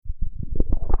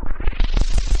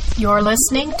You're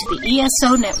listening to the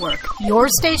ESO Network, your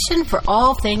station for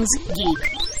all things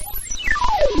geek.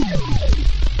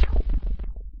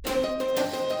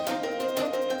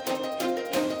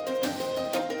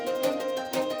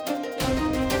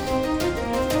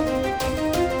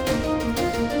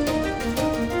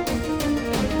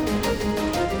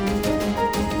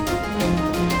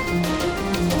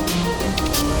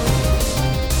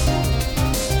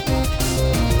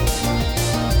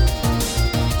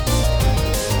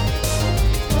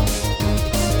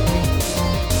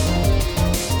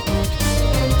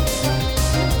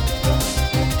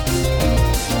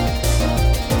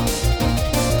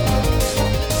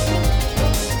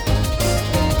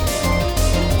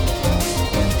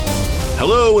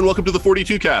 Hello and welcome to the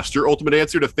 42 Cast, your ultimate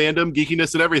answer to fandom,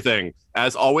 geekiness, and everything.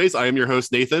 As always, I am your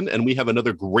host, Nathan, and we have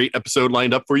another great episode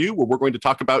lined up for you where we're going to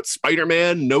talk about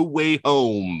Spider-Man No Way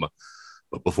Home.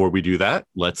 But before we do that,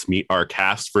 let's meet our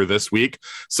cast for this week.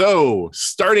 So,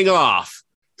 starting off,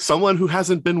 someone who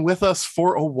hasn't been with us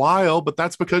for a while, but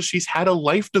that's because she's had a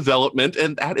life development,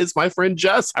 and that is my friend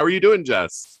Jess. How are you doing,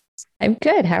 Jess? I'm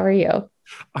good. How are you?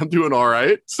 I'm doing all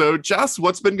right. So, Jess,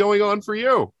 what's been going on for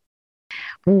you?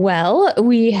 Well,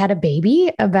 we had a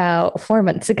baby about 4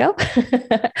 months ago.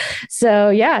 So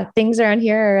yeah, things around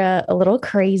here are a little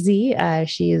crazy.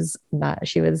 She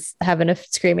was having a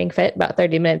screaming fit about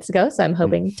 30 minutes ago. So I'm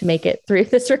hoping to make it through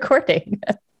this recording.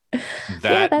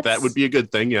 That would be a good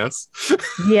thing. Yes.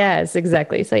 Yes,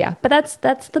 exactly. So yeah, but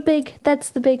that's the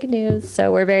big news.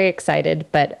 So we're very excited,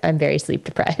 but I'm very sleep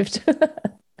deprived.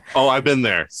 Oh, I've been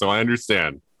there, so I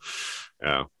understand.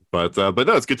 Yeah. But no,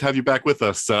 it's good to have you back with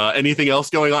us. Anything else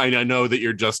going on? I know that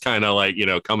you're just kind of like,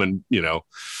 coming,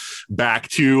 back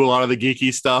to a lot of the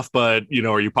geeky stuff, but,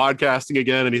 are you podcasting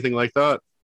again? Anything like that?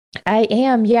 I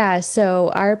am. Yeah.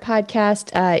 So our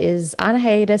podcast is on a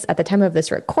hiatus at the time of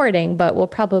this recording, but we'll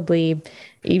probably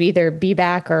either be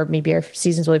back or maybe our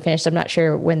seasons will be finished. I'm not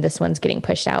sure when this one's getting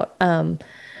pushed out.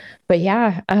 But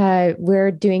yeah,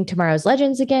 we're doing Tomorrow's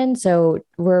Legends again. So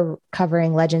we're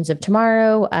covering Legends of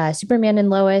Tomorrow, Superman and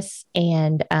Lois,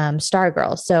 and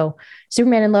Stargirl. So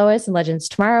Superman and Lois and Legends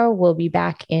Tomorrow will be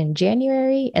back in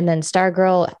January. And then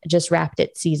Stargirl just wrapped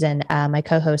its season. My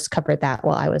co-host covered that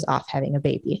while I was off having a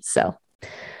baby. So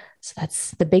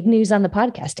that's the big news on the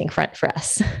podcasting front for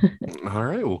us. All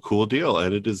right. Well, cool deal.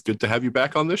 And it is good to have you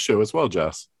back on this show as well,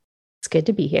 Jess. It's good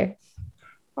to be here.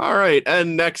 All right.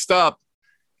 And next up,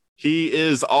 he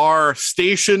is our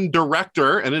station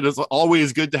director, and it is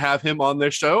always good to have him on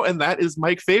this show, and that is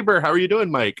Mike Faber. How are you doing,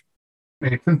 Mike?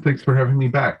 Nathan, thanks for having me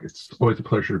back. It's always a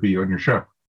pleasure to be on your show.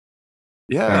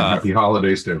 Yeah. And happy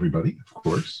holidays to everybody, of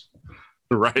course.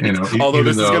 Right. Although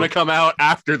this is going to come out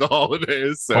after the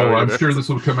holidays. So I'm sure this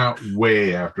will come out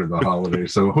way after the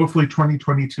holidays. So hopefully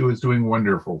 2022 is doing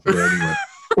wonderful for everyone.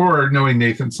 Or knowing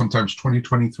Nathan, sometimes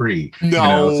 2023.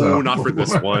 No, not for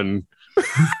this one.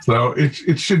 So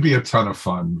it should be a ton of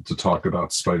fun to talk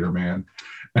about Spider-Man.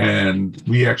 And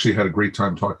we actually had a great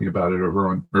time talking about it over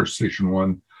on Earth Station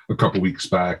 1 a couple weeks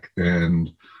back, and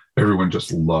everyone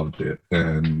just loved it.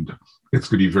 And it's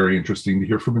going to be very interesting to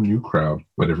hear from a new crowd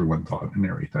what everyone thought and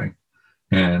everything.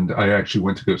 And I actually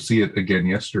went to go see it again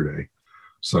yesterday.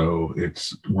 So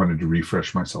wanted to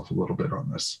refresh myself a little bit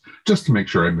on this, just to make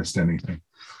sure I missed anything.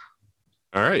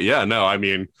 All right. Yeah, no, I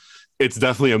mean, it's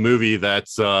definitely a movie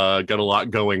that's got a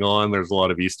lot going on. There's a lot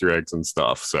of Easter eggs and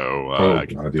stuff. So I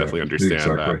can definitely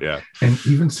understand that. Yeah. And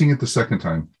even seeing it the second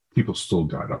time, people still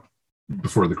got up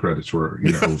before the credits were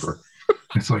over.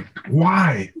 It's like,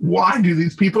 why? Why do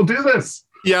these people do this?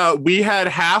 Yeah, we had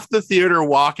half the theater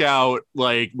walk out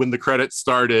like when the credits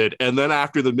started. And then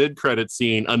after the mid-credit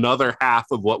scene, another half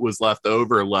of what was left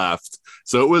over left.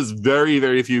 So it was very,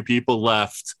 very few people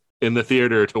left in the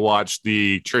theater to watch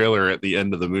the trailer at the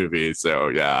end of the movie. So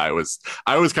yeah, I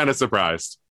was kind of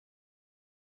surprised.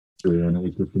 And it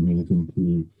was just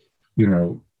amazing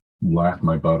to, laugh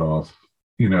my butt off,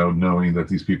 knowing that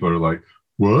these people are like,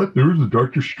 what? There was a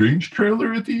Doctor Strange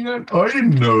trailer at the end? I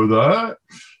didn't know that.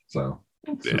 So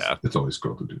it's always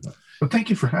cool to do that. But thank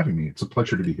you for having me. It's a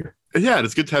pleasure to be here. Yeah,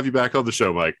 it's good to have you back on the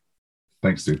show, Mike.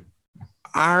 Thanks, dude.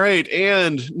 All right.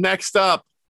 And next up,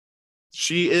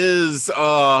 she is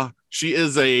a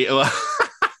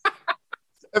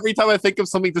every time I think of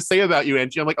something to say about you,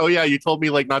 Angie, I'm like, oh yeah, you told me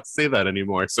like not to say that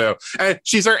anymore. So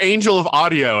she's our angel of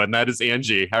audio, and that is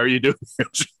Angie. How are you doing,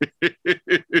 Angie?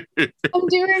 I'm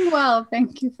doing well.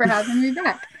 Thank you for having me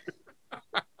back.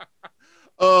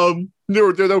 No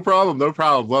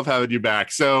problem. Love having you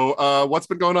back. So what's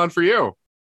been going on for you?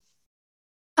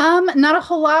 Not a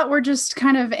whole lot. We're just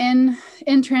kind of in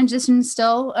transition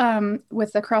still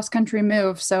with the cross country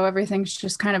move. So everything's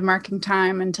just kind of marking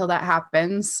time until that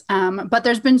happens. But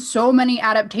there's been so many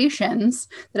adaptations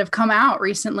that have come out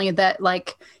recently that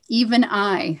like even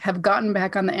I have gotten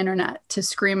back on the internet to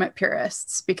scream at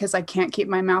purists because I can't keep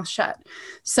my mouth shut.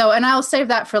 So, and I'll save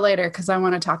that for later because I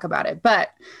want to talk about it. But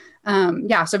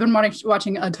yeah, so I've been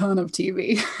watching a ton of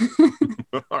TV.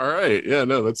 All right. Yeah,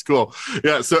 no, that's cool.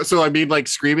 Yeah. So I mean, like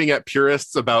screaming at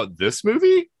purists about this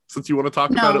movie since you want to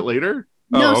talk about it later.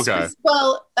 No, oh, okay.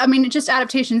 Well, I mean, just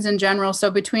adaptations in general. So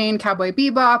between Cowboy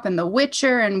Bebop and The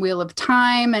Witcher and Wheel of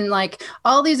Time and like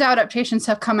all these adaptations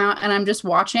have come out, and I'm just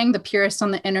watching the purists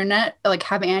on the internet like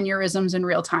have aneurysms in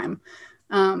real time,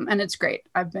 and it's great.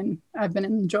 I've been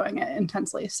enjoying it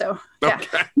intensely. So yeah.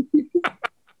 Okay.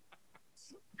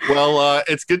 Well,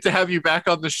 it's good to have you back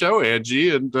on the show,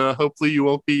 Angie, and hopefully you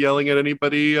won't be yelling at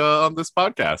anybody on this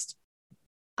podcast.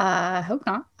 I hope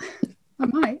not. I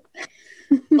might.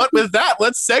 But with that,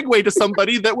 let's segue to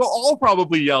somebody that we'll all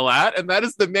probably yell at, and that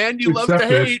is the man you love to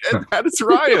hate, and that is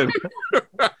Ryan.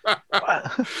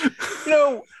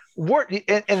 We're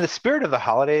in the spirit of the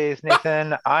holidays,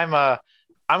 Nathan. I'm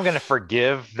going to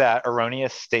forgive that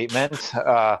erroneous statement.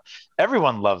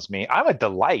 Everyone loves me. I'm a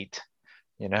delight.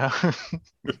 All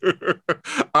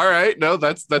right, no,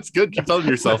 that's good. Keep telling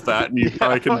yourself that, and you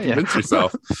probably can convince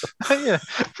yourself. Yeah.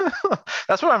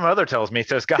 That's what my mother tells me,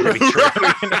 so it's got to be true.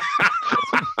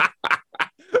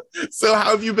 So how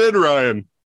have you been, Ryan?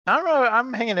 I don't know.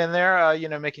 I'm hanging in there,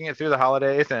 making it through the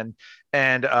holidays, and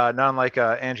not unlike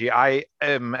Angie, I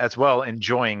am as well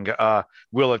enjoying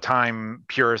Wheel of Time.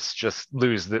 Purists just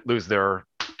go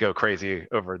crazy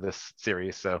over this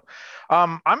series. So,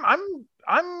 I'm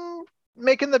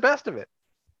making the best of it.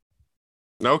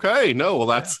 Okay, no, well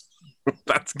that's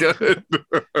good.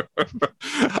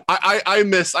 I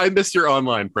miss your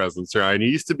online presence, Ryan. You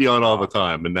used to be on all the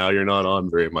time, and now you're not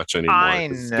on very much anymore. I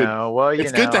know. Well,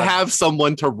 it's good to have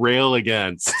someone to rail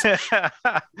against.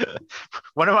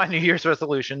 One of my New Year's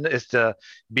resolutions is to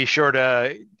be sure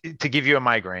to give you a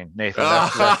migraine, Nathan.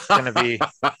 That's going to be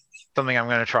something I'm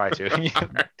going to try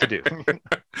to do.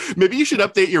 Maybe you should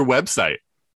update your website.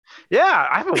 Yeah,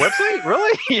 I have a website,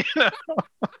 really?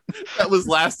 That was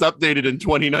last updated in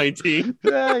 2019.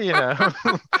 Yeah, you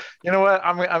know what?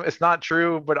 I'm it's not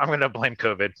true, but I'm going to blame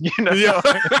COVID.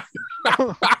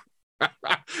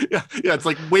 Yeah, it's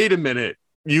like, wait a minute.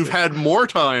 You've had more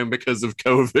time because of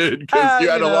COVID because you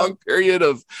had a long period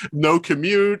of no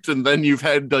commute, and then you've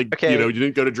had you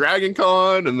didn't go to Dragon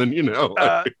Con, and then you know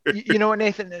what,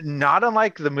 Nathan? Not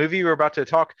unlike the movie we're about to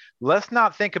talk. Let's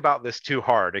not think about this too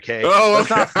hard, okay? Oh,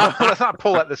 let's not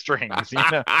pull at the strings.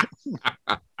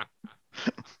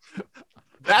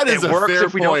 That is a fair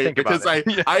point because I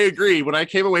agree. When I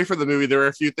came away from the movie, there were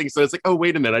a few things that I was like, oh,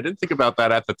 wait a minute. I didn't think about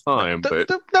that at the time. But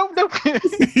no.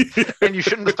 And you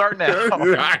shouldn't start now. All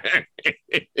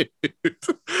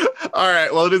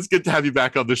right. Well, it is good to have you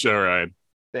back on the show, Ryan.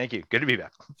 Thank you. Good to be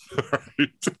back. Right.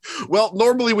 Well,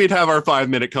 normally we'd have our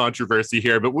 5-minute controversy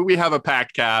here, but when we have a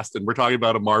packed cast and we're talking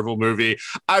about a Marvel movie,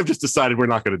 I've just decided we're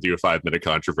not going to do a 5-minute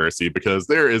controversy because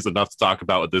there is enough to talk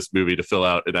about with this movie to fill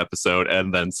out an episode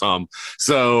and then some.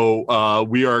 So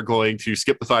we are going to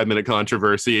skip the 5-minute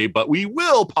controversy, but we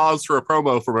will pause for a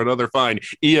promo from another fine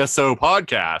ESO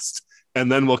podcast,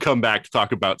 and then we'll come back to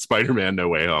talk about Spider-Man No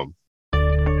Way Home.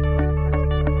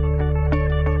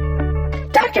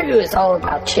 Doctor Who is all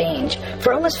about change.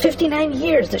 For almost 59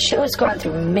 years, the show has gone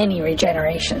through many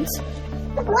regenerations.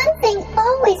 But one thing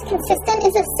always consistent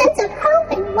is a sense of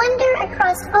hope and wonder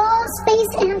across all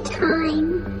space and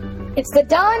time. It's the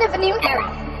dawn of a new era,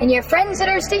 and your friends at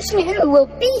our station Who will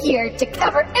be here to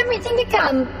cover everything to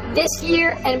come this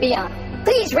year and beyond.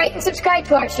 Please rate and subscribe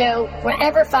to our show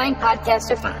wherever fine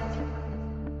podcasts are found.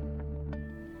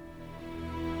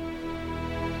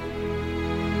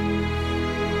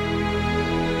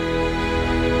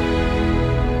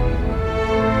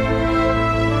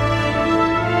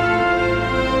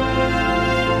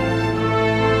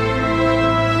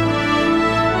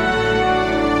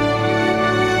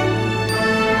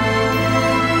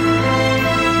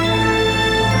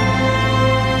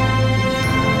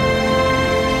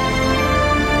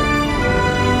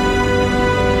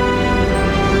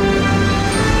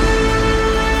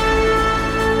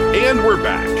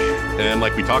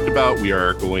 Like we talked about, we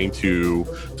are going to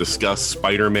discuss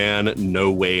Spider-Man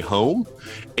No Way Home.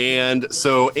 And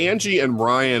so Angie and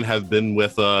Ryan have been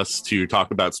with us to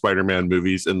talk about Spider-Man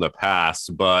movies in the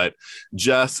past, but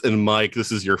Jess and Mike,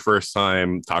 this is your first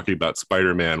time talking about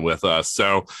Spider-Man with us.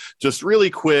 So just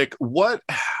really quick, what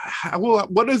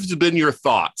has been your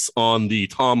thoughts on the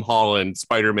Tom Holland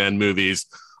Spider-Man movies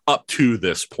up to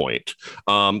this point.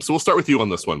 So we'll start with you on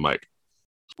this one, Mike.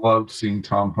 Loved seeing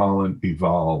Tom Holland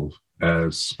evolve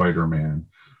as Spider-Man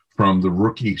from the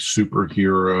rookie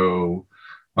superhero,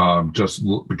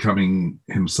 becoming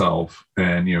himself,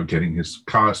 and getting his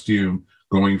costume,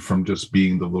 going from just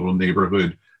being the little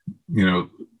neighborhood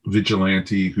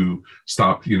vigilante who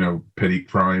stopped petty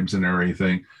crimes and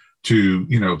everything, to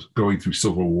going through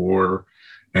Civil War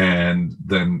and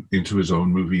then into his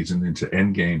own movies and into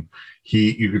Endgame.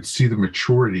 You could see the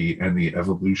maturity and the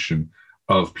evolution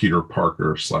of Peter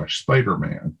Parker /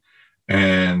 Spider-Man.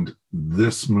 And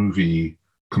this movie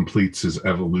completes his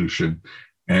evolution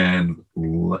and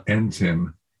ends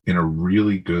him in a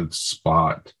really good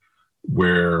spot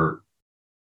where,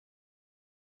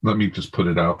 let me just put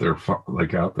it out there,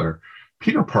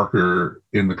 Peter Parker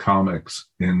in the comics,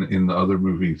 in the other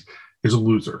movies, is a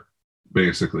loser.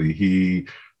 Basically, he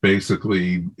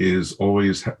is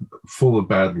always full of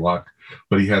bad luck,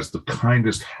 but he has the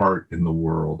kindest heart in the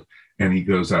world, and he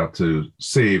goes out to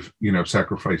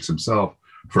sacrifice himself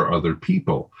for other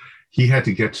people. He had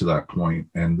to get to that point,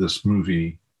 and this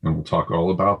movie, and we'll talk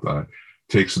all about that,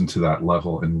 takes him to that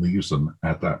level and leaves him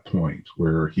at that point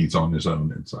where he's on his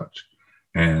own and such.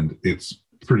 And it's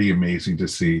pretty amazing to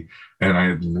see. And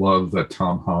I love that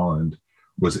Tom Holland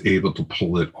was able to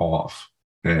pull it off.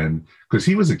 And because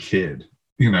he was a kid,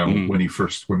 when they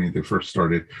first saw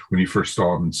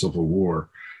him in Civil War,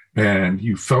 and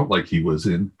you felt like he was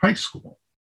in high school.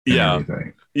 Yeah.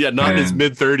 Not in his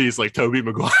mid-30s like Tobey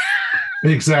Maguire.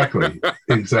 Exactly.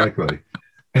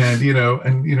 And he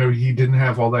didn't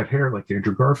have all that hair like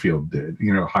Andrew Garfield did,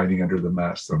 hiding under the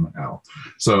mask somehow.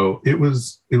 So it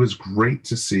was great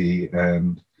to see.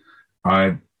 And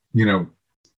I,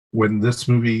 when this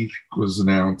movie was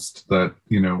announced, that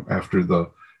after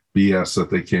the BS that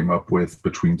they came up with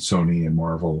between Sony and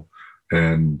Marvel,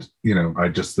 and I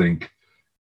just think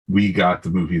we got the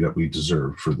movie that we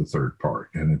deserved for the third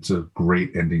part, and it's a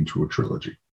great ending to a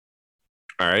trilogy.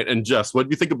 All right. And Jess, what do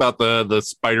you think about the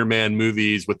Spider-Man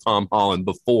movies with Tom Holland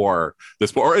before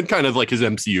this, and kind of like his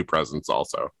MCU presence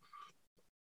also?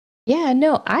 Yeah,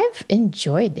 no, I've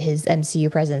enjoyed his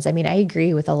MCU presence. I mean, I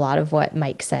agree with a lot of what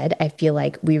Mike said. I feel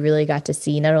like we really got to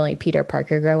see not only Peter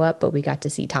Parker grow up, but we got to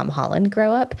see Tom Holland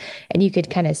grow up. And you could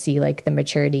kind of see like the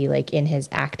maturity, like in his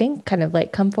acting, kind of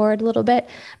like come forward a little bit.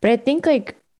 But I think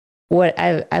like what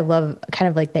I love kind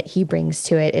of like that he brings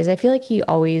to it is I feel like he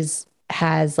always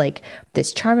has like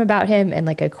this charm about him and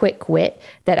like a quick wit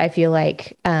that I feel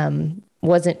like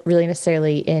wasn't really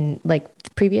necessarily in like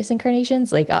previous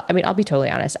incarnations. Like, I mean, I'll be totally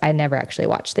honest, I never actually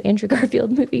watched the Andrew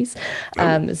Garfield movies.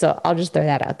 So I'll just throw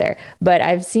that out there. But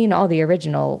I've seen all the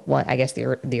original one, I guess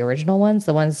the original ones,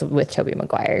 the ones with Tobey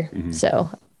Maguire. Mm-hmm. So,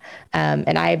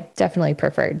 and I definitely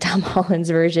preferred Tom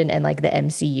Holland's version and like the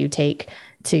MCU take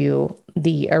to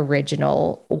the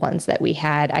original ones that we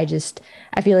had. I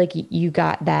feel like you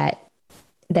got that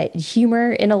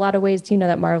humor in a lot of ways,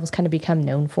 that Marvel's kind of become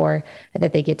known for,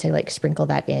 that they get to like sprinkle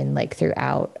that in like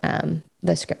throughout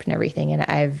the script and everything. And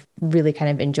I've really kind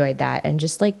of enjoyed that. And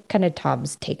just like kind of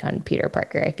Tom's take on Peter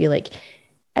Parker, I feel like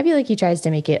he tries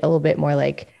to make it a little bit more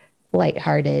like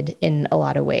lighthearted in a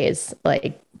lot of ways.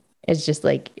 Like, it's just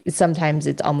like, sometimes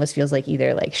it almost feels like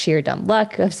either like sheer dumb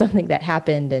luck of something that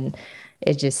happened. And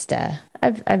it just,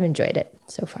 I've enjoyed it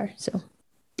so far. So.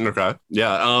 Okay.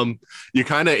 Yeah. You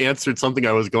kind of answered something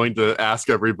I was going to ask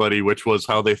everybody, which was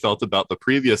how they felt about the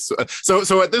previous.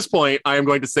 So at this point, I am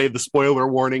going to say the spoiler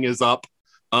warning is up.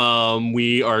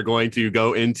 We are going to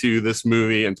go into this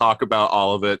movie and talk about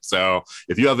all of it. So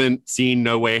if you haven't seen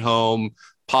No Way Home,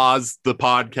 pause the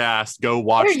podcast, go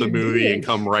watch the movie and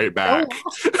come right back.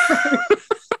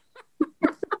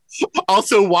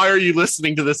 Also, why are you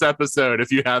listening to this episode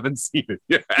if you haven't seen it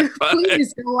yet?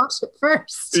 Please go watch it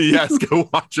first. Yes, go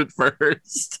watch it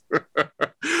first.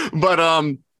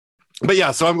 But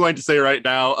yeah, so I'm going to say right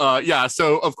now,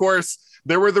 so of course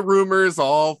there were the rumors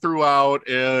all throughout,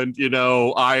 and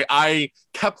I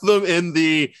kept them in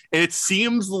the it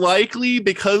seems likely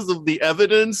because of the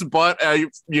evidence, but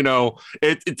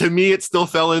it to me it still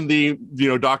fell in the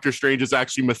Doctor Strange is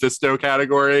actually Mephisto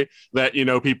category, that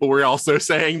people were also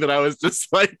saying, that I was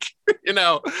just like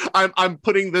I'm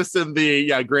putting this in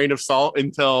the grain of salt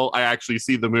until I actually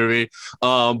see the movie.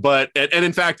 But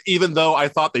in fact, even though I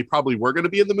thought they probably were going to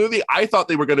be in the movie, I thought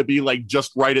they were going to be like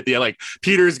just right at the end, like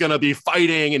Peter's going to be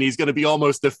fighting and he's going to be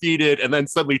almost defeated, and then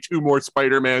suddenly two more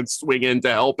Spider-Man swing in to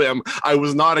help him. I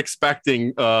was not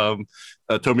expecting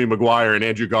Tobey Maguire and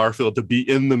Andrew Garfield to be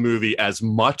in the movie as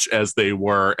much as they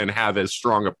were and have as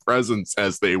strong a presence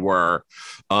as they were.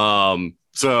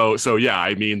 So yeah,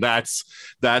 I mean, that's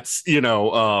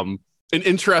an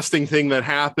interesting thing that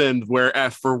happened where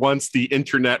for once the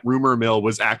internet rumor mill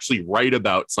was actually right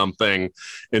about something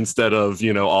instead of,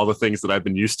 all the things that I've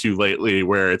been used to lately,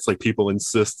 where it's like people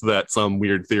insist that some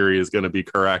weird theory is going to be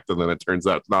correct and then it turns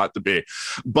out not to be.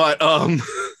 But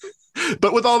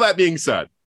but with all that being said,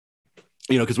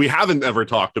 because we haven't ever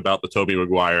talked about the Tobey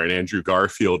Maguire and Andrew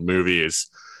Garfield movies,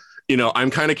 I'm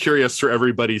kind of curious for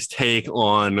everybody's take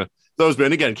on those,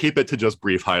 but again, keep it to just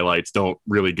brief highlights. Don't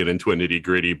really get into a nitty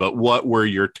gritty, but what were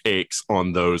your takes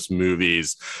on those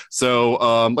movies? So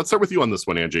let's start with you on this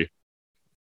one, Angie.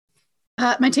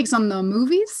 My takes on the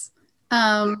movies.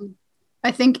 I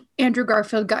think Andrew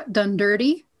Garfield got done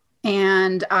dirty.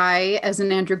 And I, as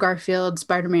an Andrew Garfield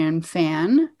Spider-Man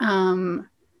fan,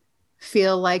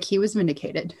 feel like he was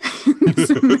vindicated in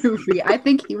this movie. I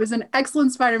think he was an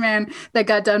excellent Spider-Man that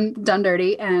got done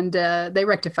dirty, and they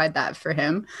rectified that for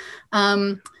him.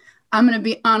 I'm going to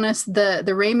be honest, the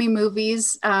Raimi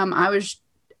movies, I was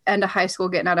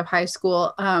getting out of high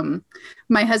school.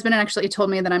 My husband actually told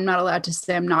me that I'm not allowed to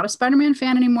say I'm not a Spider-Man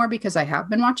fan anymore because I have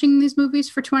been watching these movies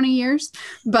for 20 years.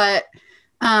 But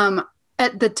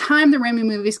at the time the Raimi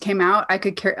movies came out, I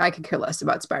could care less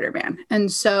about Spider-Man.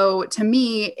 And so to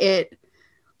me, a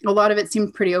lot of it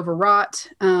seemed pretty overwrought.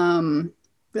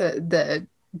 The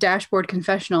dashboard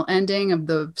confessional ending of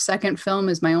the second film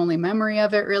is my only memory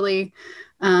of it, really.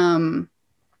 I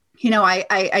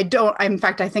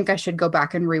think I should go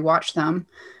back and rewatch them.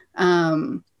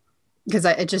 Because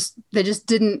they just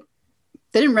didn't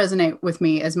resonate with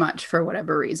me as much for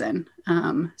whatever reason.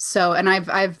 And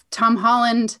I've Tom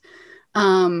Holland,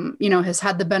 has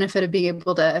had the benefit of being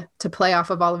able to play off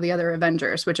of all of the other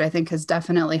Avengers, which I think has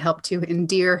definitely helped to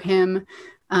endear him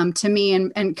to me,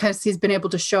 and because he's been able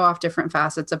to show off different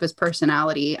facets of his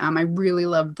personality. I really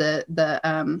loved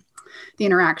the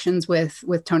interactions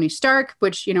with Tony Stark,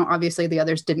 which obviously the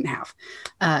others didn't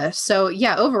have. So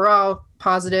yeah, overall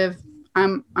positive.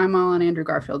 I'm all on Andrew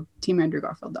Garfield, team Andrew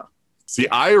Garfield though. See,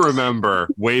 I remember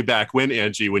way back when,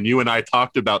 Angie, when you and I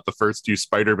talked about the first two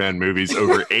Spider-Man movies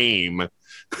over AIM.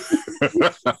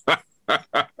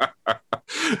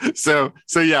 So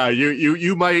yeah,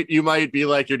 you might be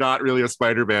like, you're not really a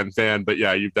Spider-Man fan, but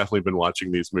yeah, you've definitely been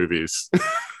watching these movies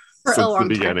for since a long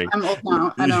the beginning. Time. I'm old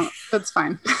now. I don't. That's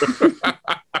fine.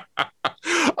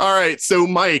 All right, so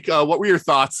Mike, what were your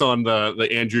thoughts on the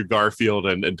Andrew Garfield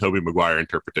and Tobey Maguire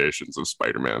interpretations of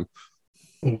Spider-Man?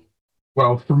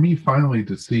 Well, for me, finally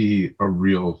to see a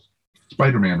real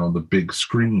Spider-Man on the big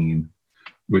screen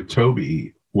with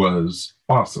Tobey was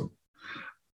awesome.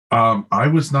 I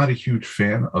was not a huge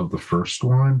fan of the first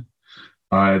one.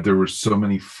 There were so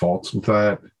many faults with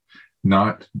that.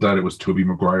 Not that it was Tobey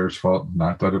Maguire's fault,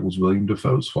 not that it was William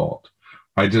Dafoe's fault.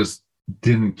 I just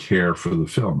didn't care for the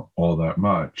film all that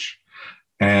much.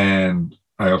 And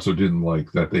I also didn't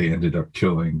like that they ended up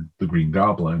killing the Green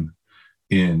Goblin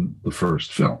in the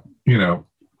first film.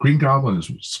 Green Goblin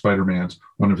is Spider-Man's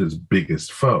one of his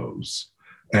biggest foes.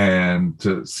 And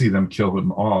to see them kill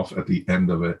him off at the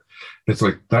end of it, it's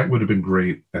like that would have been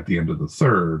great at the end of the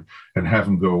third, and have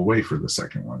him go away for the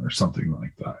second one or something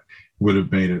like that. Would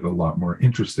have made it a lot more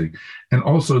interesting. And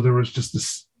also there was just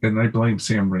this, and I blame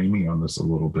Sam Raimi on this a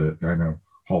little bit. I know,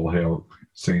 all hail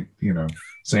Saint,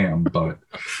 Sam, but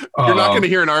you're not going to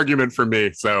hear an argument from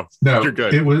me, so no, you're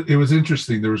good. It was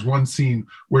interesting. There was one scene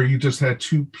where you just had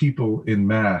two people in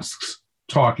masks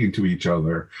talking to each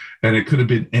other, and it could have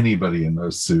been anybody in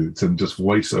those suits and just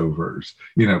voiceovers,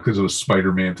 because it was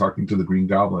Spider-Man talking to the Green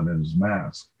Goblin in his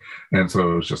mask. And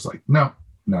so it was just like, no.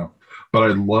 But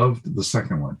I loved the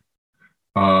second one.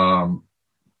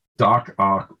 Doc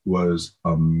Ock was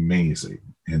amazing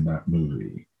in that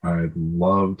movie. I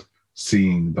loved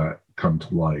seeing that come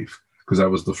to life, because that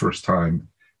was the first time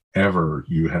ever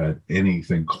you had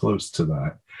anything close to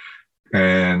that.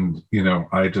 And,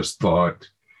 I just thought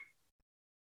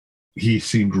he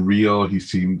seemed real. He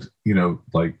seemed,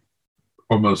 like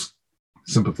almost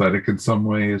sympathetic in some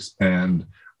ways. And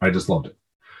I just loved it.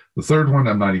 The third one,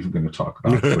 I'm not even going to talk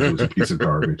about, but it was a piece of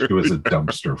garbage. It was a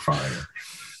dumpster fire.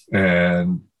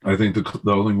 And I think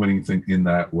the only winning thing in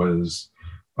that was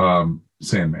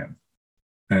Sandman.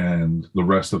 And the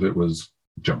rest of it was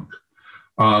junk.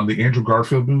 The Andrew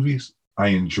Garfield movies, I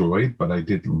enjoyed, but I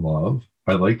didn't love.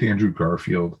 I liked Andrew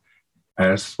Garfield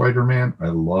as Spider-Man. I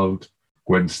loved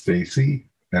Gwen Stacy,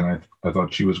 and I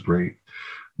thought she was great.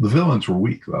 The villains were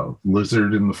weak, though.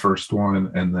 Lizard in the first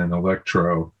one, and then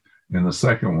Electro in the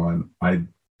second one, I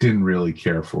didn't really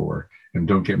care for. And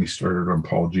don't get me started on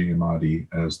Paul Giamatti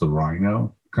as the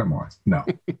Rhino. Come on. No.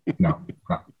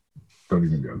 Don't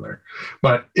even go there.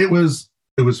 But it was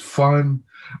fun.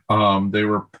 They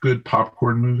were good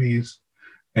popcorn movies.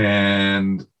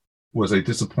 And Was I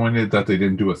disappointed that they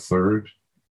didn't do a third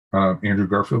Andrew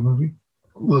Garfield movie?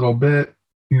 A little bit.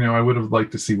 I would have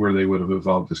liked to see where they would have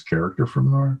evolved this character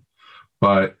from there.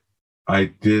 But I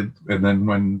did. And then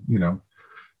when,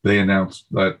 they announced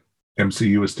that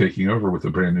MCU was taking over with a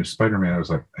brand new Spider-Man, I was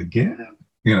like, again?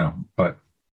 But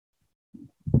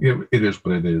it is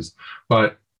what it is.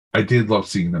 But I did love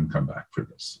seeing them come back for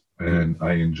this. And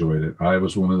I enjoyed it. I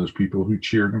was one of those people who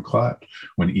cheered and clapped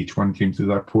when each one came through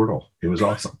that portal. It was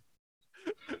awesome.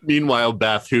 Meanwhile,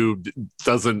 Beth, who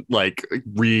doesn't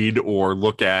read or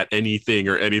look at anything,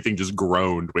 just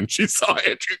groaned when she saw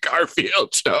Andrew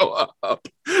Garfield show up,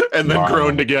 and then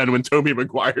groaned again when Tobey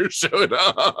Maguire showed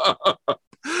up.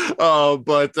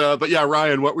 But yeah,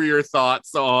 Ryan, what were your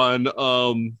thoughts on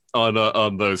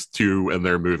those two and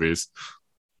their movies?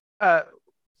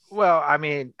 Well, I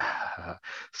mean,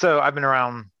 so I've been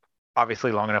around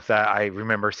obviously long enough that I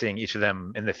remember seeing each of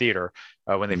them in the theater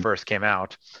when they first came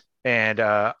out. And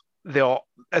they'll,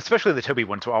 especially the Tobey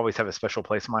ones, will always have a special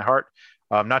place in my heart.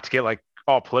 Not to get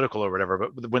all political or whatever,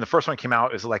 but when the first one came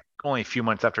out, it was only a few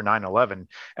months after 9/11. And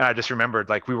I just remembered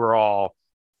we were all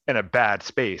in a bad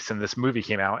space, and this movie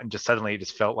came out, and just suddenly it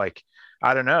just felt like,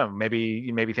 I don't know,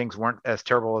 maybe things weren't as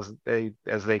terrible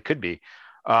as they could be.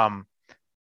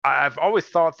 I've always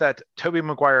thought that Tobey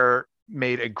Maguire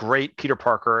made a great Peter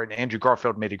Parker and Andrew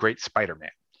Garfield made a great Spider-Man.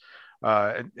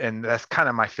 And that's kind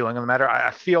of my feeling on the matter.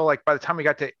 I feel like by the time we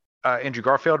got to Andrew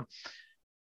Garfield,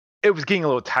 it was getting a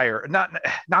little tired. Not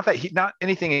not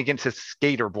anything against his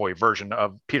skater boy version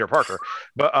of Peter Parker,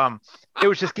 but it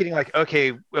was just getting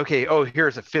okay. Oh,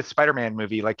 here's a fifth Spider-Man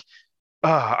movie.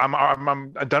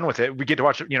 I'm done with it. We get to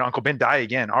watch Uncle Ben die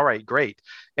again. All right, great.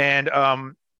 And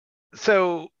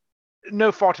so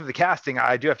no fault of the casting.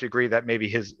 I do have to agree that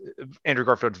maybe Andrew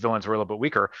Garfield's villains were a little bit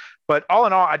weaker, but all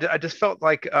in all, I just felt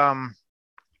like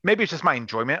maybe it's just my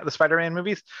enjoyment of the Spider-Man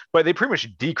movies, but they pretty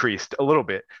much decreased a little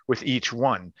bit with each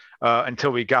one until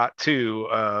we got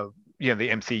to the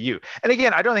MCU. And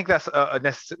again, I don't think that's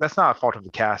that's not a fault of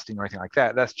the casting or anything like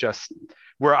that. That's just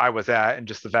where I was at, and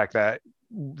just the fact that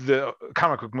the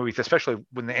comic book movies, especially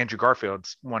when the Andrew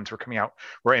Garfield's ones were coming out,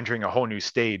 were entering a whole new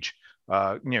stage.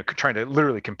 Trying to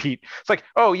literally compete. It's the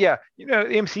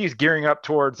MCU is gearing up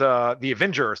towards the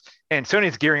Avengers, and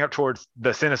Sony's gearing up towards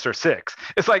the Sinister Six.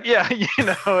 It's it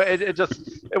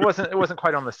wasn't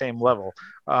quite on the same level.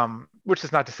 Which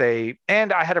is not to say,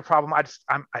 and I had a problem.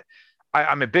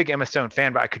 I'm a big Emma Stone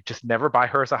fan, but I could just never buy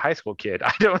her as a high school kid.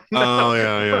 I don't know. Oh,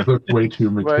 yeah. Looked way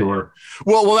too mature.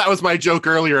 Well, that was my joke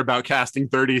earlier about casting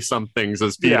 30-somethings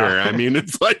as Peter. Yeah. I mean,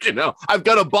 it's I've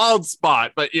got a bald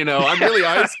spot, but, I'm really a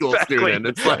high school student.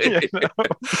 It's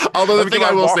although the thing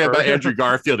I will say about Andrew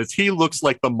Garfield is he looks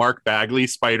like the Mark Bagley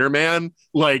Spider-Man,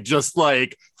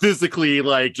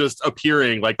 physically, just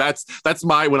appearing. That's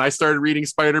when I started reading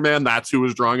Spider-Man, that's who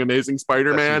was drawing Amazing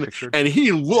Spider-Man. And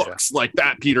he looks like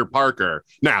that Peter Parker.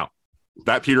 Now,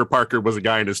 that Peter Parker was a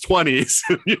guy in his 20s,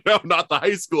 not the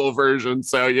high school version.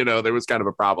 So, there was kind of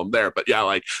a problem there. But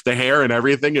yeah, the hair and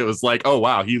everything, it was oh,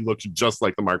 wow, he looked just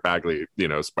like the Mark Bagley,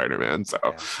 Spider-Man. So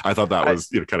yeah. I thought that was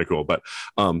kind of cool. But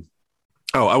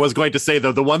I was going to say,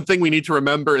 though, the one thing we need to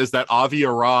remember is that Avi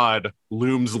Arad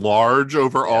looms large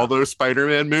over all those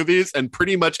Spider-Man movies, and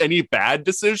pretty much any bad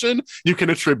decision you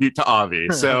can attribute to Avi.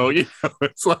 So,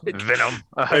 it's Venom.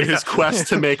 And his quest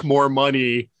to make more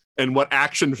money and what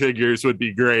action figures would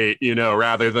be great,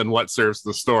 rather than what serves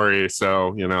the story.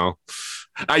 So,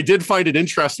 I did find it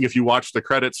interesting, if you watch the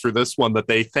credits for this one, that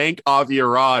they thank Avi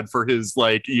Arad for his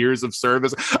years of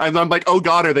service. And I'm like, oh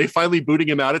God, are they finally booting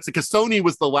him out? It's because Sony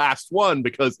was the last one,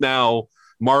 because now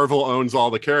Marvel owns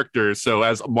all the characters. So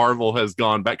as Marvel has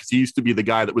gone back, because he used to be the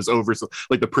guy that was over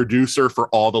the producer for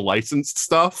all the licensed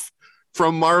stuff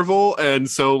from Marvel. And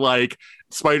so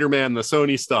Spider-Man, the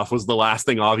Sony stuff, was the last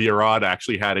thing Avi Arad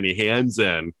actually had any hands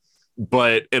in.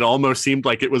 But it almost seemed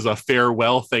like it was a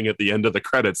farewell thing at the end of the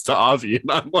credits to Avi.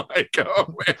 And I'm like,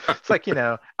 oh, man.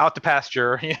 It's out to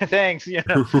pasture. Thanks. Right.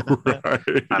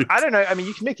 I don't know. I mean,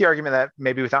 you can make the argument that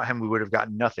maybe without him, we would have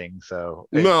gotten nothing. So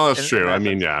no, that's true. I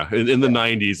mean, yeah. In the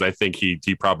 90s, I think he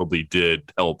probably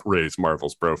did help raise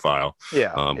Marvel's profile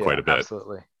quite a bit.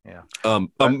 Absolutely. Yeah.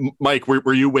 Mike,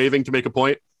 were you waving to make a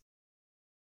point?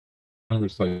 I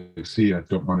was see, I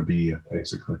don't want to be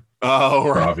basically. Oh,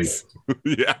 right.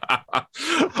 Yeah.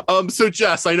 So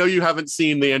Jess, I know you haven't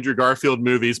seen the Andrew Garfield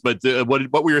movies, but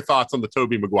what were your thoughts on the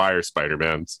Tobey Maguire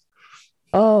Spider-Mans?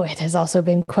 Oh, it has also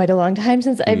been quite a long time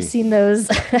since I've seen those.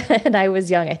 And I was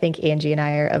young. I think Angie and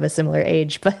I are of a similar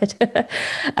age, but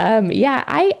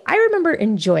I remember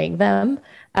enjoying them.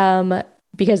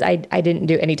 because I didn't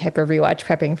do any type of rewatch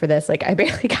prepping for this. Like I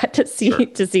barely got to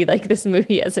see like this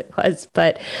movie as it was,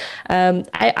 but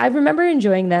I remember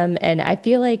enjoying them, and I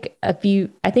feel like I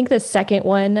think the second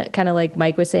one, kind of like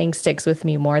Mike was saying, sticks with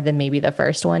me more than maybe the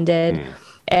first one did.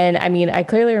 And I mean, I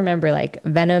clearly remember like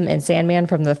Venom and Sandman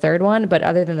from the third one, but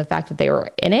other than the fact that they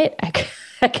were in it,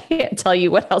 I can't tell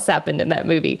you what else happened in that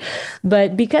movie.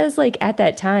 But because like at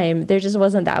that time, there just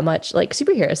wasn't that much like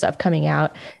superhero stuff coming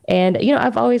out. And, you know,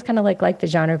 I've always kind of liked the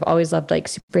genre. I've always loved like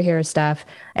superhero stuff.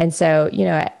 And so, you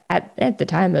know, at the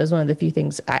time, it was one of the few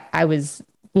things I was,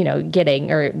 you know, getting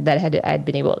or that I'd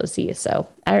been able to see. So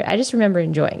I just remember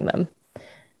enjoying them.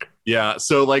 Yeah.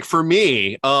 So like for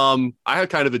me, I had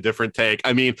kind of a different take.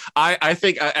 I mean, I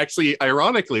think actually,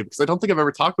 ironically, because I don't think I've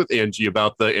ever talked with Angie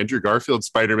about the Andrew Garfield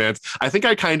Spider-Mans, I think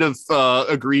I kind of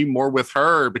agree more with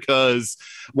her because,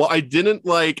 well, I didn't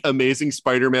like Amazing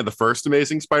Spider-Man, the first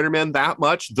Amazing Spider-Man that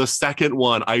much. The second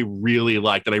one I really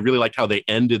liked, and I really liked how they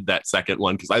ended that second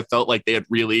one because I felt like they had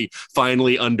really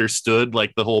finally understood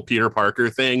like the whole Peter Parker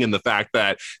thing and the fact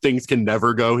that things can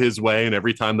never go his way, and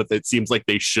every time that it seems like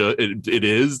they should, it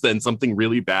is, then something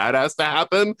really bad has to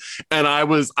happen. And I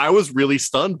was really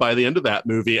stunned by the end of that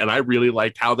movie, and I really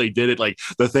liked how they did it, like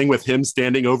the thing with him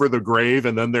standing over the grave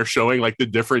and then they're showing like the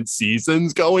different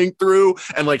seasons going through,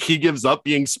 and like he gives up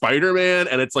being Spider-Man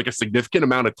and it's like a significant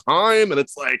amount of time, and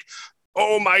it's like,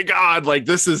 oh my god, like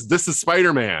this is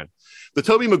Spider-Man. The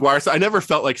Tobey Maguire, so I never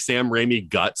felt like Sam Raimi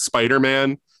got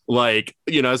Spider-Man. Like,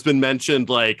 you know, it's been mentioned,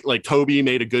 like Toby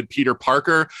made a good Peter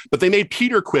Parker, but they made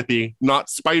Peter quippy, not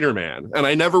Spider-Man. And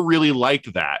I never really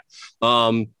liked that.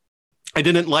 I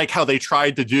didn't like how they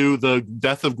tried to do the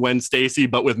death of Gwen Stacy,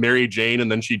 but with Mary Jane,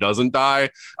 and then she doesn't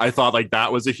die. I thought like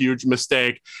that was a huge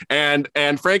mistake. And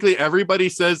frankly, everybody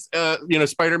says, you know,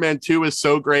 Spider-Man 2 is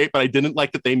so great, but I didn't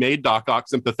like that they made Doc Ock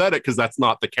sympathetic because that's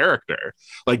not the character.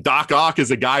 Like Doc Ock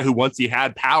is a guy who once he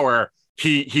had power,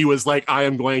 he was like, I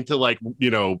am going to like, you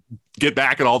know, get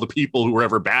back at all the people who were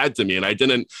ever bad to me. And I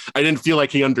didn't feel like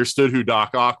he understood who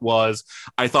Doc Ock was.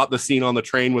 I thought the scene on the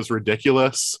train was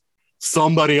ridiculous.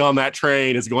 Somebody on that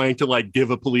train is going to like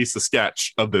give a police a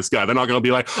sketch of this guy. They're not going to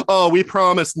be like, oh, we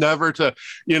promised never to,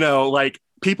 you know, like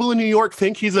people in New York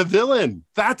think he's a villain.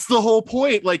 That's the whole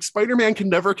point. Like Spider-Man can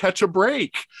never catch a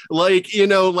break. Like, you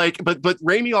know, like, but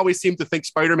Raimi always seemed to think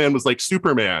Spider-Man was like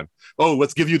Superman. Oh,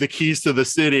 let's give you the keys to the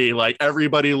city. Like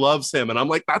everybody loves him. And I'm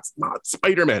like, that's not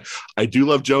Spider-Man. I do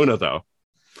love Jonah though.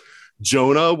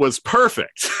 Jonah was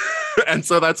perfect. And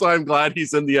so that's why I'm glad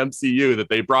he's in the MCU, that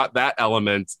they brought that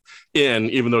element in,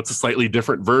 even though it's a slightly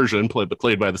different version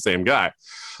played by the same guy.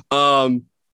 I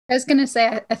was going to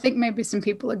say, I think maybe some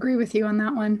people agree with you on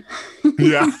that one.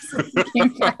 Yeah.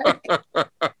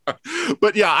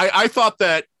 But yeah, I thought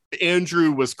that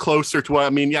Andrew was closer to what, I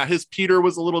mean, yeah, his Peter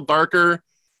was a little darker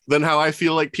than how I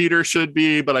feel like Peter should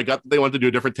be, but I got that they wanted to do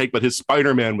a different take, but his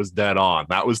Spider-Man was dead on.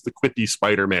 That was the quippy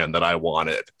Spider-Man that I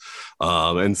wanted.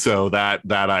 And so that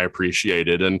I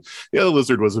appreciated. And yeah, the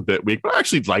Lizard was a bit weak, but I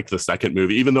actually liked the second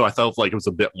movie, even though I felt like it was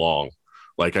a bit long.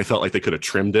 Like I felt like they could have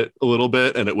trimmed it a little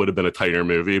bit and it would have been a tighter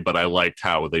movie, but I liked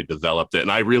how they developed it.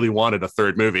 And I really wanted a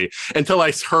third movie until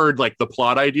I heard like the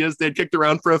plot ideas they'd kicked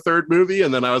around for a third movie.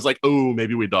 And then I was like, oh,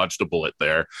 maybe we dodged a bullet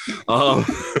there.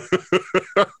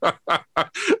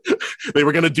 They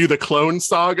were going to do the Clone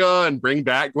Saga and bring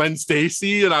back Gwen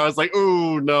Stacy. And I was like,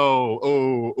 oh, no.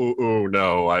 Oh,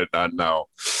 no. I don't know.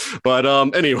 But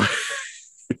anyway.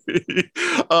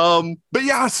 But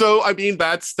yeah, so I mean,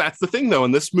 that's the thing, though.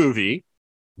 In this movie,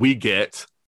 we get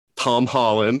Tom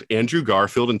Holland, Andrew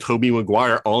Garfield, and Tobey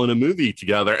Maguire all in a movie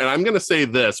together. And I'm going to say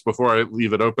this before I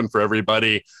leave it open for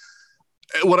everybody.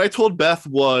 What I told Beth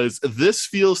was, this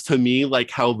feels to me like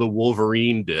how the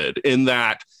Wolverine did, in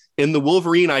that in the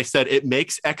Wolverine, I said it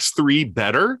makes X3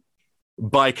 better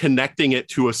by connecting it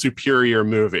to a superior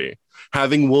movie.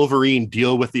 Having Wolverine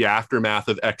deal with the aftermath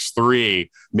of X3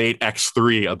 made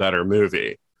X3 a better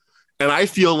movie. And I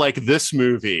feel like this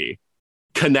movie,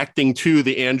 connecting to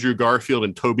the Andrew Garfield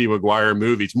and Tobey Maguire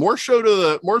movies, more so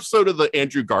to the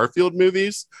Andrew Garfield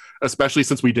movies, especially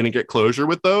since we didn't get closure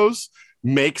with those,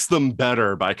 makes them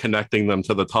better by connecting them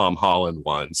to the Tom Holland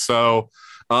one. So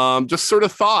just sort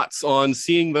of thoughts on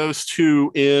seeing those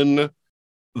two in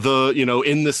the, you know,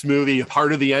 in this movie,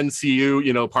 part of the NCU,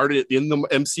 you know, part of it in the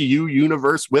MCU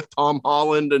universe with Tom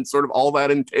Holland and sort of all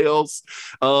that entails.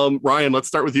 Ryan, let's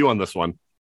start with you on this one.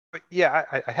 Yeah,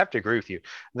 I have to agree with you.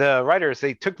 The writers,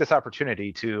 they took this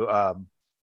opportunity to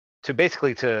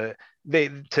basically to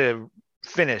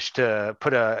finish, to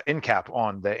put a end cap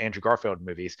on the Andrew Garfield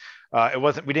movies.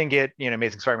 We didn't get, you know,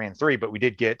 Amazing Spider-Man 3, but we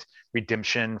did get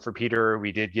redemption for Peter.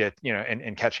 We did get, you know,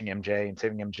 and catching MJ and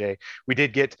saving MJ. We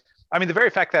did get I mean, the very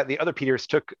fact that the other Peters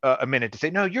took a minute to say,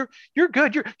 "No, you're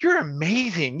good. You're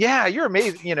amazing. Yeah, you're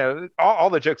amazing." You know, all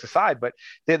the jokes aside, but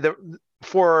you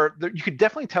could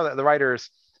definitely tell that the writers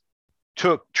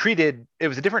treated it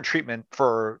was a different treatment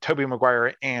for Tobey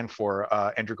Maguire and for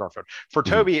Andrew Garfield. For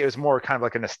Tobey, it was more kind of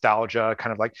like a nostalgia,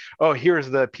 kind of like, oh, here's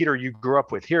the Peter you grew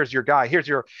up with, here's your guy, here's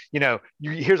your,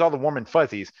 here's all the warm and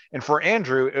fuzzies. And for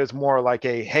Andrew, it was more like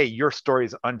hey, your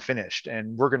story's unfinished,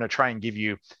 and we're gonna try and give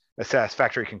you a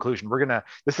satisfactory conclusion.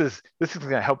 This is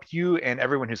gonna help you and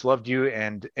everyone who's loved you,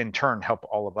 and in turn help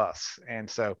all of us. And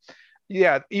so,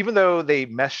 yeah, even though they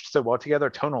meshed so well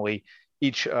together tonally,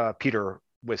 each Peter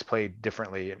was played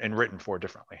differently and written for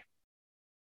differently.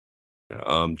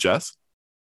 Jess?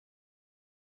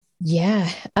 Yeah.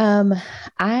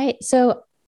 I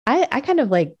kind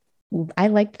of like, I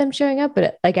liked them showing up,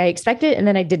 but like I expected, and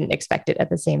then I didn't expect it at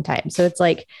the same time. So it's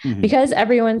like, because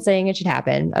everyone's saying it should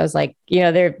happen, I was like,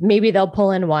 maybe they'll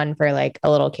pull in one for like a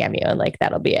little cameo and like,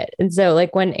 that'll be it. And so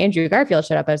like when Andrew Garfield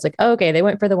showed up, I was like, oh, okay, they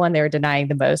went for the one they were denying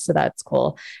the most. So that's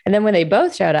cool. And then when they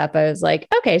both showed up, I was like,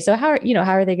 okay, so how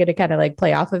are they going to kind of like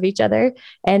play off of each other?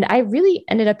 And I really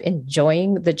ended up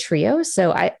enjoying the trio.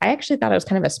 So I actually thought it was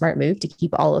kind of a smart move to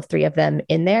keep all of three of them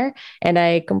in there. And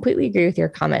I completely agree with your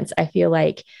comments. I feel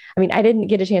like, I didn't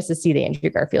get a chance to see the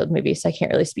Andrew Garfield movie, so I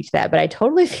can't really speak to that, but I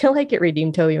totally feel like it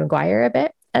redeemed Tobey Maguire a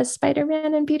bit as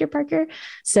Spider-Man and Peter Parker.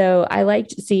 So I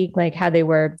liked seeing like how they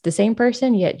were the same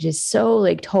person, yet just so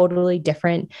like totally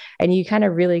different. And you kind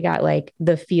of really got like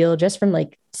the feel just from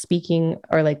like speaking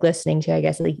or like listening to, I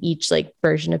guess, like each like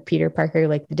version of Peter Parker,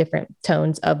 like the different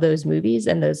tones of those movies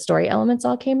and those story elements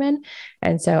all came in.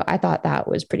 And so I thought that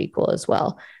was pretty cool as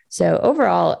well. So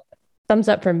overall, thumbs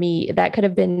up for me. That could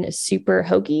have been super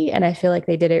hokey, and I feel like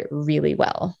they did it really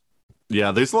well.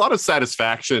 Yeah, there's a lot of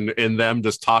satisfaction in them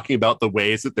just talking about the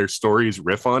ways that their stories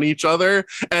riff on each other.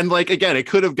 And like, again, it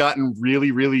could have gotten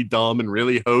really, really dumb and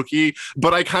really hokey,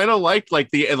 but I kind of liked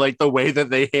like the way that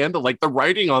they handled, like the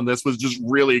writing on this was just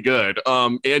really good.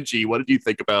 Angie, what did you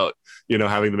think about,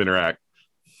 having them interact?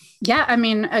 Yeah,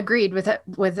 agreed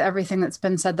with everything that's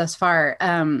been said thus far.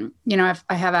 I have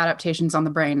adaptations on the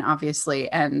brain, obviously,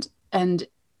 and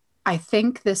I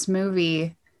think this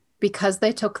movie, because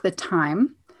they took the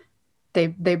time,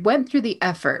 they went through the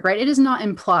effort, right? It is not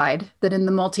implied that in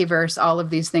the multiverse, all of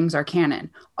these things are canon.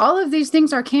 All of these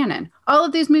things are canon. All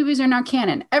of these movies are not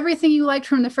canon. Everything you liked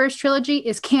from the first trilogy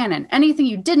is canon. Anything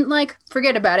you didn't like,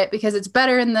 forget about it, because it's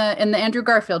better in the Andrew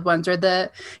Garfield ones or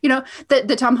the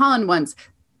Tom Holland ones.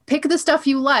 Pick the stuff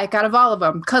you like out of all of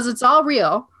them, because it's all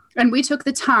real. And we took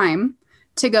the time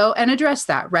to go and address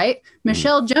that, right?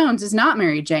 Michelle Jones is not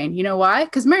Mary Jane. You know why?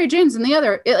 Because Mary Jane's in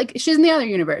she's in the other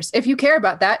universe. If you care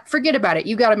about that, forget about it.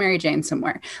 You got a Mary Jane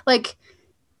somewhere.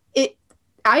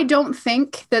 I don't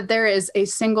think that there is a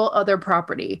single other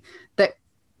property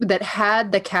that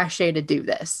had the cachet to do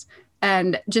this.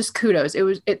 And just kudos.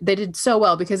 They did so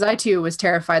well, because I too was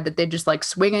terrified that they'd just like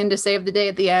swing in to save the day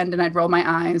at the end, and I'd roll my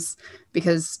eyes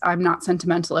because I'm not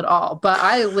sentimental at all. But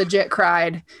I legit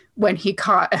cried when he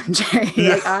caught MJ.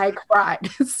 Yeah. Like, I cried.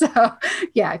 So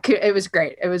yeah, it was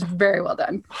great. It was very well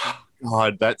done.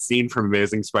 God, that scene from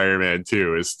Amazing Spider-Man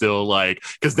 2 is still like,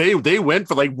 because they went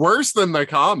for like worse than the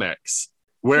comics,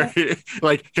 where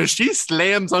because she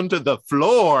slams onto the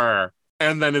floor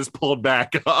and then is pulled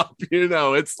back up.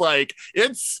 It's like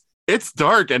it's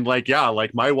dark, and like, yeah,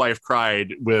 like my wife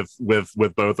cried with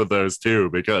both of those too,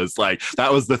 because like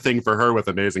that was the thing for her with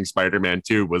Amazing Spider-Man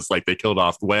 2 was like they killed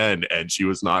off Gwen and she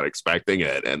was not expecting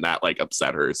it, and that like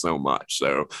upset her so much.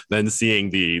 So then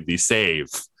seeing the save,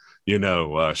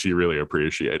 she really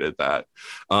appreciated that.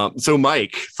 So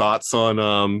Mike, thoughts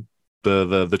on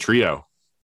the trio?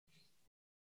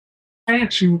 I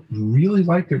actually really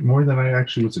liked it more than I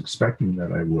actually was expecting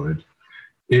that I would.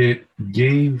 It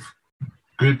gave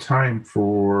good time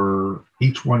for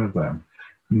each one of them.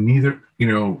 Neither,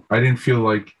 I didn't feel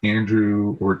like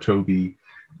Andrew or Tobey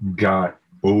got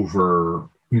over,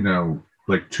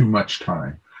 like too much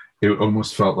time. It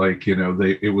almost felt like,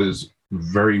 it was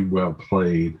very well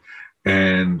played,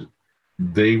 and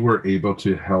they were able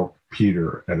to help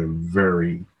Peter at a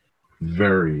very,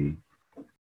 very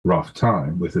rough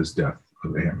time with his death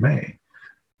of Aunt May.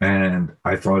 And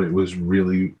I thought it was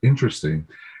really interesting.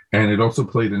 And it also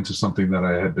played into something that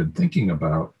I had been thinking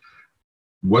about.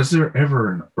 Was there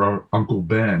ever an Uncle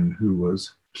Ben who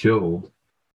was killed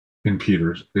in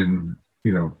the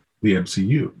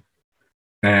MCU?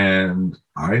 And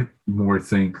I more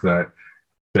think that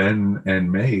Ben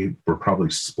and May were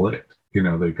probably split.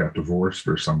 They got divorced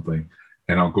or something,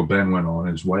 and Uncle Ben went on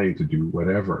his way to do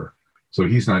whatever. So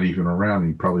he's not even around.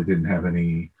 He probably didn't have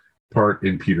any part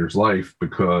in Peter's life,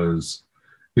 because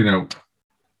you know,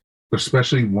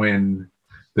 especially when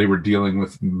they were dealing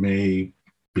with May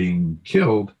being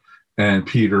killed, and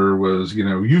Peter was,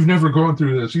 you've never gone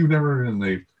through this, and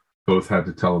they both had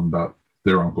to tell him about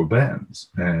their Uncle Ben's.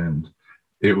 And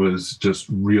it was just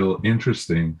real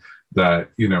interesting that,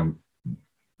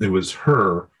 it was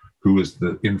her who was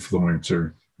the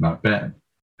influencer, not Ben.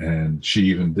 And she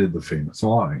even did the famous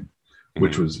line,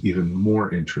 which was even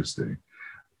more interesting.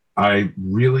 I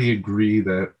really agree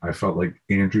that I felt like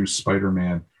Andrew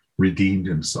Spider-Man redeemed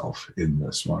himself in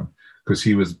this one, because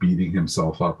he was beating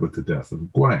himself up with the death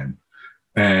of Gwen.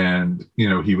 And,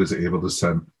 he was able to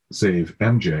save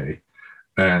MJ,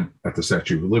 and at the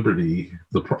Statue of Liberty,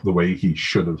 the way he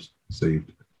should have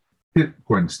saved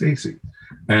Gwen Stacy.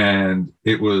 And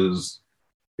it was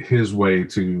his way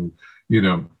to,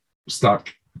 stop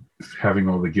having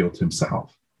all the guilt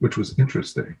himself, which was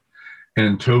interesting.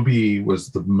 And Toby was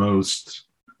the most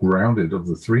grounded of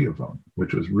the three of them,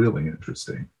 which was really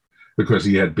interesting, because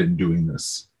he had been doing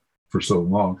this for so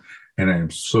long. And I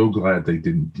am so glad they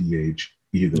didn't de-age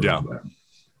either of them.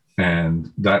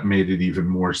 And that made it even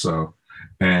more so.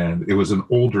 And it was an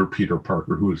older Peter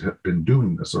Parker who had been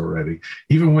doing this already.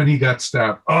 Even when he got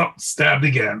stabbed, stabbed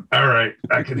again. All right,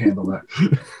 I can handle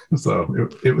that. So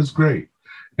it was great.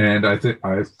 And I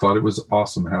thought it was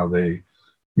awesome how they,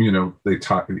 they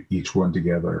taught each one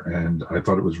together. And I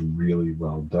thought it was really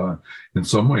well done. In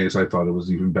some ways, I thought it was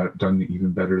done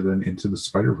even better than Into the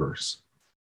Spider-Verse.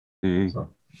 Mm-hmm. So.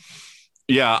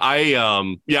 Yeah,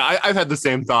 I've had the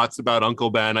same thoughts about Uncle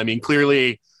Ben. I mean,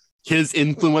 clearly his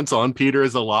influence on Peter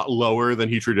is a lot lower than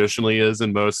he traditionally is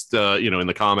in most, in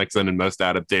the comics and in most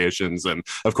adaptations. And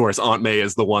of course, Aunt May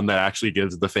is the one that actually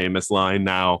gives the famous line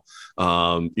now,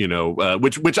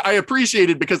 which I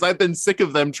appreciated, because I've been sick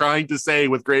of them trying to say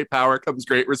with great power comes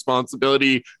great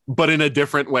responsibility, but in a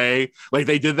different way. Like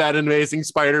they did that in Amazing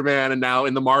Spider-Man, and now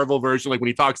in the Marvel version, like when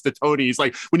he talks to Tony, he's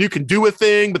like, when you can do a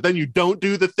thing, but then you don't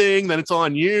do the thing, then it's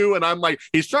on you. And I'm like,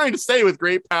 he's trying to say with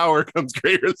great power comes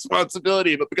great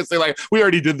responsibility, but because they're like, we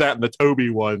already did that in the Toby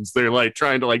ones, they're like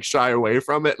trying to like shy away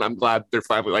from it. And I'm glad they're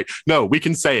finally like, no, we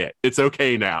can say it. It's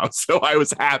okay now. So I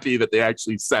was happy that they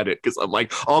actually said it, because I'm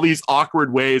like, all these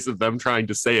awkward ways of them trying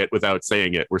to say it without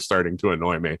saying it were starting to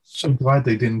annoy me. I'm glad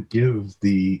they didn't give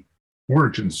the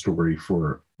origin story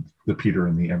for the Peter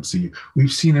in the MCU.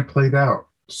 We've seen it played out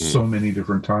so many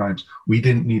different times. We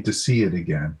didn't need to see it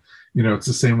again. It's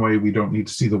the same way we don't need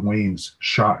to see the Waynes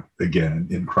shot again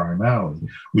in Crime Alley.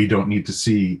 We don't need to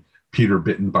see Peter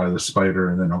bitten by the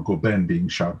spider and then Uncle Ben being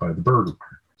shot by the burglar.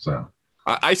 So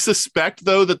I suspect,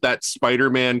 though, that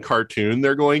Spider-Man cartoon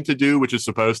they're going to do, which is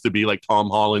supposed to be like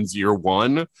Tom Holland's year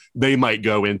one, they might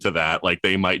go into that. Like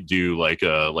they might do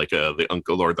the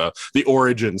uncle or the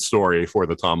origin story for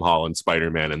the Tom Holland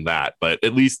Spider-Man in that. But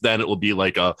at least then it will be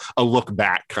like a look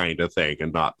back kind of thing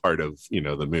and not part of,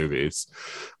 the movies.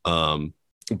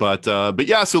 But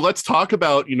yeah, so let's talk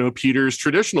about, Peter's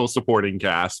traditional supporting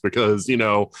cast, because,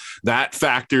 that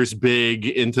factors big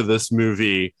into this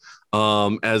movie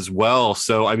as well.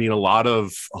 So, I mean, a lot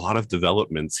of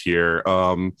developments here.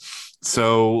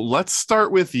 So let's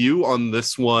start with you on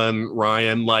this one,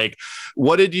 Ryan. Like,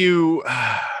 what did you,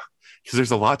 because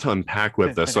there's a lot to unpack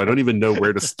with this, so I don't even know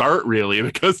where to start really,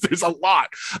 because there's a lot.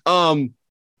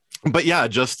 But yeah,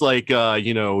 just like,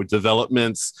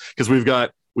 developments, because we've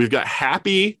got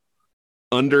Happy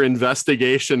under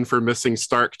investigation for missing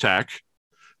Stark Tech.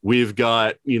 We've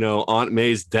got, Aunt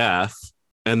May's death.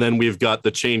 And then we've got the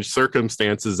changed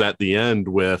circumstances at the end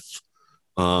with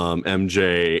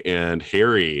MJ and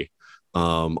Harry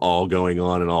all going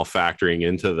on and all factoring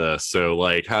into this. So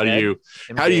like, how do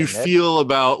you feel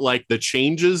about like the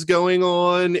changes going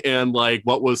on and like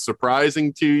what was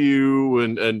surprising to you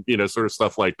and sort of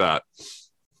stuff like that?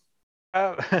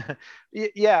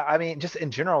 Yeah, I mean, just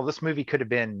in general, this movie could have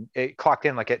been, it clocked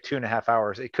in like at 2.5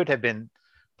 hours. It could have been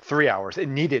 3 hours. It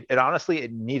needed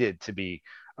to be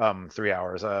 3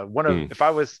 hours. One of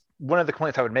the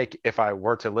complaints I would make if I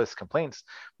were to list complaints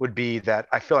would be that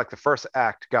I feel like the first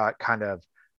act got kind of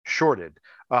shorted.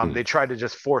 They tried to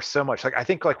just force so much. Like I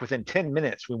think like within 10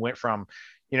 minutes we went from,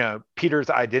 Peter's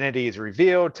identity is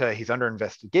revealed to he's under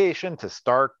investigation to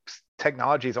Stark's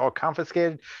technology is all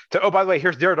confiscated to, oh, by the way,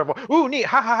 here's Daredevil. Ooh, neat,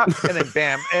 ha ha ha, and then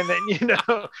bam, and then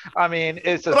I mean,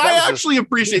 it's just. But I actually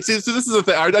appreciate. So this is the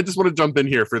thing. I just want to jump in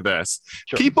here for this.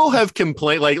 Sure. People have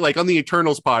complained, like on the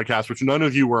Eternals podcast, which none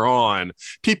of you were on.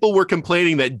 People were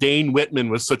complaining that Dane Whitman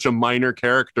was such a minor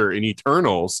character in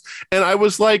Eternals, and I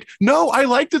was like, no, I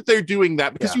like that they're doing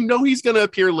that because he's going to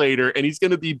appear later and he's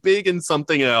going to be big in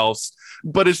something else.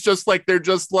 but it's just like they're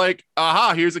just like,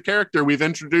 aha, here's a character, we've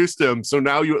introduced him, so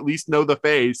now you at least know the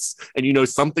face and you know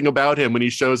something about him when he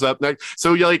shows up next.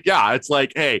 So you're like, yeah, it's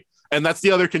like, hey, and that's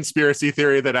the other conspiracy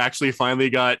theory that actually finally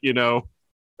got, you know,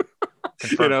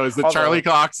 is that Charlie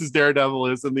Cox's Daredevil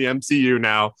is in the MCU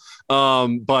now.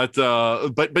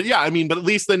 But yeah, I mean, but at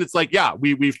least then it's like, yeah,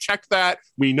 we've checked that.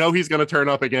 We know he's going to turn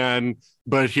up again,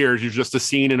 but here's just a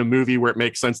scene in a movie where it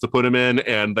makes sense to put him in,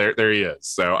 and there he is.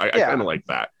 So I kind of like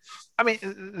that. I mean,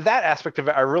 that aspect of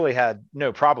it, I really had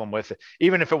no problem with it,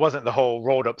 even if it wasn't the whole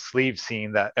rolled up sleeve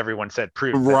scene that everyone said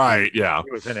proved right. He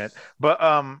was in it. But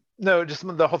no, just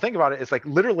the whole thing about it is like,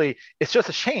 literally, it's just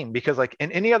a shame because like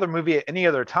in any other movie at any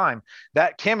other time,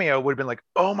 that cameo would have been like,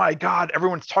 oh my God,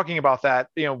 everyone's talking about that,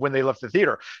 when they left the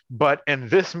theater. But in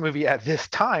this movie at this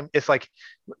time, it's like,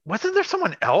 wasn't there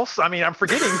someone else? I mean, I'm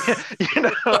forgetting,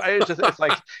 it's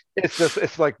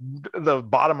like the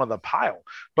bottom of the pile.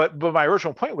 But my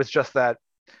original point was just that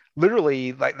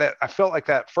literally like that, I felt like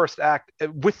that first act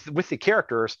with the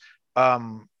characters,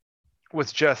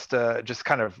 was just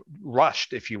kind of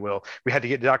rushed, if you will. We had to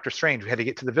get to Doctor Strange. We had to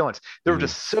get to the villains. There were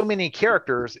just so many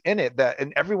characters in it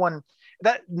and everyone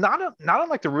that not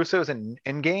unlike the Russos in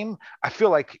Endgame, I feel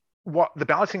like what the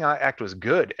balancing act was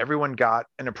good. Everyone got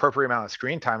an appropriate amount of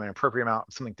screen time, an appropriate amount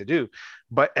of something to do,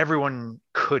 but everyone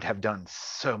could have done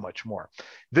so much more.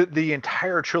 The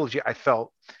entire trilogy, I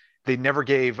felt they never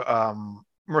gave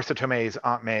Marissa Tomei's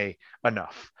Aunt May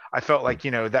enough. I felt like,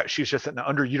 that she's just an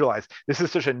underutilized. This is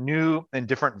such a new and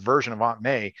different version of Aunt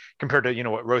May compared to,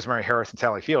 what Rosemary Harris and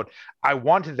Sally Field. I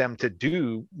wanted them to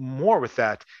do more with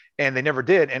that, and they never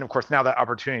did. And of course, now that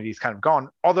opportunity is kind of gone.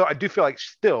 Although I do feel like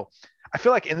I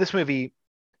feel like in this movie,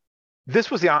 this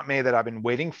was the Aunt May that I've been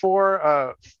waiting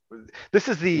for. This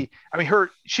is she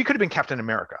could have been Captain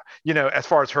America, as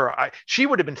far as her, she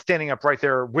would have been standing up right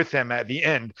there with them at the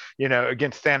end,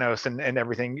 against Thanos and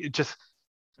everything.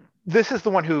 This is the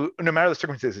one who, no matter the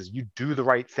circumstances, you do the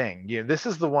right thing. This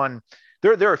is the one.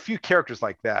 There are a few characters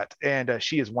like that, and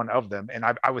she is one of them. And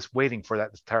I was waiting for that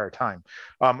this entire time.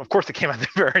 Of course, it came at the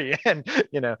very end,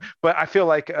 But I feel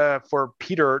like for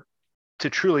Peter to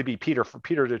truly be Peter, for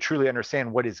Peter to truly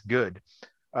understand what is good,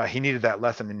 he needed that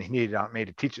lesson, and he needed Aunt May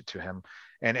to teach it to him.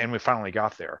 And we finally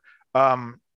got there.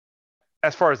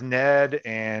 As far as Ned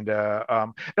and I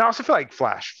also feel like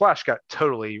Flash got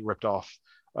totally ripped off.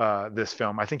 This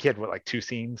film, I think he had 2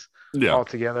 scenes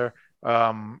altogether.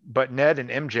 But Ned and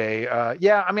MJ,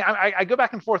 I go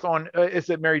back and forth on is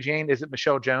it Mary Jane, is it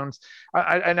Michelle Jones?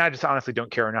 I just honestly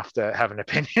don't care enough to have an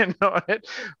opinion on it.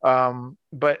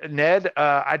 But Ned,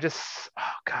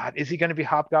 is he going to be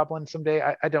Hobgoblin someday?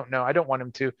 I don't know. I don't want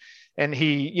him to. And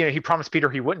he promised Peter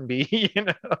he wouldn't be.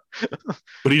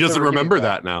 But he doesn't remember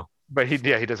that now. But he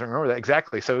doesn't remember that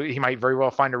exactly. So he might very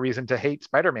well find a reason to hate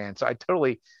Spider-Man. So I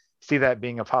totally see that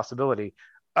being a possibility.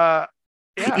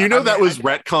 That was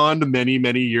retconned many,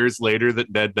 many years later that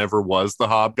Ned never was the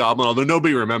Hobgoblin, although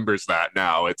nobody remembers that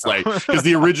now. It's like, because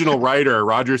the original writer,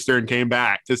 Roger Stern, came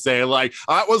back to say, like,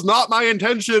 that was not my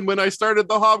intention when I started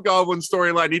the Hobgoblin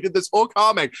storyline. He did this whole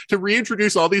comic to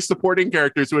reintroduce all these supporting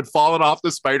characters who had fallen off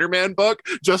the Spider-Man book,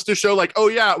 just to show, like, oh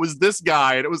yeah, it was this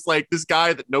guy. And it was like this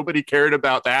guy that nobody cared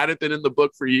about, that hadn't been in the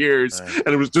book for years. And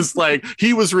it was just like,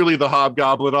 he was really the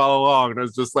Hobgoblin all along. And I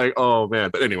was just like, oh man.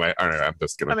 But anyway, all right, I'm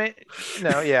just gonna...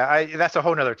 that's a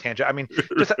whole nother tangent. I mean,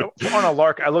 just on a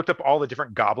lark, I looked up all the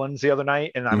different goblins the other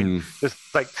night, and I mean, there's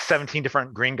like 17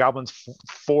 different green goblins,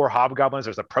 4 hobgoblins.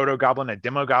 There's a proto goblin, a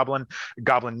demo goblin,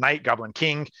 Goblin Knight, Goblin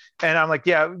King, and I'm like,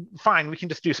 yeah, fine, we can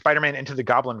just do Spider-Man into the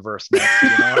Goblin verse next,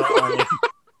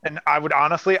 and I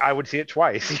would see it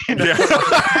twice.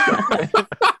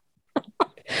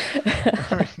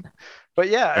 But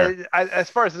yeah,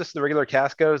 as far as the regular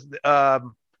cast goes,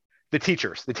 the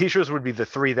teachers would be the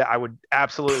 3 that I would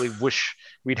absolutely wish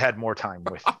we'd had more time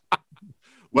with.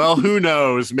 Well, who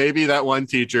knows? Maybe that one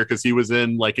teacher, because he was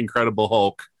in like Incredible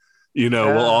Hulk,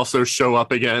 will also show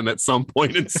up again at some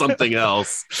point in something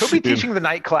else. He'll be teaching the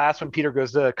night class when Peter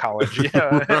goes to college,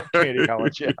 community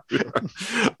college.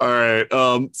 All right.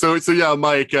 So yeah,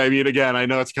 Mike. I mean, again, I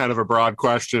know it's kind of a broad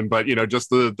question, but just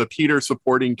the Peter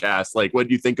supporting cast. Like, what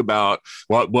do you think about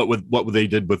what they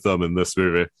did with them in this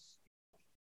movie?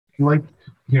 Like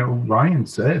Ryan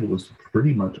said, was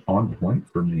pretty much on point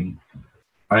for me.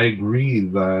 I agree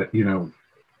that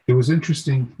it was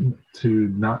interesting to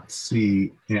not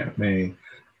see Aunt May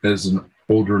as an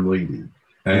older lady,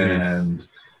 and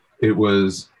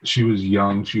she was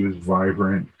young, she was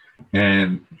vibrant,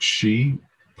 and she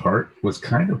was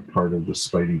kind of part of the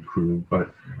Spidey crew,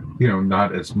 but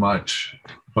not as much.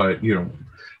 But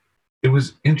it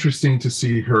was interesting to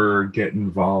see her get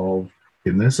involved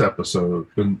in this episode,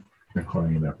 and I'm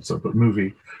calling it an episode, but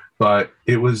movie. But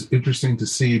it was interesting to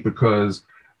see because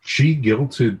she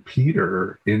guilted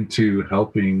Peter into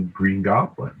helping Green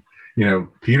Goblin.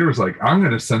 Peter was like, I'm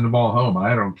going to send them all home.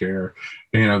 I don't care.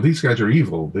 These guys are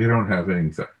evil. They don't have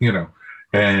anything,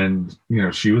 And,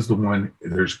 she was the one,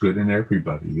 there's good in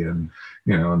everybody. And,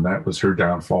 and that was her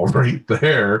downfall right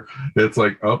there. It's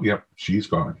like, oh, yep, she's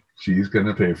gone. She's going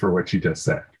to pay for what she just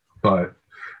said. But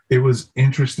it was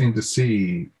interesting to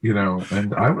see, and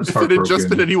I was heartbroken. If it had just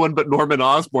been anyone but Norman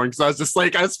Osborn, because I was just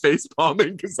like, I was face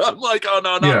palming because I'm like, oh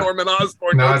no, not Norman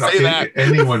Osborn. Don't say that.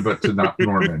 Anyone but to not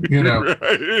Norman.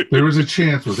 Right. There was a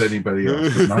chance with anybody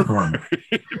else, but not Norman.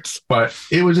 But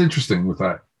it was interesting with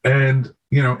that. And,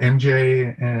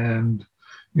 MJ and,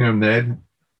 Ned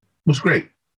was great.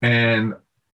 And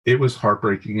it was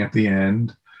heartbreaking at the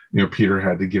end. Peter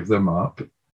had to give them up.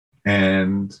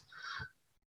 And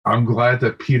I'm glad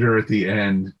that Peter at the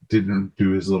end didn't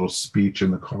do his little speech in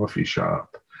the coffee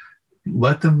shop.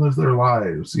 Let them live their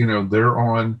lives. They're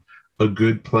on a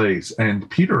good place. And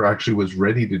Peter actually was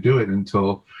ready to do it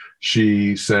until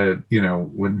she said,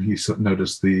 when he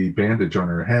noticed the bandage on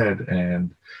her head,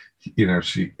 and,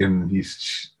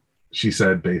 she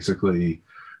said basically,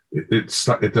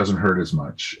 it doesn't hurt as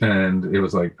much. And it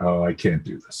was like, oh, I can't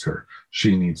do this.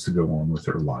 She needs to go on with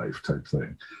her life type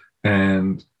thing.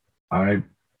 And I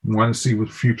want to see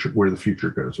where the future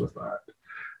goes with that.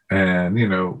 And,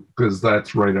 because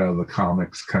that's right out of the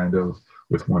comics kind of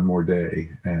with One More Day.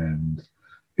 And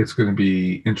it's going to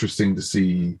be interesting to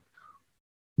see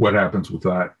what happens with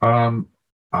that.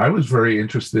 I was very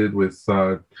interested with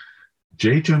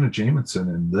J. Jonah Jameson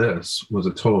in this was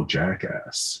a total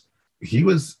jackass. He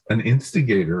was an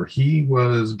instigator. He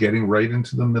was getting right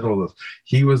into the middle of this.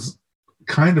 He was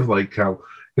kind of like how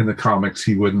in the comics,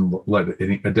 he wouldn't let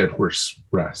a dead horse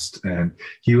rest. And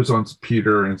he was on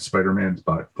Peter and Spider-Man's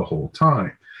butt the whole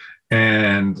time.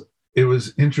 And it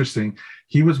was interesting.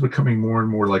 He was becoming more and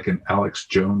more like an Alex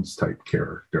Jones type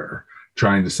character,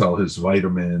 trying to sell his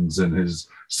vitamins and his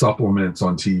supplements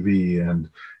on TV. And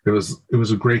it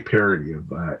was a great parody of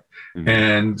that. Mm-hmm.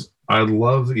 And I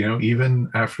love,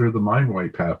 even after the mind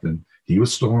wipe happened, he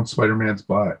was still on Spider-Man's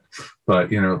butt.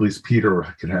 But, at least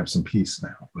Peter can have some peace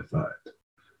now with that.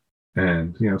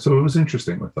 And, so it was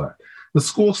interesting with that. The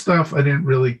school stuff, I didn't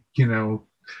really,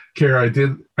 care. I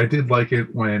did like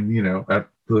it when,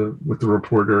 with the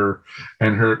reporter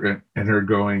and her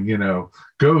going,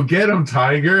 go get him,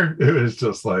 Tiger. It was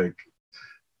just like,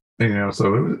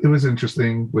 so it was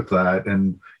interesting with that.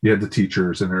 And you had the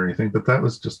teachers and everything, but that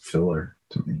was just filler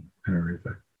to me and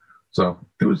everything. So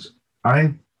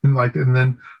I liked it. And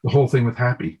then the whole thing with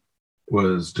Happy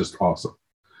was just awesome.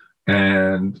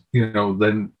 And,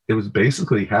 then it was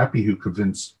basically Happy who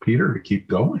convinced Peter to keep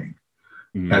going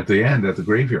at the end, at the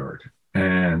graveyard.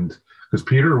 And because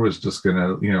Peter was just going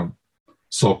to,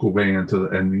 sulk away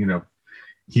and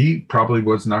he probably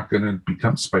was not going to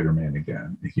become Spider-Man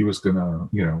again. He was going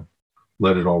to,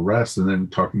 let it all rest. And then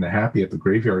talking to Happy at the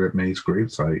graveyard at May's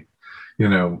gravesite,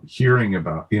 hearing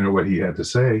about, what he had to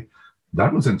say,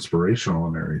 that was inspirational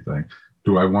and everything.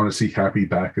 Do I want to see Happy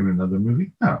back in another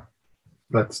movie? No.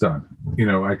 That's done.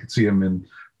 I could see him in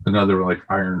another like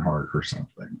Ironheart or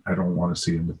something. I don't want to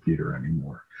see him with Peter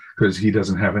anymore because he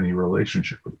doesn't have any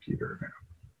relationship with Peter now.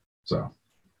 So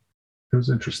it was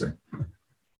interesting.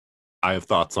 I have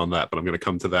thoughts on that, but I'm going to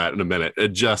come to that in a minute.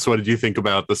 Jess, what did you think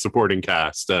about the supporting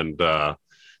cast and how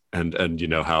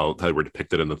they were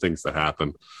depicted in the things that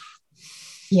happen?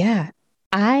 Yeah.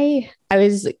 I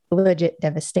was legit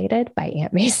devastated by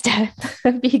Aunt May's death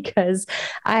because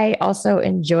I also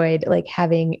enjoyed like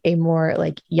having a more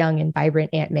like young and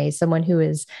vibrant Aunt May, someone who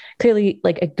is clearly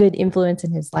like a good influence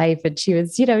in his life. And she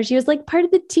was, she was like part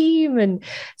of the team. And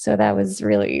so that was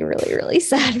really, really, really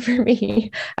sad for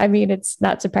me. I mean, it's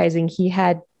not surprising he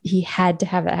had to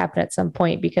have that happen at some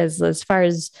point because as far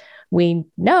as we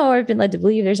know, I've been led to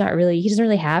believe he doesn't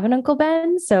really have an Uncle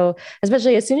Ben. So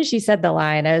especially as soon as she said the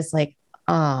line, I was like,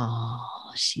 oh,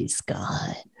 she's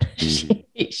gone.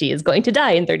 She is going to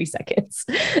die in 30 seconds.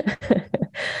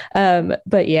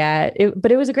 But yeah,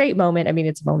 it was a great moment. I mean,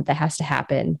 it's a moment that has to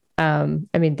happen. I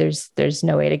mean, there's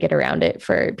no way to get around it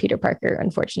for Peter Parker,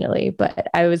 unfortunately, but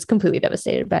I was completely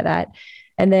devastated by that.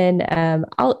 And then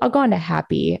I'll go on to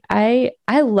Happy. I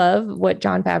love what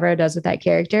Jon Favreau does with that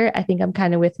character. I think I'm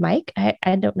kind of with Mike.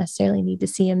 I don't necessarily need to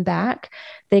see him back.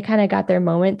 They kind of got their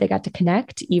moment. They got to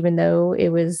connect, even though it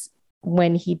was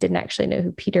when he didn't actually know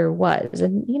who Peter was.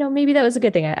 And, maybe that was a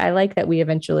good thing. I like that we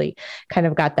eventually kind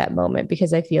of got that moment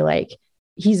because I feel like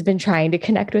he's been trying to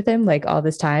connect with him like all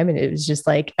this time. And it was just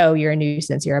like, oh, you're a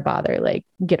nuisance. You're a bother. Like,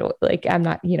 get away. Like, I'm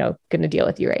not, going to deal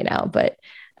with you right now. But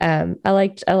I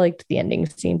liked the ending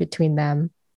scene between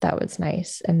them. That was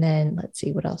nice. And then let's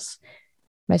see, what else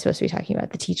am I supposed to be talking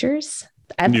about? The teachers.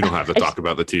 You don't have to talk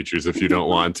about the teachers if you don't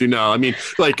want to. No, I mean,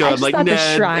 like Ned,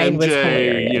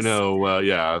 MJ,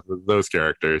 those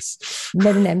characters.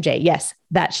 Ned and MJ. Yes,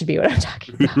 that should be what I'm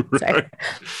talking about. Sorry.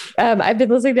 I've been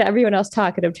listening to everyone else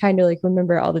talk, and I'm trying to like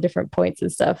remember all the different points and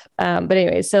stuff. But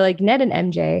anyway, so like Ned and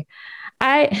MJ,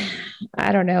 I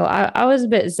don't know. I was a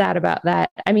bit sad about that.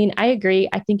 I mean, I agree.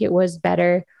 I think it was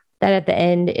better that at the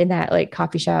end in that like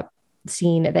coffee shop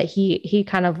scene that he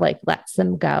kind of like lets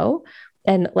them go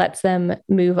and lets them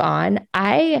move on.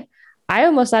 I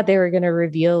almost thought they were going to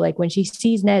reveal, like when she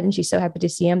sees Ned and she's so happy to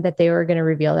see him, that they were going to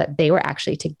reveal that they were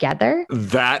actually together.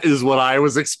 That is what I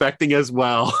was expecting as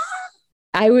well.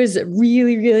 I was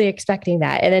really, really expecting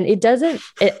that. And then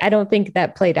I don't think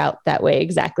that played out that way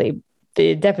exactly.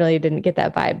 It definitely didn't get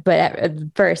that vibe. But at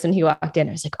first, when he walked in,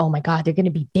 I was like, oh my God, they're going to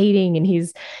be dating and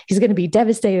he's going to be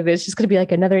devastated. It's just going to be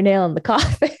like another nail in the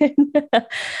coffin.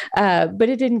 But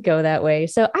it didn't go that way.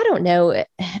 So I don't know.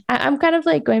 I'm kind of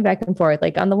like going back and forth.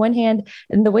 Like on the one hand,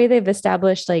 and the way they've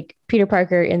established like Peter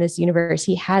Parker in this universe,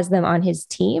 he has them on his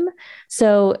team.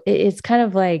 So it's kind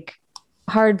of like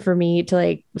hard for me to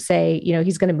like say, you know,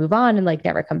 he's going to move on and like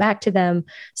never come back to them.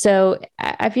 So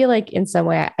I feel like in some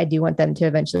way I do want them to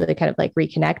eventually kind of like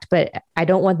reconnect, but I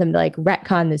don't want them to like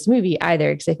retcon this movie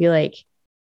either. Cause I feel like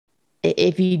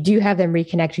if you do have them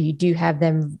reconnect or you do have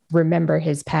them remember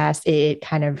his past, it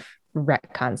kind of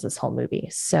retcons this whole movie.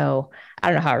 So I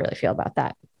don't know how I really feel about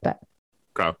that, but.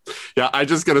 Okay. Yeah, I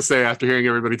just gotta say, after hearing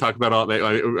everybody talk about all that,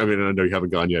 I mean, I know you haven't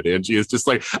gone yet, Angie. It's just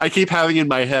like I keep having in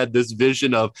my head this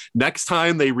vision of next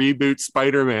time they reboot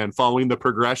Spider-Man, following the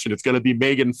progression, it's gonna be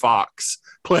Megan Fox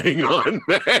playing on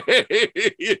May.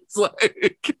 It's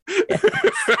like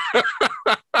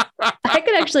I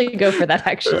could actually go for that.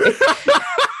 Actually,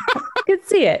 I could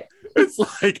see it. It's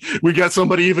like we got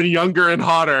somebody even younger and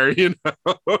hotter, you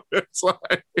know. It's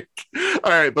like,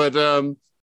 all right, but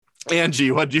Angie,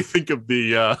 what do you think of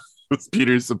the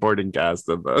Peter's supporting cast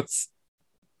of this?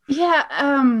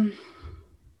 Yeah,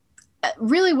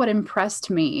 really what impressed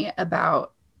me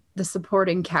about the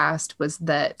supporting cast was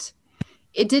that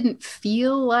it didn't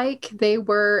feel like they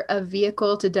were a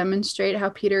vehicle to demonstrate how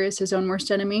Peter is his own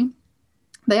worst enemy.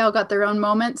 They all got their own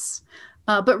moments.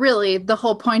 But really, the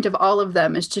whole point of all of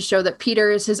them is to show that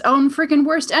Peter is his own freaking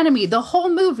worst enemy. The whole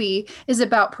movie is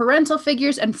about parental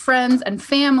figures and friends and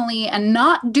family and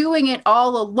not doing it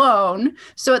all alone.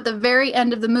 So at the very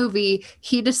end of the movie,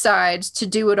 he decides to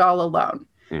do it all alone.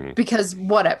 Because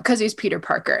he's Peter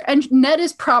Parker. And Ned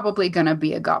is probably going to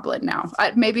be a goblin now.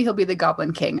 Maybe he'll be the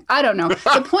Goblin King. I don't know.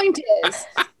 The point is,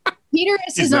 Peter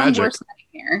is his own worst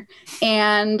nightmare.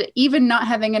 And even not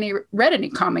having read any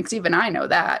comics, even I know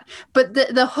that. But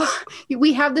the whole,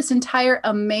 we have this entire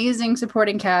amazing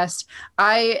supporting cast.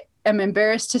 I am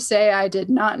embarrassed to say I did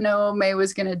not know May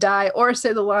was going to die or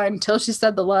say the line until she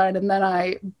said the line. And then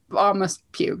I almost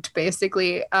puked,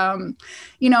 basically.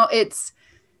 You know, it's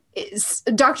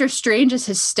Doctor Strange is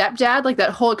his stepdad, like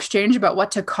that whole exchange about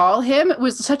what to call him. It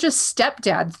was such a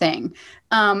stepdad thing.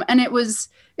 And it was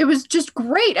just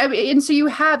great. I mean, and so you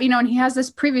have, you know, and he has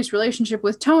this previous relationship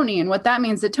with Tony and what that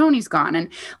means that Tony's gone. And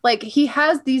like, he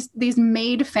has these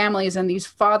maid families and these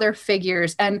father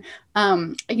figures. And,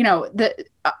 you know, the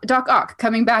Doc Ock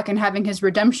coming back and having his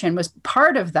redemption was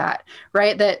part of that,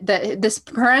 right? That this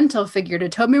parental figure to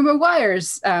Tobey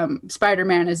Maguire's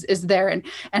Spider-Man is there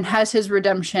and has his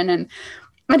redemption.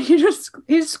 And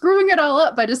he's screwing it all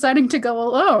up by deciding to go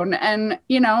alone. And,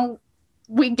 you know,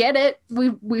 we get it.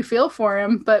 We feel for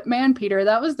him, but man, Peter,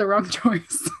 that was the wrong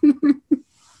choice.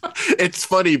 It's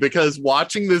funny because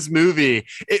watching this movie,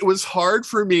 it was hard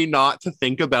for me not to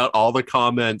think about all the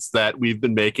comments that we've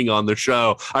been making on the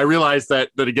show. I realized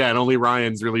that again, only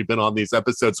Ryan's really been on these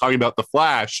episodes talking about The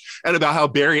Flash and about how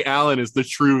Barry Allen is the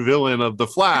true villain of The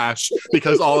Flash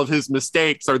because all of his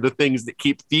mistakes are the things that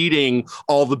keep feeding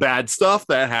all the bad stuff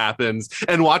that happens.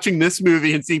 And watching this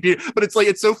movie and seeing Peter, but it's like,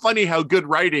 it's so funny how good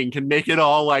writing can make it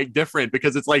all like different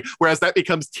because it's like, whereas that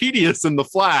becomes tedious in The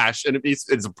Flash and it's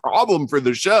a problem for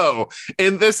the show.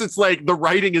 In this, it's like the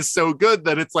writing is so good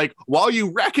that it's like, while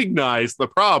you recognize the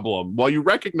problem, while you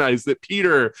recognize that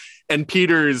Peter and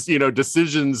Peter's, you know,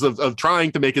 decisions of trying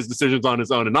to make his decisions on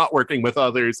his own and not working with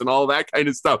others and all that kind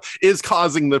of stuff is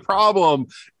causing the problem,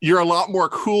 you're a lot more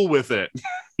cool with it.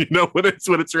 You know, when it's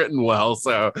written well.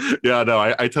 So yeah, no,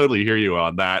 I totally hear you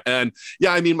on that. And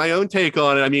yeah, I mean, my own take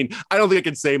on it, I mean, I don't think I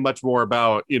can say much more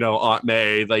about, you know, Aunt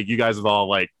May. Like you guys have all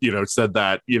like, you know, said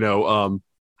that, you know,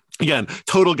 again,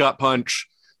 total gut punch.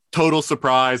 total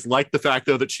surprise. Like the fact,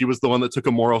 though, that she was the one that took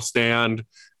a moral stand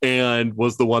and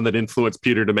was the one that influenced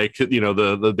Peter to make, you know,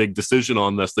 the big decision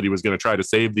on this, that he was going to try to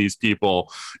save these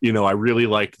people. You know, I really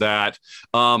liked that.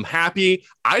 Happy,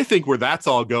 I think where that's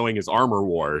all going is Armor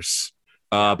Wars,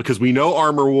 because we know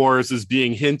Armor Wars is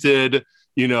being hinted.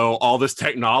 You know, all this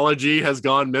technology has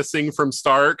gone missing from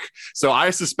Stark. So I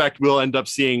suspect we'll end up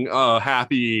seeing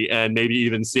Happy and maybe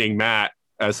even seeing Matt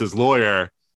as his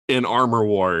lawyer in Armor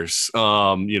Wars,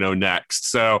 you know, next.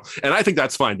 So, and I think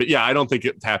that's fine. But yeah, I don't think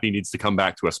Happy needs to come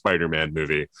back to a Spider-Man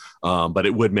movie. But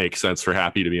it would make sense for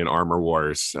Happy to be in Armor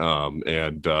Wars.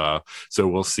 So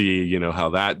we'll see, you know, how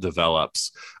that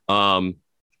develops.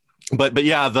 But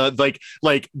yeah, the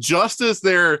like just as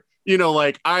they're, you know,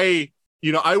 like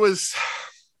you know,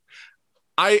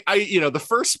 the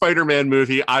first Spider-Man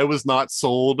movie, I was not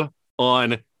sold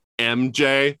on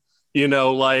MJ. You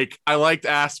know, like I liked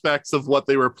aspects of what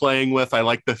they were playing with. I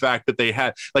liked the fact that they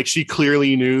had, like, she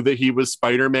clearly knew that he was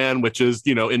Spider-Man, which is,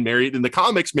 you know, in the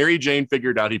comics, Mary Jane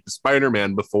figured out he was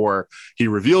Spider-Man before he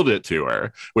revealed it to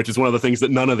her, which is one of the things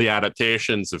that none of the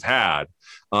adaptations have had.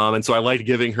 And so I liked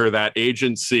giving her that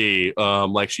agency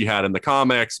like she had in the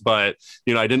comics. But,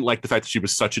 you know, I didn't like the fact that she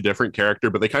was such a different character,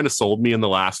 but they kind of sold me in the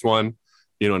last one,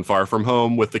 you know, in Far From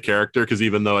Home with the character, because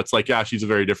even though it's like, yeah, she's a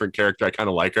very different character, I kind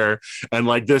of like her. And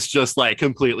like this just like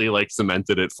completely like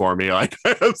cemented it for me. Like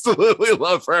I absolutely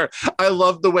love her. I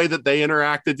love the way that they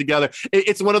interacted together.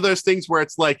 It's one of those things where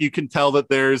it's like you can tell that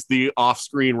there's the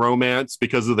off-screen romance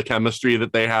because of the chemistry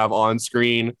that they have on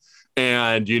screen.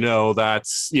 And, you know,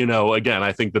 that's, you know, again,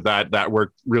 I think that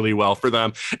worked really well for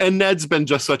them. And Ned's been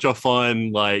just such a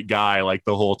fun, like, guy, like,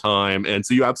 the whole time. And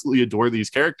so you absolutely adore these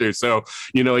characters. So,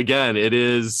 you know, again, it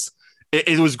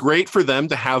was great for them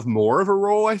to have more of a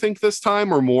role, I think, this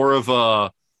time, or more of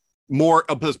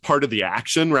as part of the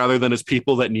action rather than as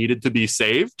people that needed to be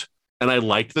saved. And I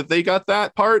liked that they got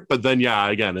that part. But then, yeah,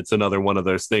 again, it's another one of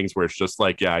those things where it's just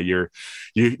like, yeah, you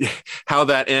how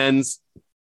that ends.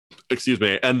 Excuse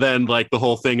me. And then like the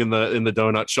whole thing in the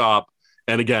donut shop.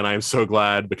 And again, I'm so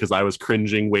glad, because I was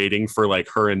cringing waiting for like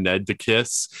her and Ned to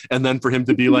kiss, and then for him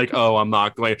to be like, oh, I'm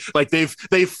not going, like they've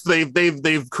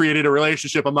created a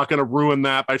relationship. I'm not going to ruin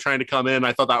that by trying to come in.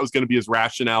 I thought that was going to be his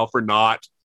rationale for not,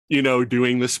 you know,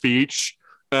 doing the speech.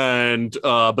 And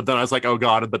but then I was like, oh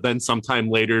god, but then sometime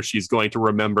later she's going to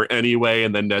remember anyway,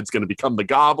 and then Ned's going to become the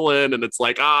Goblin, and it's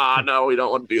like, no, we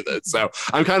don't want to do this. So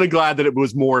I'm kind of glad that it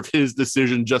was more of his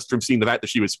decision, just from seeing the fact that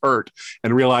she was hurt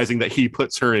and realizing that he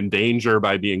puts her in danger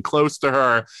by being close to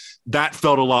her. That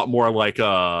felt a lot more like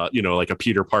you know, like a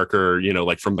Peter Parker, you know,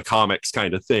 like from the comics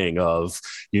kind of thing of,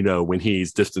 you know, when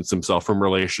he's distanced himself from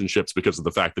relationships because of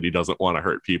the fact that he doesn't want to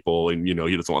hurt people, and, you know,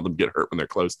 he doesn't want them to get hurt when they're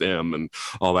close to him and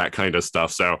all that kind of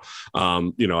stuff. So,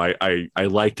 you know, I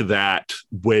liked that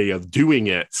way of doing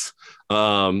it.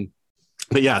 But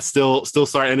yeah, still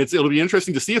sorry. And it'll be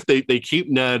interesting to see if they keep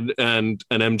Ned and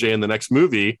MJ in the next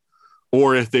movie,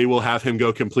 or if they will have him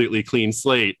go completely clean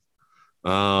slate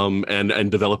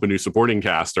and develop a new supporting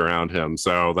cast around him.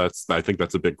 So I think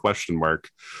that's a big question mark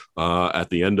at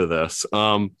the end of this.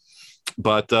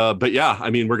 But yeah,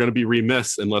 I mean, we're going to be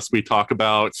remiss unless we talk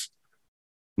about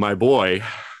my boy,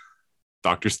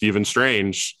 Dr. Stephen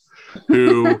Strange,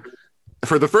 who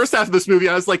for the first half of this movie,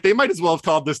 I was like, they might as well have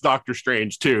called this Doctor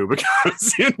Strange too,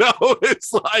 because, you know,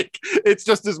 it's like, it's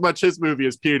just as much his movie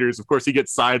as Peter's. Of course, he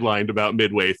gets sidelined about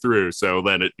midway through, so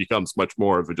then it becomes much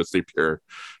more of just a pure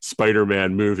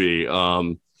Spider-Man movie.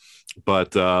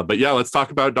 But yeah, let's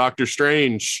talk about Doctor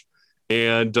Strange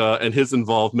and his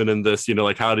involvement in this. You know,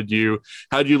 like, how did you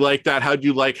like that? How do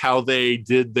you like how they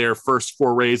did their first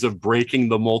forays of breaking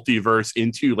the multiverse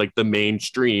into like the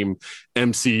mainstream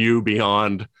MCU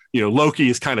beyond, you know, Loki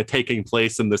is kind of taking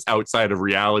place in this outside of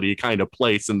reality kind of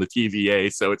place in the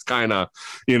TVA. So it's kind of,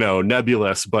 you know,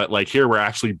 nebulous, but like here we're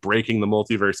actually breaking the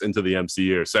multiverse into the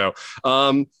MCU. So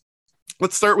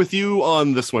let's start with you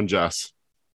on this one, Jess.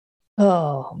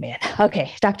 Oh man.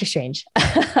 Okay. Doctor Strange.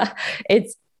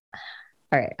 It's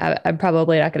all right. I'm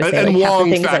probably not going to say. And like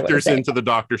Wong factors into the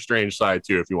Doctor Strange side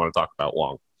too, if you want to talk about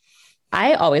Wong.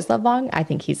 I always love Wong. I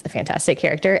think he's a fantastic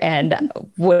character and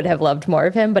would have loved more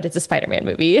of him, but it's a Spider-Man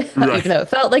movie, right. Even though it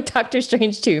felt like Doctor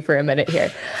Strange 2 for a minute here.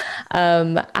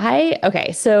 So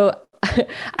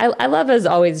I love, as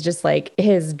always, just like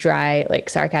his dry, like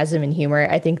sarcasm and humor.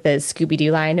 I think the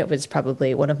Scooby-Doo line, it was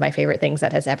probably one of my favorite things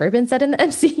that has ever been said in the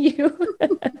MCU.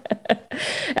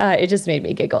 It just made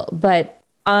me giggle. But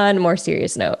on a more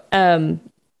serious note,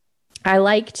 I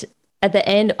liked at the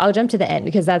end, I'll jump to the end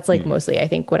because that's like mostly I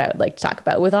think what I would like to talk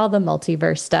about with all the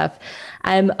multiverse stuff.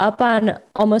 I'm up on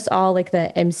almost all like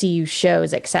the MCU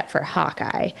shows except for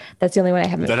Hawkeye. That's the only one I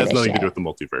haven't. That has nothing yet. to do with the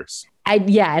multiverse. And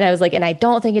I was like, and I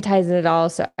don't think it ties in at all.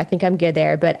 So I think I'm good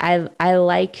there. But I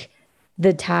like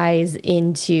the ties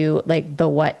into like the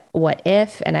what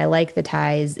if, and I like the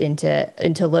ties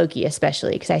into Loki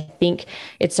especially because I think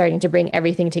it's starting to bring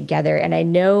everything together. And I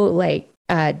know like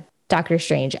Doctor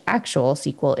Strange actual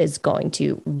sequel is going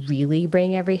to really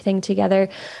bring everything together.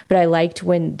 But I liked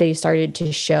when they started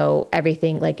to show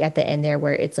everything like at the end there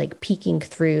where it's like peeking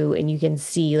through and you can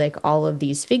see like all of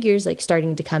these figures like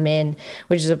starting to come in,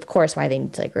 which is of course why they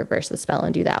need to like reverse the spell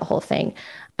and do that whole thing.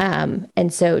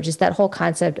 And so just that whole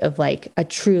concept of like a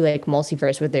true like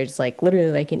multiverse where there's like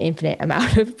literally like an infinite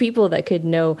amount of people that could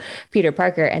know Peter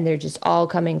Parker and they're just all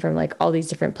coming from like all these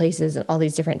different places and all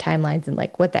these different timelines and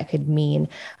like what that could mean.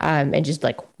 And just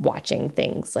like watching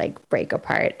things like break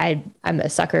apart. I'm a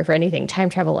sucker for anything time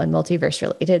travel and multiverse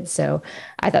related. So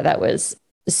I thought that was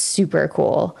super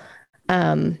cool.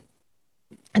 And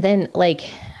then like,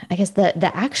 I guess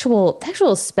the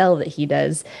actual spell that he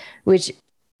does, which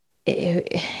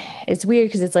it's weird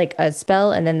because it's like a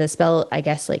spell and then the spell I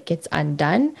guess like gets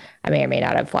undone. I may or may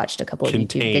not have watched a couple of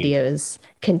YouTube videos.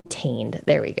 Contained,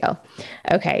 there we go.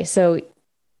 Okay, so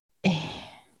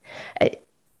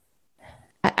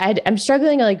I'm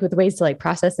struggling like with ways to like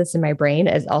process this in my brain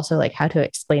as also like how to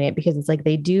explain it because it's like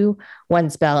they do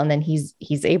one spell and then he's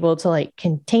able to like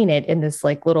contain it in this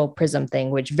like little prism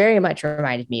thing, which very much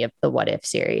reminded me of the What If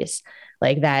series.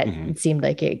 Like that it seemed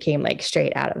like it came like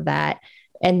straight out of that.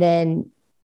 And then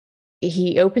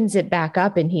he opens it back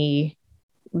up and he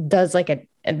does like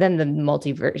and then the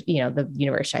multiverse, you know, the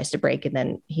universe tries to break and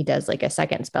then he does like a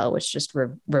second spell, which just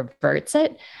reverts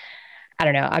it. I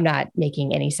don't know. I'm not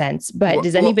making any sense, but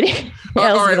does anybody else?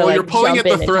 All right. Well, like you're pulling at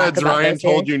the threads Ryan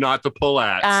told you not to pull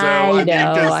at. So I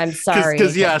know. I'm sorry.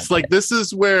 Because yes, like this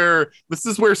is where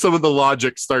some of the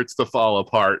logic starts to fall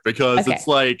apart because it's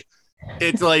like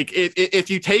if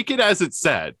you take it as it's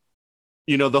said,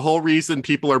 you know, the whole reason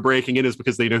people are breaking in is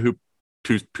because they know who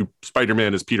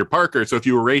Spider-Man is Peter Parker. So if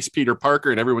you erase Peter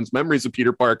Parker and everyone's memories of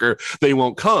Peter Parker, they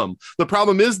won't come. The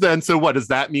problem is then, so what does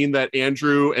that mean that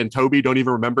Andrew and Toby don't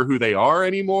even remember who they are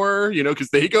anymore? You know,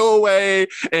 because they go away.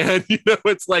 And, you know,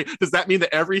 it's like, does that mean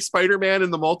that every Spider-Man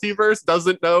in the multiverse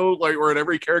doesn't know, like, or in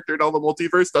every character in all the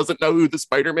multiverse doesn't know who the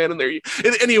Spider-Man in there?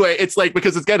 Anyway, it's like,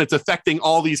 because again, it's affecting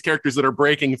all these characters that are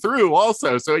breaking through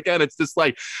also. So again, it's just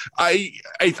like, I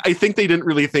think they didn't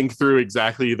really think through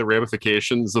exactly the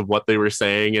ramifications of what they were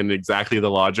saying and exactly the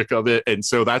logic of it. And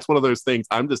so that's one of those things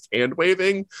I'm just hand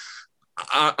waving.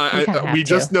 We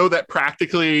just know that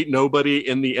practically nobody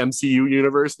in the MCU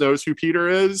universe knows who Peter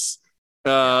is.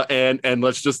 And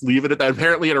let's just leave it at that.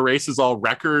 Apparently it erases all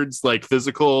records like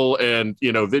physical and,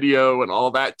 you know, video and all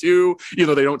that too. You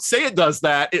know, they don't say it does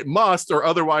that. It must, or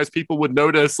otherwise people would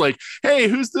notice like, hey,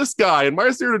 who's this guy? And why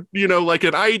is there, you know, like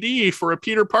an ID for a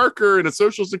Peter Parker and a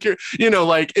social security, you know,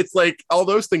 like it's like all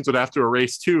those things would have to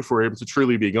erase too for him to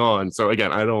truly be gone. So again,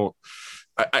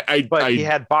 But he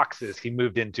had boxes he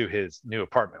moved into his new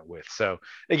apartment with. So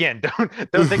again,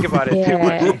 don't think about it too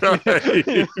much.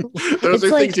 Right. Those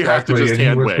are things you have to just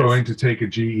hand wave. He was going to take a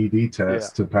GED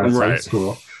test to pass high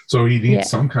school, so he needs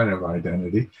some kind of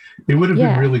identity. It would have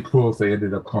been really cool if they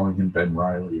ended up calling him Ben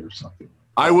Reilly or something.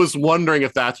 I was wondering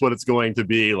if that's what it's going to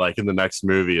be like in the next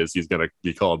movie, is he's going to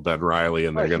be called Ben Reilly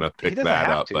and they're going to pick that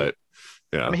up. But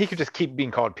yeah, I mean, he could just keep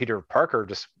being called Peter Parker,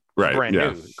 just brand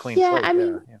new, clean yeah, slate. I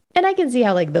mean, and I can see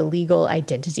how like the legal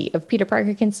identity of Peter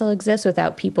Parker can still exist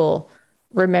without people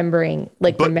remembering,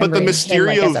 like, but the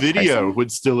Mysterio video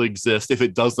would still exist if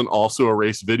it doesn't also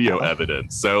erase video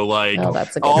evidence. So like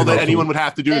all that anyone would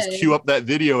have to do is queue up that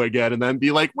video again and then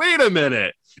be like, wait a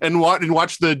minute, and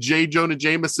watch the J. Jonah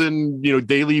Jameson, you know,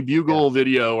 Daily Bugle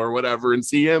video or whatever and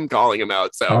see him calling him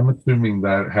out. So I'm assuming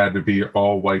that had to be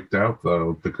all wiped out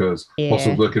though, because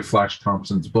also look at Flash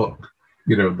Thompson's book.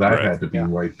 You know, that had to be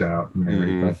wiped out and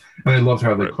everything. And I love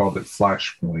how they called it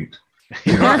Flashpoint.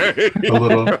 You know, a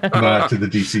little nod to the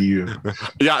DCU.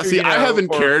 Yeah, see, I haven't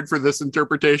cared for this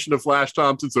interpretation of Flash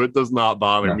Thompson, so it does not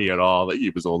bother me at all that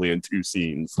he was only in 2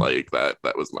 scenes. Like that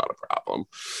was not a problem.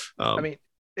 I mean,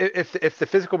 if the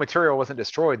physical material wasn't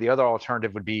destroyed, the other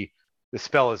alternative would be the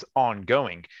spell is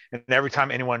ongoing. And every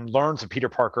time anyone learns of Peter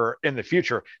Parker in the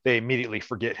future, they immediately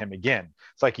forget him again.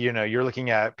 It's like, you know, you're looking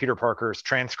at Peter Parker's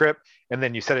transcript and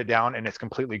then you set it down and it's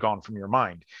completely gone from your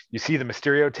mind. You see the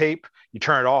Mysterio tape, you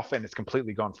turn it off and it's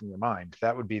completely gone from your mind.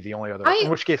 That would be the only other, in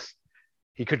which case.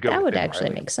 He could go. That with would Ben actually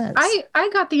Reilly. make sense. I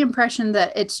got the impression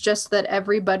that it's just that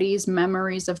everybody's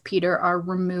memories of Peter are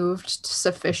removed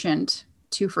sufficient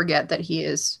to forget that he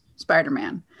is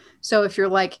Spider-Man. So if you're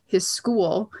like his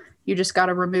school, you just got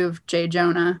to remove J.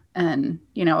 Jonah and,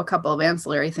 a couple of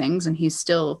ancillary things, and he's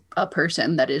still a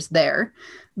person that is there.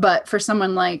 But for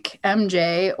someone like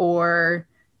MJ or,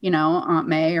 Aunt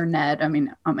May or Ned, I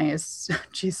mean, Aunt May is,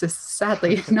 Jesus,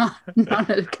 sadly not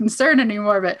a concern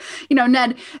anymore. But,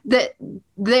 Ned, that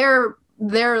their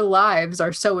lives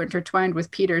are so intertwined with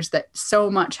Peter's that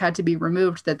so much had to be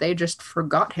removed that they just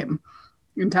forgot him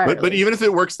entirely. But even if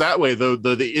it works that way, though,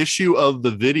 the issue of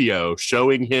the video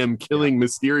showing him killing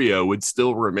Mysterio would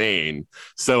still remain.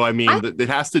 So I mean, it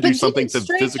has to do something to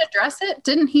Strange address it.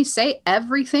 Didn't he say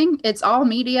everything? It's all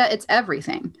media. It's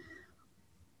everything.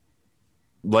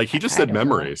 Like he just said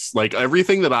memories. Like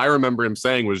everything that I remember him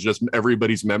saying was just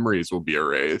everybody's memories will be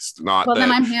erased, not well,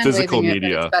 then I'm physical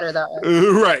media. It's better that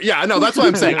way. Right? Yeah. No, that's what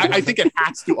I'm saying. I think it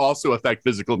has to also affect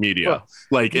physical media. Well,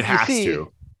 like it has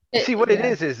to. See what it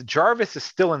is Jarvis is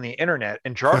still in the internet,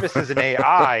 and Jarvis is an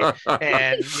AI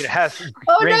and has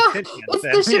brain sentience.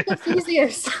 It's the ship of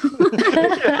Theseus.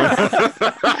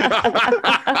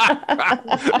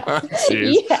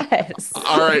 Yes.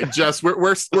 All right, Jess, we're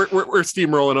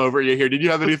steamrolling over you here. Did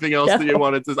you have anything else that you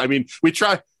wanted to? I mean, we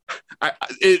try.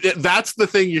 That's the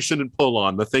thing you shouldn't pull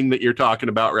on. The thing that you're talking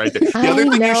about right there. The other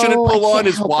thing you shouldn't pull on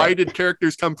is why did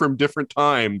characters come from different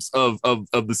times of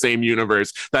the same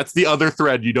universe? That's the other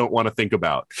thread you don't want to think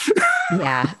about.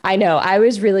 Yeah, I know. I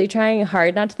was really trying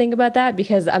hard not to think about that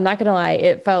because I'm not going to lie.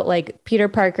 It felt like Peter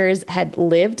Parker's had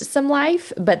lived some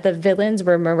life, but the villains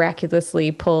were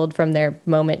miraculously pulled from their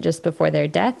moment just before their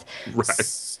death. Right.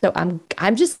 So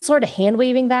I'm just sort of hand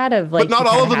waving that of like. But not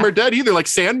all of them are dead either. Like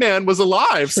Sandman was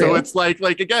alive, True. so it's like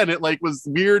again, it like was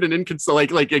weird and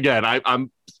inconsistent. Like again,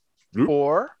 I'm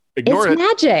or ignore it's it.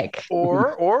 Magic.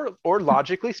 Or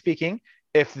logically speaking,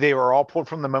 if they were all pulled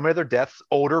from the moment of their deaths,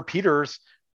 older Peters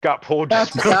got pulled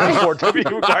just before Tobey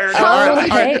Maguire. All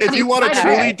right. If you want a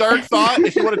truly dark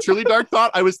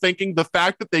thought, I was thinking the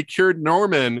fact that they cured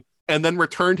Norman and then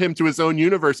returned him to his own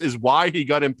universe is why he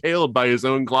got impaled by his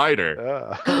own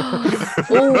glider. I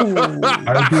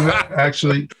do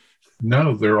actually.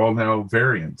 No, they're all now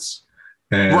variants.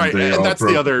 And right, and that's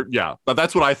the other, but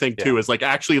that's what I think too, is like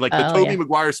actually like the Tobey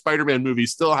Maguire Spider-Man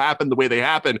movies still happened the way they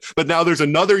happened, but now there's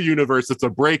another universe that's a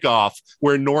break off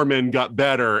where Norman got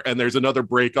better, and there's another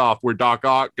break off where Doc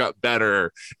Ock got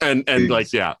better, and like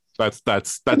that's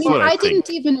what I think. Didn't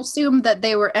even assume that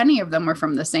any of them were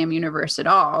from the same universe at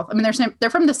all. I mean, they're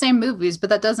from the same movies, but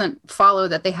that doesn't follow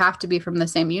that they have to be from the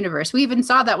same universe. We even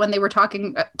saw that when they were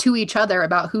talking to each other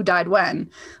about who died when,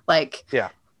 like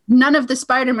none of the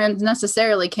Spider-Mans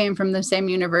necessarily came from the same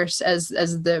universe as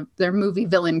their movie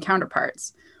villain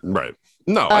counterparts. Right.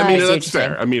 No, I mean, that's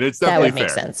fair. I mean, it's definitely fair.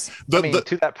 That would make sense.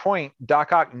 To that point,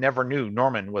 Doc Ock never knew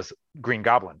Norman was Green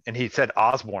Goblin, and he said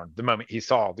Osborn the moment he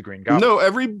saw the Green Goblin. No,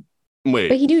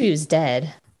 but he knew he was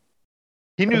dead.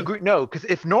 He knew because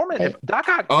if Doc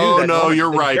Ock knew oh that no, Norman, you're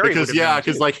right, Harry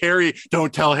because like Harry,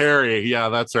 don't tell Harry. Yeah,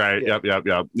 that's right.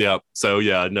 Yep. So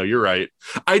no, you're right.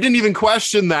 I didn't even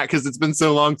question that because it's been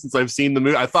so long since I've seen the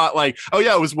movie. I thought like, oh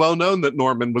yeah, it was well known that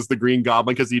Norman was the Green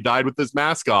Goblin because he died with his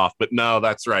mask off. But no,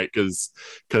 that's right, because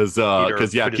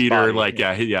Peter like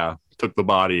took the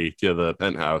body to the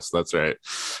penthouse. That's right.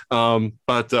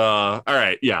 But all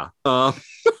right,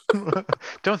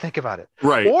 don't think about it.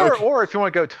 Right. Or if you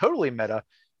want to go totally meta,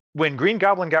 when Green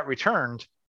Goblin got returned,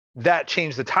 that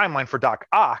changed the timeline for Doc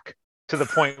Ock to the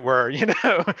point where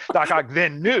Doc Ock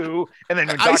then knew, and then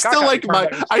when Doc I still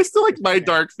like my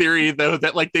dark theory though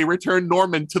that like they returned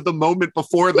Norman to the moment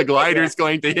before the glider's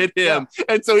going to hit him,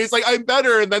 and so he's like, I'm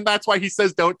better, and then that's why he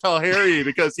says don't tell Harry,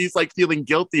 because he's like feeling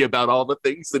guilty about all the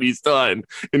things that he's done,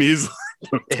 and he's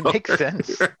like, it makes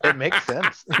sense. It makes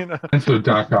sense. And so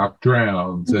Doc Ock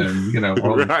drowns, and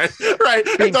right,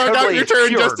 and Doc Ock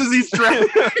returned just as he's drowning.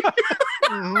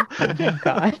 Oh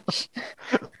gosh.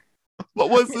 What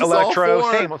was this Electro?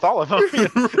 all for? Same with all of them.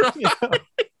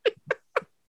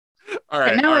 All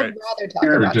right. Now all I'd rather talk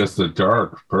You're about just a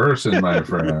dark person, my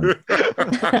friend.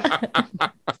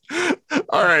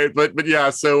 All right, but yeah.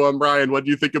 So, Ryan, what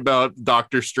do you think about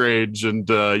Doctor Strange and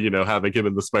having him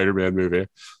in the Spider-Man movie?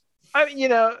 I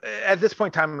mean, at this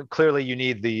point in time, clearly you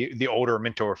need the older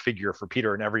mentor figure for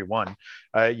Peter and everyone.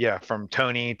 From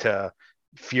Tony to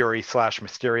Fury /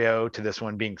 Mysterio to this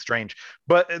one being Strange,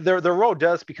 but their role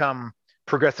does become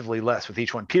progressively less with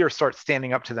each one. Peter starts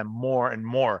standing up to them more and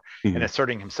more and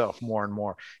asserting himself more and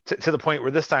more to the point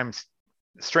where this time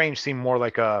Strange seemed more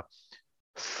like a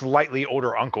slightly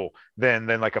older uncle than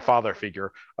like a father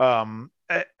figure.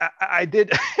 I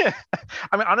did.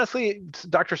 I mean, honestly,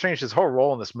 Doctor Strange's whole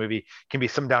role in this movie can be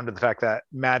summed down to the fact that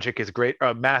math is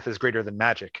greater than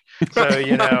magic. So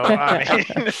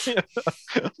I mean,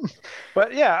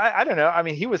 but yeah, I don't know. I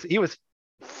mean, he was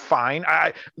fine.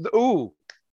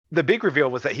 The big reveal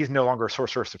was that he's no longer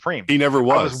Sorcerer Supreme. He never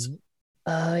was.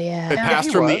 Oh yeah. It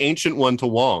passed from the Ancient One to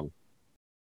Wong.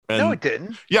 And, no, it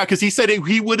didn't. Yeah, because he said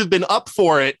he would have been up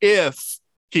for it if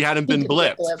he hadn't been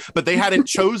blipped. But they hadn't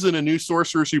chosen a new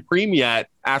Sorcerer Supreme yet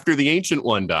after the Ancient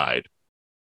One died.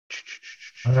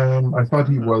 I thought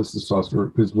he was the Sorcerer,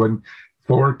 because when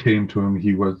Thor came to him,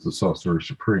 he was the Sorcerer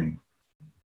Supreme.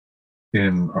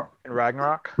 In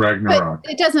Ragnarok? But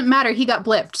it doesn't matter. He got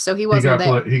blipped, so he wasn't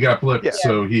there. He got blipped,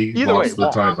 so he lost the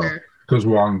title. Because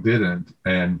Wong didn't,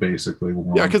 and basically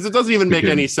Wong... Yeah, because it doesn't even make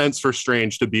any sense for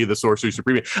Strange to be the Sorcerer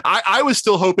Supreme. I was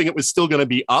still hoping it was still going to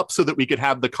be up so that we could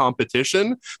have the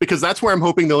competition, because that's where I'm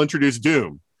hoping they'll introduce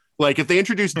Doom. Like, if they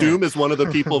introduce Doom as one of the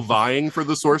people vying for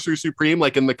the Sorcerer Supreme,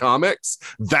 like in the comics,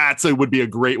 would be a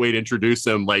great way to introduce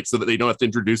him, like, so that they don't have to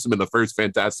introduce him in the first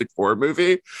Fantastic Four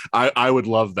movie. I would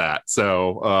love that.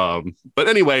 So, but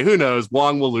anyway, who knows?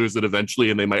 Wong will lose it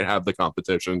eventually, and they might have the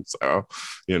competition. So,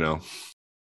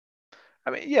 I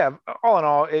mean, yeah, all in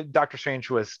all, Doctor Strange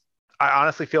was, I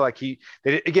honestly feel like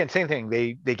again, same thing.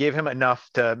 They gave him enough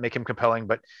to make him compelling,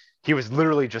 but he was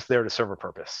literally just there to serve a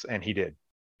purpose, and he did,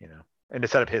 and to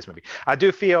set up his movie. I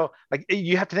do feel like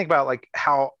you have to think about like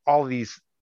how all of these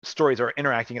stories are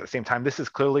interacting at the same time. This is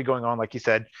clearly going on, like you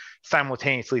said,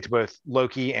 simultaneously to both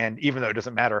Loki, and even though it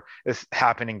doesn't matter, it's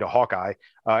happening to Hawkeye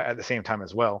at the same time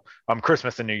as well.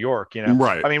 Christmas in New York,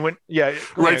 Right. I mean,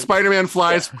 Spider-Man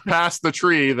flies past the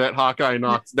tree that Hawkeye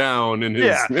knocks down in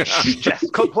his...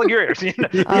 Just plug your ears.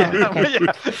 Exactly.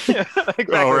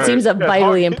 It seems a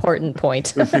vitally important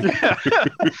point. Is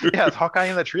Hawkeye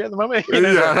in the tree at the moment?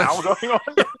 Now going on.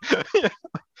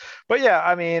 But yeah,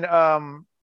 I mean,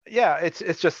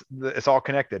 it's just, it's all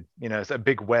connected. It's a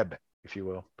big web, if you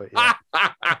will. But yeah.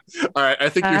 All right, I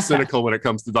think you're cynical when it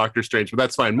comes to Doctor Strange, but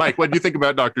that's fine. Mike, what do you think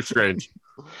about Doctor Strange?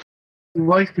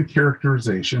 Like the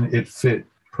characterization, it fit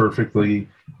perfectly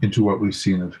into what we've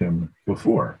seen of him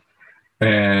before.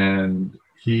 And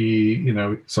he,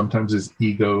 sometimes his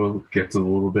ego gets a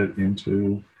little bit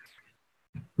into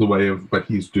the way of what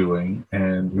he's doing.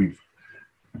 And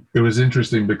it was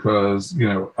interesting because,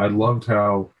 I loved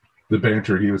how the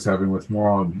banter he was having with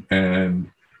Wong, and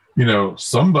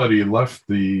somebody left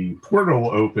the portal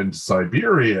open to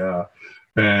Siberia,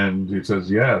 and he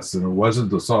says yes, and it wasn't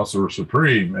the Sorcerer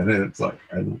Supreme, and it's like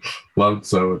I loved.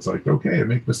 So it's like, okay, I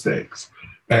make mistakes,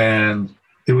 and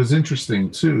it was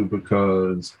interesting too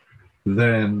because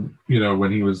then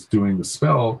when he was doing the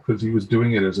spell, because he was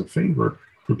doing it as a favor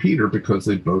for Peter because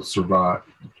they both survived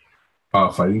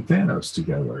fighting Thanos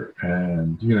together,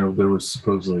 and there was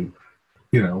supposedly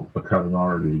a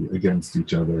camaraderie against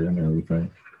each other and everything.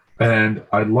 And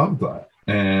I loved that.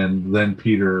 And then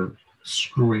Peter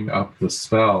screwing up the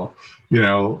spell,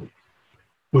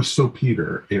 was so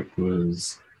Peter. It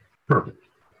was perfect.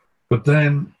 But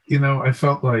then, I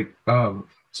felt like,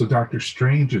 so Doctor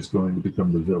Strange is going to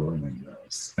become the villain in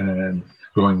this and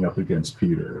going up against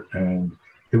Peter. And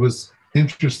it was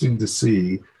interesting to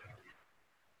see.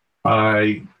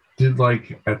 I did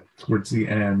like towards the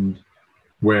end,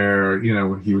 where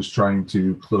when he was trying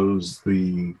to close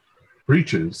the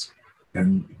breaches,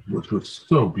 and which was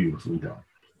so beautifully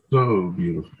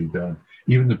done.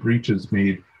 Even the breaches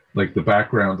made like the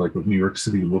background, like of New York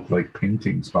City, looked like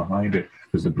paintings behind it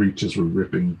because the breaches were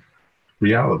ripping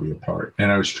reality apart.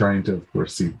 And I was trying to, of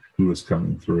course, see who was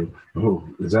coming through. Oh,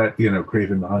 is that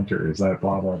Kraven the Hunter? Is that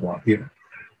blah blah blah?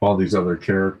 All these other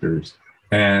characters.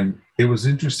 And it was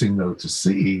interesting though to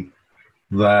see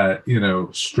that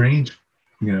Strange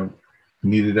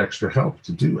needed extra help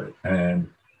to do it, and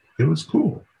it was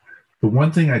cool. The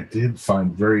one thing I did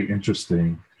find very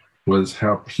interesting was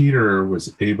how Peter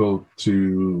was able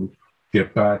to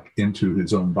get back into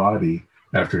his own body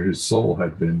after his soul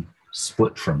had been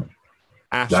split from it.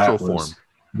 Astral form.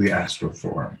 The astral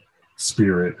form.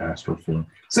 Spirit astral form.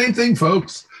 Same thing,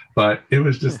 folks. But it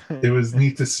was just, it was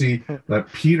neat to see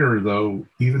that Peter, though,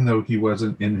 even though he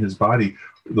wasn't in his body,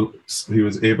 he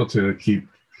was able to keep.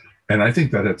 And I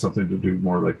think that had something to do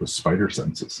more like with spider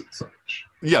senses and such.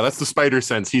 Yeah, that's the spider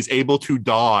sense. He's able to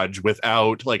dodge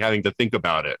without like having to think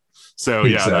about it. So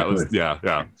exactly. That was yeah.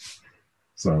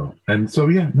 So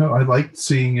I liked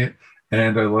seeing it,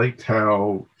 and I liked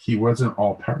how he wasn't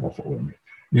all powerful in it.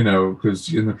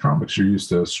 Because in the comics you're used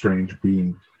to Strange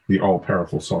being the all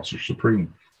powerful Sorcerer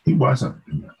Supreme. He wasn't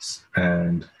in this,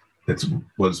 and it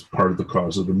was part of the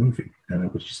cause of the movie, and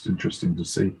it was just interesting to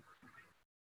see.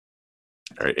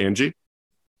 All right, Angie.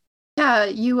 Yeah,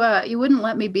 you wouldn't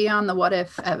let me be on the What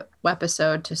If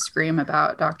episode to scream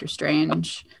about Doctor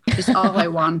Strange. Just all I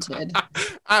wanted.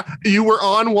 You were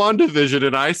on WandaVision,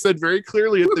 and I said very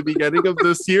clearly at the beginning of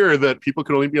this year that people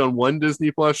could only be on one Disney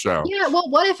Plus show. Yeah, well,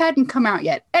 What If hadn't come out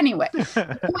yet. Anyway,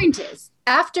 the point is,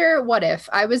 after What If,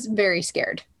 I was very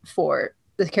scared for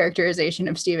the characterization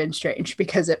of Stephen Strange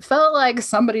because it felt like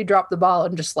somebody dropped the ball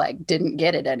and just like didn't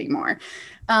get it anymore.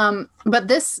 But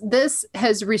this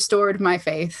has restored my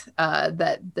faith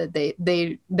that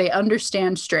they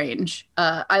understand Strange.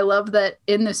 I love that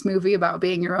in this movie about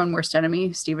being your own worst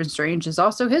enemy, Stephen Strange is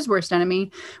also his worst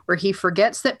enemy, where he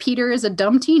forgets that Peter is a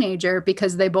dumb teenager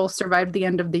because they both survived the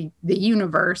end of the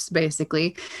universe,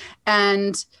 basically,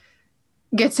 and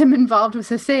gets him involved with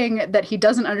a thing that he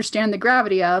doesn't understand the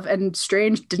gravity of, and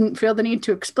Strange didn't feel the need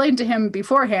to explain to him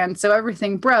beforehand, so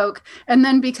everything broke. And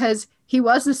then because he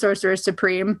was the Sorcerer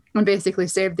Supreme and basically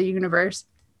saved the universe,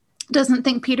 doesn't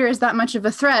think Peter is that much of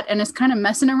a threat and is kind of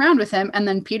messing around with him, and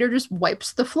then Peter just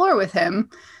wipes the floor with him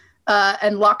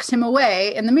and locks him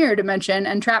away in the mirror dimension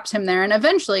and traps him there, and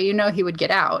eventually, he would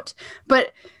get out.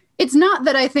 But it's not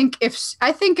that I think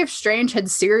if Strange had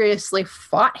seriously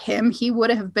fought him, he would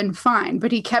have been fine.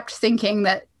 But he kept thinking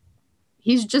that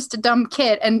he's just a dumb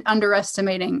kid and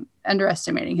underestimating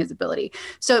his ability.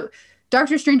 So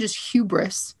Doctor Strange's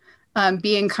hubris,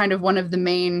 being kind of one of the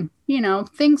main,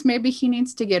 things maybe he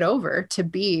needs to get over to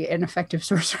be an effective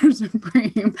Sorcerer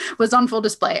Supreme, was on full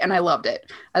display, and I loved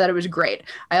it. I thought it was great.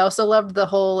 I also loved the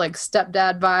whole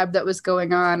stepdad vibe that was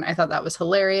going on. I thought that was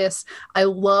hilarious. I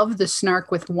love the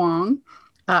snark with Wong.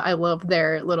 I love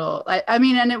their little,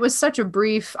 and it was such a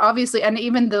brief, obviously, and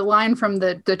even the line from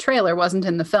the trailer wasn't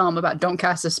in the film about don't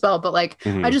cast a spell, but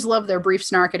I just love their brief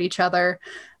snark at each other.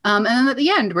 And then at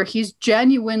the end where he's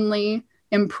genuinely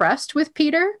impressed with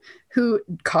Peter, who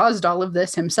caused all of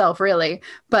this himself, really,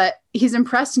 but he's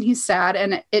impressed and he's sad,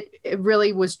 and it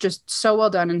really was just so well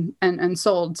done and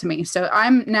sold to me. So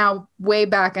I'm now way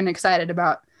back and excited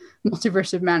about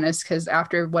Multiverse of Madness, because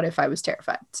after What If I was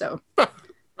terrified. So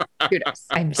kudos.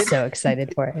 I'm so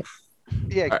excited for it.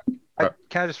 Yeah,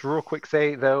 can I just real quick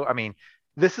say though,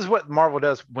 this is what Marvel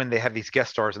does when they have these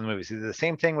guest stars in the movies. They do the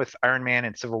same thing with Iron Man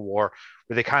and Civil War,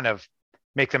 where they kind of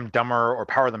make them dumber or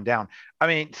power them down.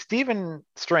 Stephen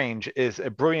Strange is a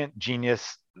brilliant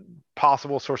genius,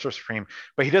 possible Sorcerer Supreme,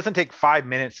 but he doesn't take 5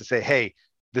 minutes to say, hey,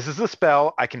 this is the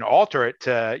spell. I can alter it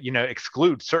to,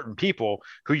 exclude certain people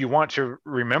who you want to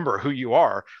remember who you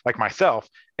are, like myself.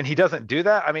 And he doesn't do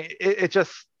that.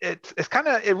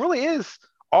 It really is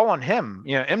all on him.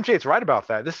 MJ's right about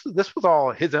that. This was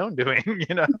all his own doing,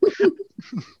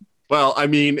 Well,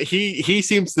 he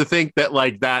seems to think that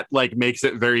that makes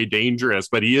it very dangerous,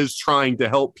 but he is trying to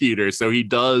help Peter, so he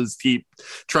does keep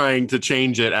trying to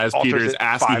change it as Peter's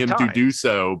asking him to do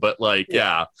so. But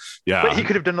yeah. But he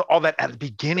could have done all that at the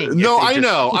beginning. No, I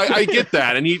know, I get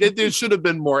that, and there should have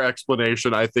been more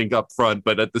explanation, I think, up front.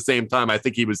 But at the same time, I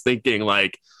think he was thinking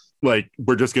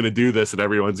we're just going to do this and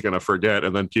everyone's going to forget,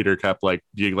 and then Peter kept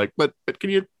being but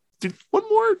can you do one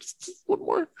more? Just one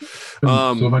more.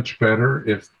 So much better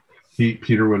if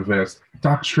Peter would have asked,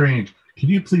 Doc Strange, can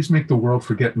you please make the world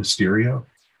forget Mysterio?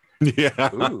 Yeah.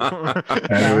 And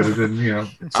it would have been,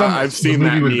 I've seen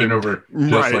that would have been over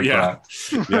just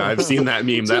that. Yeah, I've seen that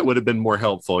meme. That would have been more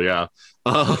helpful, yeah.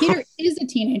 Peter is a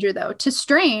teenager, though. To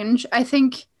Strange, I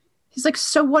think he's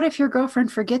so what if your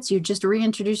girlfriend forgets you? Just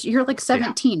reintroduce. You're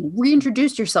 17. Yeah.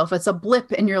 Reintroduce yourself. It's a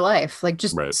blip in your life.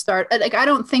 Start. I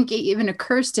don't think it even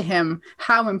occurs to him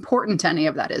how important any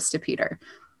of that is to Peter,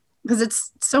 because it's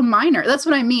so minor. That's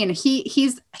what I mean.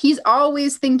 He's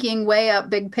always thinking way up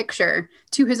big picture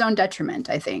to his own detriment,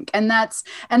 I think. And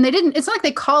they didn't, it's not like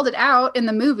they called it out in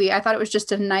the movie. I thought it was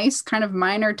just a nice kind of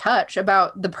minor touch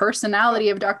about the personality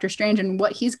of Doctor Strange and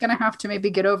what he's going to have to maybe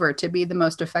get over to be the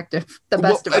most effective, the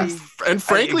best of us. And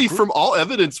frankly, from all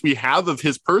evidence we have of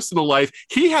his personal life,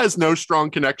 he has no strong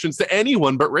connections to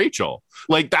anyone but Rachel.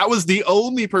 That was the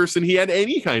only person he had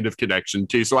any kind of connection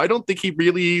to. So I don't think he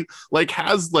really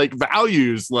has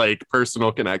values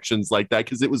personal connections like that,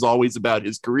 because it was always about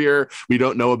his career. We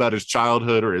don't know about his childhood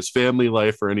or his family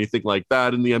life or anything like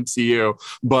that in the MCU,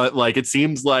 but it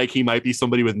seems like he might be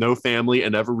somebody with no family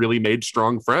and never really made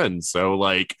strong friends. So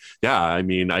I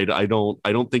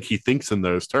don't think he thinks in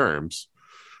those terms.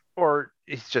 or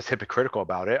he's just hypocritical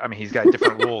about it. I mean, he's got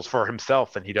different rules for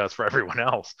himself than he does for everyone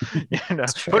else. You know,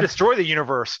 he'll destroy the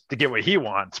universe to get what he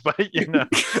wants, but you know.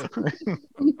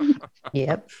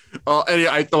 Yep.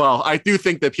 I do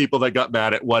think that people that got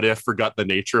mad at What If forgot the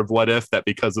nature of What If, that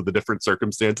because of the different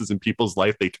circumstances in people's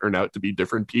life, they turn out to be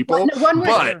different people.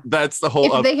 But that's the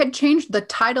whole. If they had changed the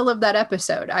title of that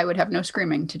episode, I would have no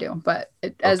screaming to do. But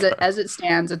as it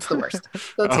stands, it's the worst. So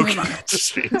let's move on.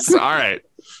 Jeez. All right.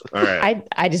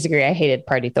 I disagree. I hated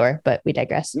Party Thor, but we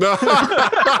digress. No.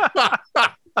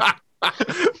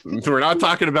 We're not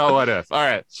talking about What If. All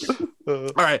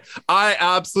right. I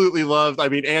absolutely loved. I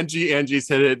mean, Angie's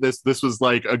hit it. This was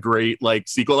like a great like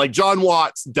sequel. Like John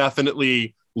Watts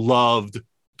definitely loved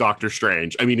Doctor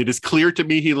Strange. I mean, it is clear to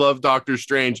me he loved Doctor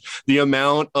Strange. The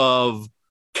amount of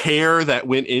care that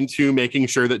went into making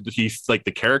sure that he's like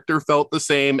the character felt the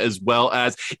same, as well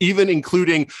as even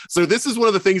including. So this is one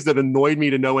of the things that annoyed me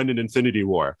to no end in Infinity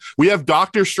War. We have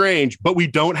Doctor Strange, but we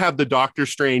don't have the Doctor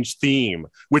Strange theme,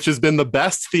 which has been the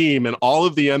best theme in all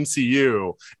of the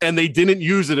MCU. And they didn't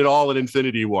use it at all in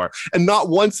Infinity War. And not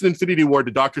once in Infinity War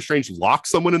did Doctor Strange lock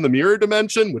someone in the mirror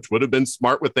dimension, which would have been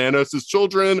smart with Thanos'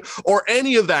 children or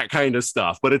any of that kind of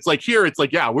stuff. But it's like here, it's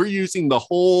like, yeah, we're using the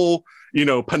whole, you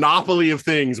know, panoply of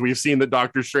things we've seen that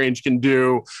Doctor Strange can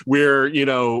do. We're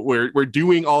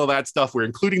doing all of that stuff. We're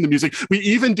including the music. We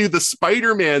even do the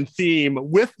Spider-Man theme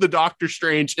with the Doctor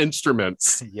Strange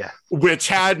instruments, which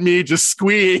had me just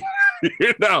squealing,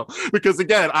 you know, because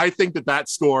again, I think that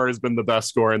score has been the best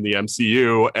score in the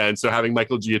MCU. And so having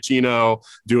Michael Giacchino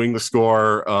doing the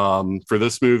score for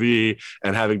this movie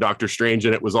and having Doctor Strange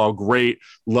in it was all great.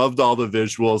 Loved all the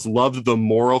visuals, loved the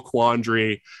moral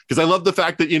quandary, because I love the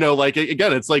fact that, you know, like,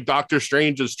 again, it's like Doctor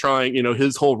Strange is trying, you know,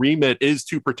 his whole remit is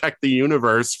to protect the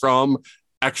universe from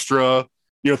extra,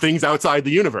 you know, things outside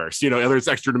the universe, you know, whether it's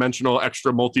extra dimensional,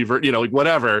 extra multiverse, you know, like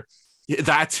whatever.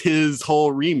 That's his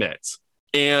whole remit.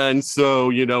 And so,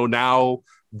 you know, now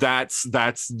that's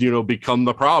you know, become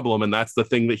the problem, and that's the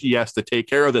thing that he has to take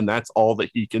care of, and that's all that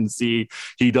he can see.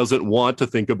 He doesn't want to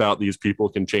think about these people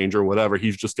can change or whatever.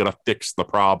 He's just going to fix the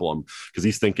problem because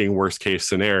he's thinking worst case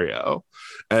scenario.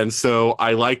 And so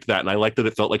I liked that, and I liked that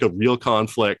it felt like a real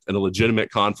conflict and a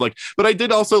legitimate conflict. But I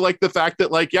did also like the fact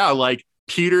that, like, yeah, like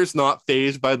Peter's not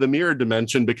fazed by the mirror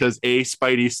dimension because A,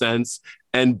 Spidey sense,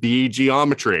 and B,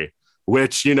 geometry,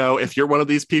 which, you know, if you're one of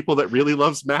these people that really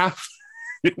loves math,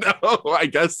 you know, I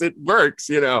guess it works,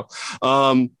 you know.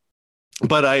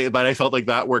 But I felt like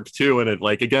that worked too. And it,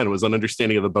 like, again, it was an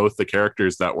understanding of both the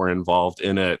characters that were involved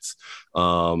in it.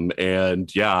 I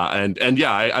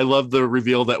love the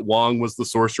reveal that Wong was the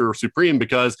Sorcerer Supreme,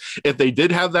 because if they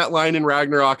did have that line in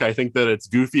Ragnarok, I think that it's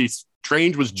goofy.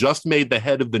 Strange was just made the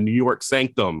head of the New York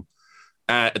Sanctum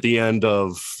at the end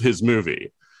of his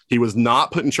movie. He was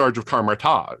not put in charge of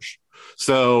Kamar-Taj.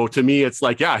 So to me, it's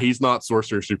like, yeah, he's not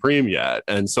Sorcerer Supreme yet.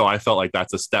 And so I felt like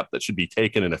that's a step that should be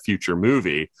taken in a future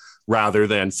movie rather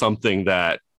than something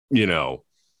that, you know,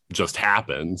 just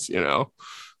happens, you know.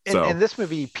 In this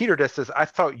movie, Peter just says, I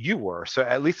thought you were. So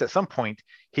at least at some point,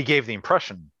 he gave the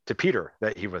impression to Peter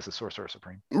that he was the Sorcerer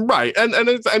Supreme. Right. And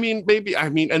it's, maybe I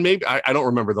don't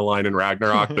remember the line in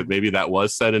Ragnarok, but maybe that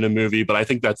was said in a movie. But I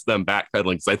think that's them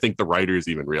backpedaling, because I think the writers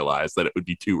even realized that it would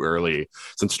be too early,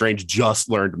 since Strange just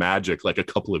learned magic like a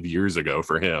couple of years ago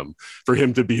for him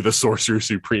to be the Sorcerer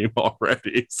Supreme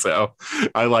already. So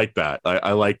I like that.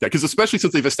 I like that, because especially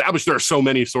since they've established there are so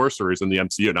many sorcerers in the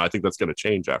MCU. Now I think that's going to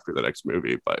change after the next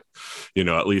movie. But, you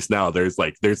know, at least now there's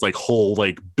whole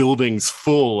like buildings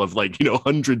full of, like, you know,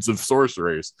 hundreds of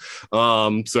sorcerers.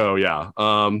 But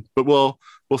we'll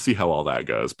see how all that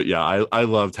goes. But yeah, I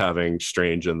loved having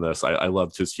Strange in this. I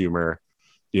loved his humor.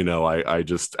 You know, I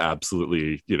just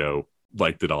absolutely, you know,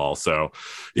 liked it all. So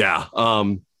yeah.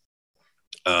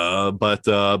 But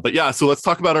yeah, so let's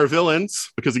talk about our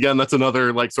villains, because again, that's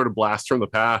another like sort of blast from the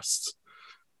past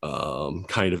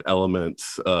kind of element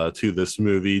to this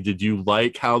movie. Did you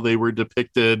like how they were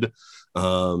depicted?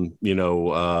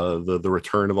 The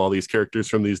return of all these characters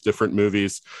from these different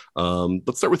movies.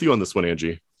 Let's start with you on this one,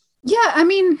 Angie. Yeah, I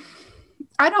mean,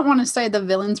 I don't want to say the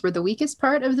villains were the weakest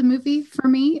part of the movie for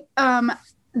me.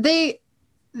 They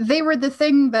were the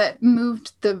thing that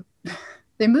moved the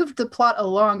plot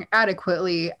along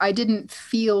adequately. I didn't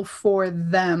feel for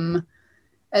them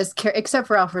except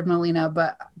for Alfred Molina,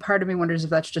 but part of me wonders if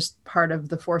that's just part of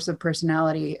the force of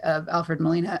personality of Alfred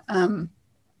Molina. You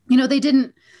know, they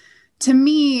didn't. To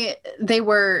me, they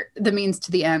were the means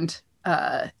to the end,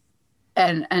 and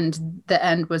the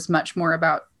end was much more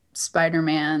about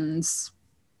Spider-Man's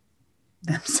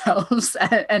themselves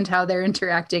and how they're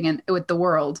interacting with the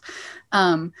world.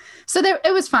 So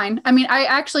it was fine. I mean, I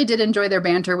actually did enjoy their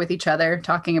banter with each other,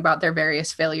 talking about their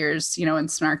various failures, you know, and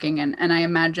snarking. And I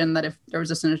imagine that if there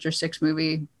was a Sinister Six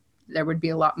movie, there would be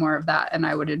a lot more of that, and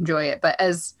I would enjoy it. But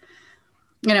as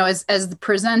you know, as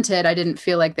presented, I didn't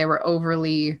feel like they were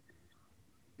overly.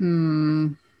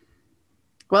 Well,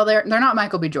 they're not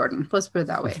Michael B. Jordan. Let's put it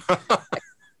that way. All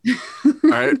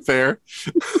right, fair.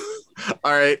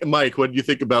 All right, Mike, what do you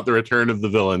think about the return of the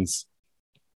villains?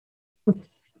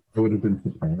 I would have been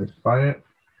surprised by it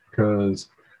because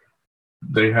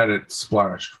they had it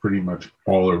splashed pretty much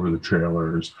all over the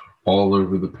trailers, all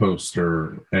over the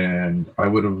poster, and I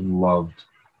would have loved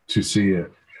to see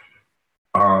it.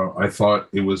 I thought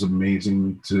it was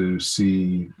amazing to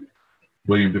see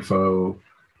William Dafoe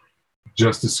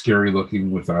just as scary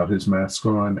looking without his mask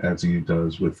on as he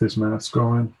does with his mask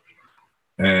on.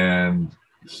 And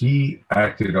he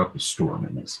acted up a storm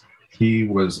in this. He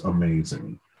was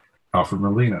amazing. Alfred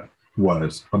Molina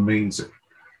was amazing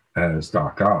as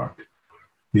Doc Ock.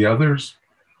 The others,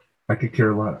 I could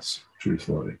care less,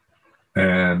 truthfully.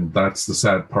 And that's the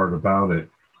sad part about it.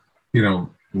 You know,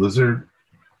 Lizard,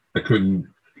 I couldn't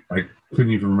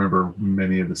even remember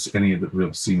any of the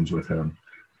real scenes with him.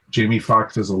 Jamie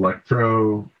Foxx as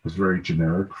Electro was very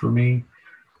generic for me.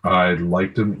 I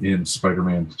liked him in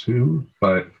Spider-Man 2,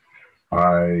 but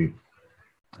I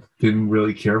didn't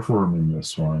really care for him in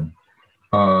this one.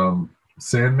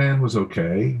 Sandman was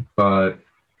okay, but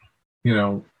you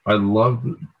know, I loved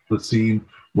the scene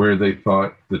where they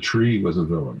thought the tree was a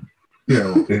villain. You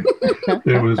know,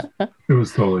 it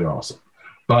was totally awesome.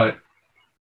 But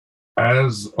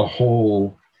as a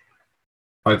whole,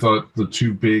 I thought the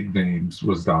two big names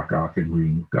was Doc Ock and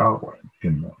Green Goblin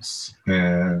in this.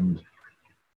 And,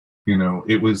 you know,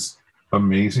 it was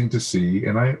amazing to see.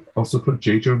 And I also put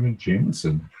J. Jonah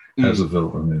Jameson as a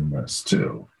villain in this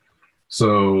too.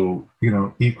 So, you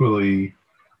know, equally,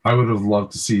 I would have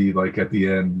loved to see, like, at the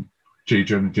end, J.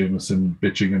 Jonah Jameson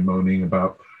bitching and moaning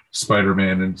about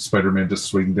Spider-Man and Spider-Man just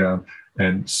swing down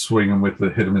and swing him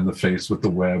hit him in the face with the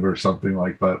web or something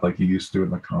like that, like he used to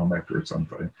in the comic or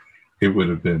something. It would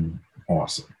have been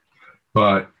awesome.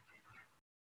 But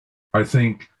I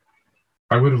think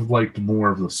I would have liked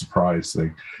more of the surprise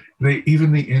thing.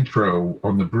 Even the intro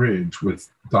on the bridge with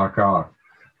Doc Ock,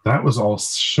 that was all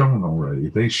shown already.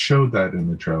 They showed that in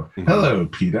the trailer. Mm-hmm. Hello,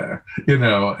 Peter. You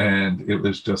know, and it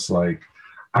was just like,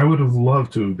 I would have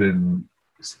loved to have been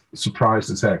surprised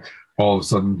as heck. All of a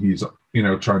sudden, he's, you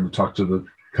know, trying to talk to the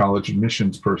college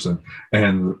admissions person,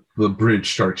 and the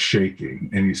bridge starts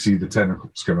shaking, and you see the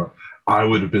tentacles come up. I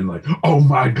would have been like, oh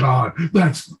my God,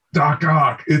 that's Doc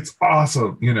Ock. It's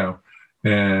awesome, you know.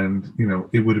 And, you know,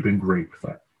 it would have been great with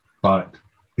that. But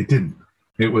it didn't.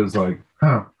 It was like,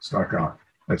 it's Doc Ock.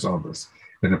 I saw this.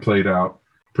 And it played out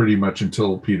pretty much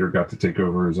until Peter got to take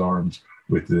over his arms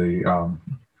with the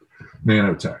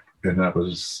nanotech. And that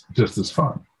was just as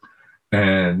fun.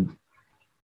 And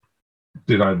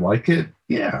did I like it?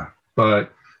 Yeah.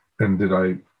 And did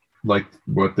I like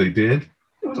what they did?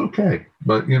 It was okay.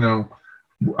 But, you know,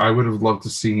 I would have loved to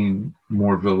seen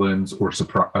more villains or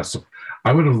surprise.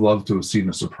 I would have loved to have seen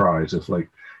a surprise if, like,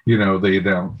 you know, they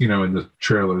down, you know, in the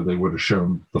trailer, they would have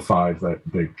shown the 5 that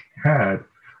they had,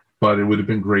 but it would have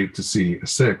been great to see a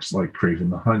 6 like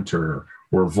Kraven the Hunter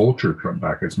or Vulture come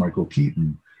back as Michael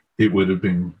Keaton. It would have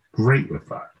been great with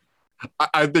that.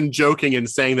 I've been joking and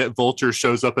saying that Vulture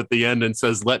shows up at the end and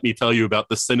says, "Let me tell you about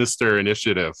the Sinister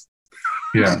Initiative."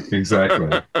 Yeah,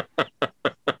 exactly.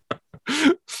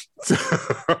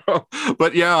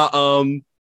 But yeah,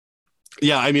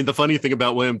 I mean, the funny thing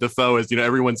about William Dafoe is, you know,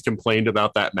 everyone's complained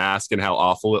about that mask and how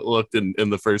awful it looked in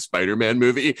the first Spider-Man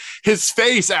movie. His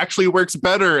face actually works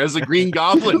better as a Green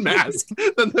Goblin mask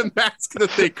than the mask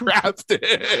that they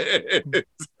crafted.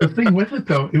 The thing with it,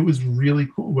 though, it was really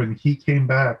cool when he came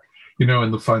back. You know,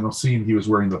 in the final scene, he was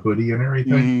wearing the hoodie and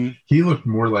everything. Mm-hmm. He looked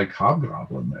more like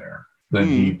Hobgoblin there than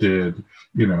he did,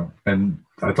 you know, and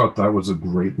I thought that was a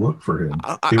great look for him.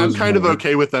 I'm kind of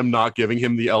okay with them not giving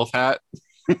him the elf hat,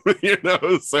 you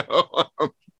know, so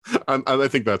I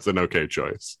think that's an okay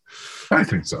choice. I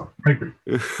think so. I agree.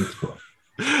 That's cool.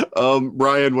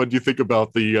 Ryan, what do you think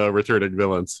about the returning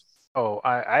villains? Oh,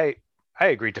 I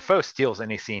agree. Dafoe steals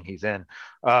any scene he's in.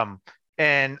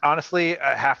 And honestly,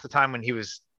 half the time when he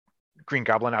was Green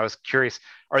Goblin, I was curious,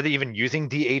 are they even using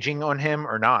de-aging on him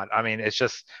or not? I mean, it's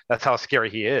just, that's how scary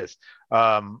he is.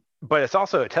 But it's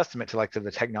also a testament to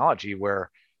the technology where,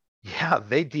 yeah,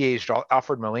 they de-aged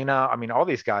Alfred Molina. I mean, all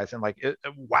these guys, and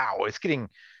wow, it's getting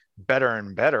better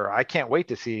and better. I can't wait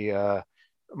to see,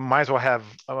 might as well have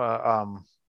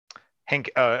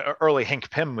early Hank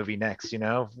Pym movie next,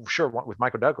 sure, with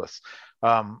Michael Douglas.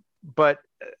 But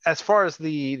as far as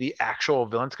the actual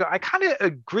villains go, I kind of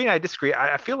agree and I disagree.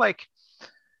 I feel like,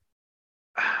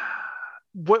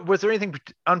 was there anything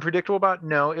unpredictable about?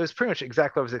 No, it was pretty much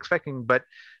exactly what I was expecting, but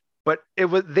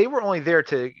they were only there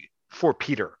for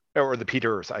Peter, or the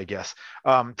Peters, I guess,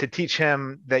 to teach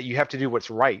him that you have to do what's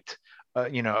right,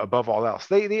 above all else.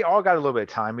 They all got a little bit of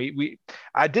time.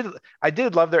 I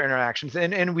did love their interactions,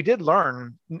 and we did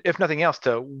learn, if nothing else,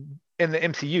 in the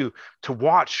MCU, to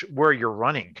watch where you're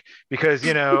running, because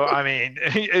I mean,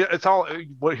 it's all,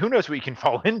 who knows what you can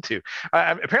fall into.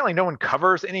 Apparently no one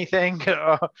covers anything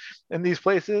in these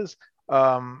places.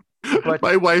 But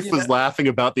my wife was laughing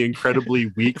about the incredibly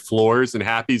weak floors in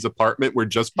Happy's apartment, where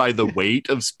just by the weight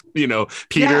of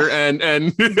Peter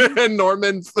and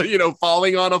Norman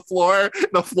falling on a floor,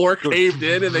 the floor caved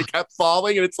in and they kept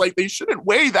falling, and it's like they shouldn't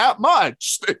weigh that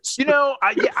much.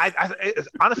 I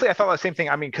honestly, I thought the same thing.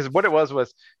 I mean, because what it was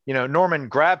Norman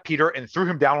grabbed Peter and threw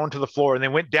him down onto the floor, and they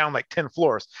went down like 10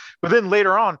 floors. But then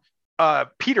later on,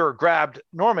 Peter grabbed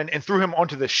Norman and threw him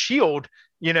onto the shield,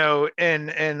 in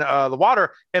the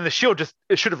water, and the shield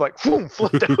it should have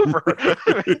flipped over.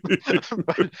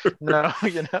 But no,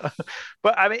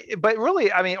 but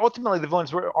really, I mean, ultimately the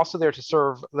villains were also there to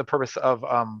serve the purpose of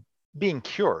being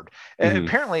cured. And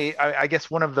apparently, I guess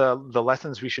one of the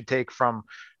lessons we should take from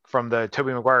the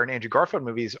Tobey Maguire and Andrew Garfield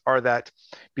movies are that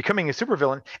becoming a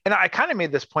supervillain, and I kind of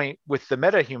made this point with the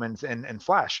metahumans and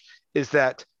Flash, is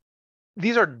that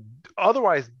these are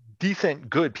otherwise decent,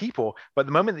 good people, but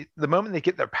the moment they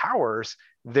get their powers,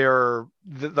 there's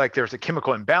a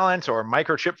chemical imbalance, or a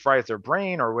microchip fries their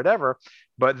brain or whatever,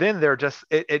 but then they're just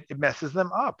it messes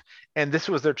them up, and this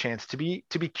was their chance to be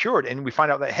cured. And we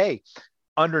find out that, hey,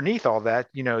 underneath all that,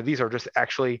 these are just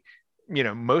actually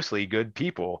mostly good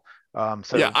people.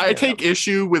 I take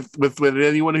issue with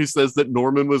anyone who says that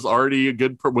Norman was already a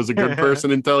good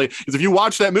person until because if you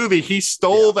watch that movie, he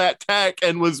stole that tech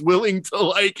and was willing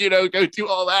to go do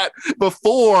all that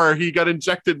before he got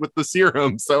injected with the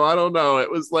serum. So I don't know.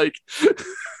 It was like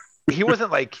he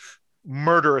wasn't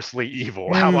murderously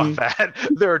evil. How about that?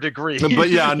 There are degrees. But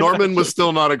yeah, Norman was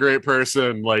still not a great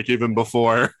person, even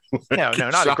before. No,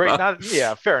 not a great.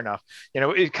 Fair enough.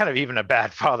 It's kind of even a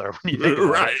bad father when you think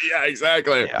about right. it. Yeah,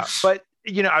 exactly. Yeah, but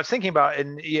I was thinking about,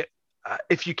 and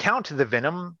if you count the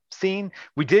Venom scene,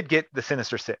 we did get the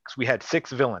Sinister Six. We had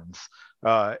 6 villains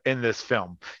in this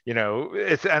film.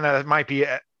 It might be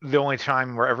the only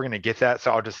time we're ever going to get that, so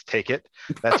I'll just take it.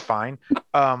 That's fine.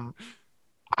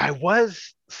 I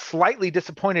was slightly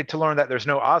disappointed to learn that there's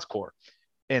no Oscorp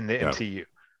in the MCU.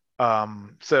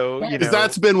 Because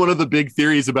that's been one of the big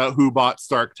theories about who bought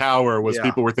Stark Tower was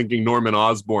people were thinking Norman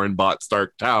Osborn bought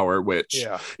Stark Tower, which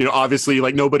obviously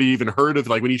nobody even heard of.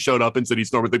 When he showed up and said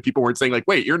he's Norman, people weren't saying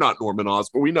wait, you're not Norman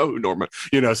Osborn, we know who Norman,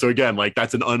 so again,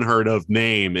 that's an unheard of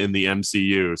name in the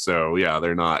MCU. So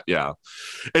they're not.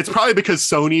 It's probably because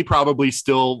Sony probably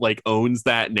still owns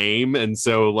that name, and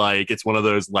so it's one of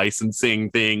those licensing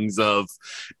things of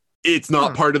it's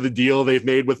not part of the deal they've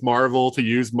made with Marvel to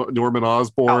use Norman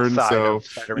Osborn.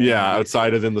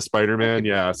 Outside of in the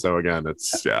Spider-Man. So again,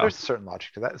 it's there's a certain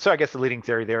logic to that. So I guess the leading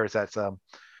theory there is that's the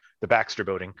Baxter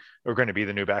Building, or going to be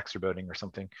the new Baxter Building or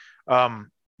something. But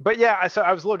so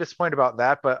I was a little disappointed about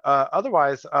that. But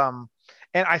otherwise, and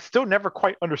I still never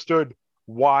quite understood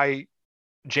why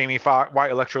why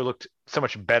Electro looked so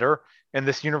much better in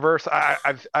this universe,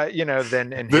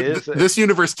 than in his. This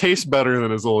universe tastes better than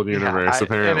his old universe,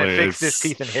 apparently. And it fixed his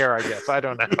teeth and hair, I guess. I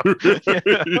don't know.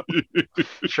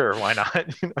 Sure, why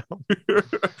not?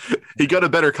 He got a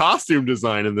better costume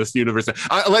design in this universe.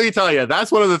 Let me tell you,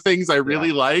 that's one of the things I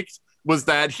really liked, was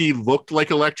that he looked like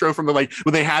Electro from the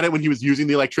when they had it, when he was using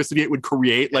the electricity, it would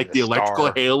create the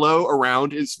electrical halo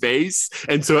around his face,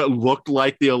 and so it looked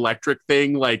like the electric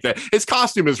thing like that. His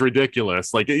costume is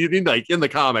ridiculous, in the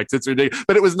comics it's ridiculous,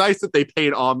 but it was nice that they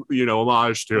paid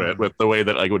homage to it with the way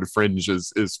that would fringe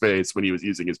his face when he was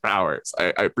using his powers.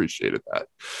 I appreciated that.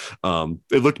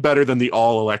 It looked better than the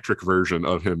all electric version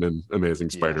of him in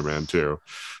Amazing Spider-Man too.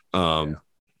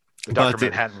 The Dr.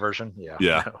 Manhattan version.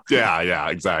 Yeah,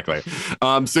 exactly.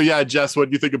 Jess, what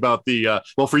do you think about the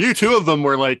for you, 2 of them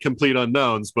were complete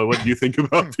unknowns, but what do you think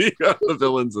about the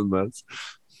villains in this?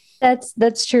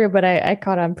 That's true, but I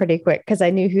caught on pretty quick because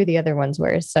I knew who the other ones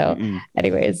were. So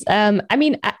anyways, I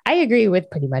mean, I agree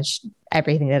with pretty much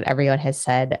everything that everyone has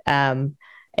said.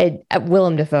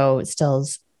 Willem Dafoe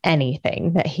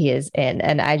anything that he is in.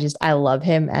 And I love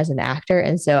him as an actor.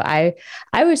 And so I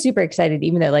was super excited,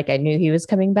 even though like I knew he was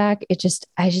coming back. I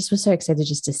just was so excited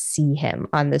just to see him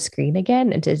on the screen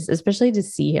again, and especially to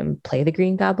see him play the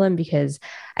Green Goblin, because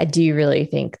I do really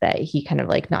think that he kind of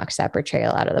like knocks that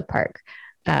portrayal out of the park.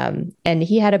 And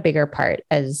he had a bigger part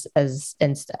as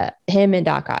him and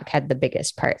Doc Ock had the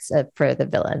biggest parts for the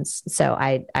villains. So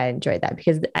I enjoyed that,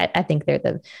 because I think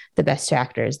they're the best two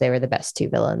actors. They were the best two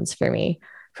villains for me,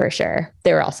 for sure.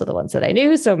 They were also the ones that I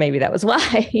knew, so maybe that was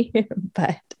why.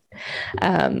 But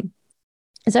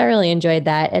so I really enjoyed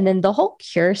that. And then the whole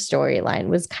Cure storyline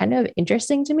was kind of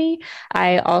interesting to me.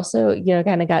 I also,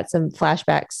 kind of got some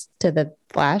flashbacks to the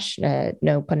Flash,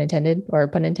 no pun intended, or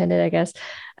pun intended, I guess.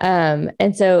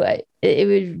 And so it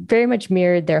would very much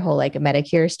mirrored their whole like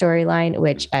Medicure storyline,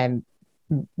 which I'm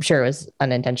sure was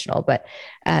unintentional, but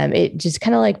it just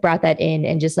kind of like brought that in,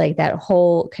 and just like that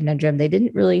whole conundrum. They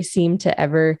didn't really seem to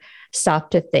ever stop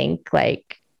to think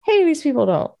like, hey, these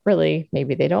people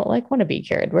maybe they don't like want to be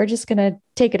cured. We're just going to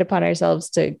take it upon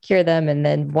ourselves to cure them. And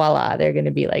then voila, they're going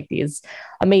to be like these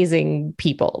amazing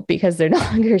people because they're no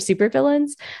longer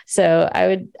supervillains. So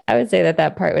I would say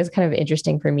that part was kind of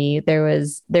interesting for me. There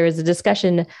was a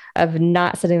discussion of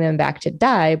not sending them back to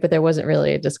die, but there wasn't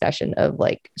really a discussion of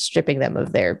like stripping them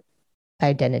of their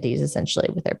identities, essentially,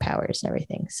 with their powers and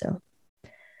everything. So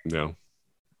no.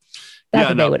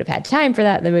 They would have had time for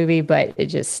that in the movie, but it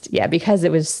just, because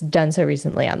it was done so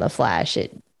recently on The Flash,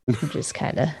 it just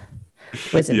kind of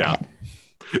was in my head.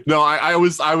 No, I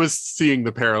was seeing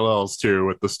the parallels too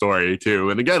with the story too.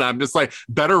 And again, I'm just like,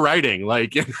 better writing,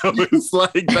 like, it's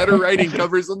like better writing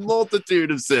covers a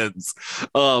multitude of sins.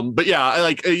 But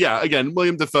again,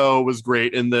 William Dafoe was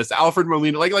great in this. Alfred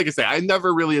Molina, like I say, I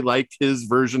never really liked his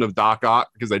version of Doc Ock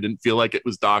because I didn't feel like it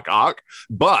was Doc Ock,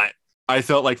 but I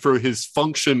felt like for his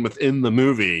function within the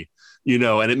movie,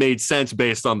 and it made sense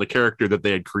based on the character that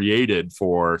they had created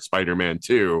for Spider-Man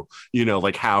 2,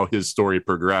 like how his story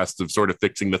progressed of sort of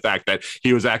fixing the fact that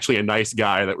he was actually a nice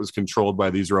guy that was controlled by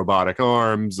these robotic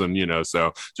arms. And,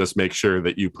 so just make sure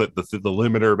that you put the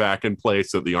limiter back in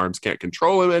place so the arms can't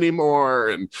control him anymore.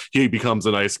 And he becomes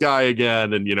a nice guy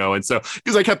again. And, and so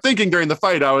because I kept thinking during the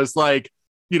fight, I was like,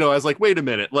 wait a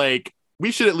minute, like, we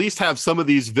should at least have some of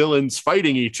these villains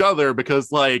fighting each other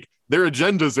because like their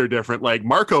agendas are different. Like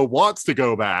Marco wants to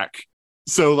go back.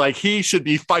 So like he should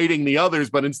be fighting the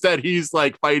others, but instead he's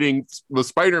like fighting the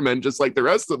Spider-Man just like the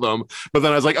rest of them. But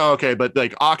then I was like, oh, okay, but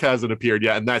like Ock hasn't appeared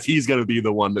yet, and he's going to be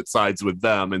the one that sides with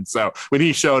them. And so when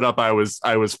he showed up, I was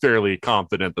fairly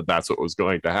confident that that's what was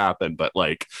going to happen. But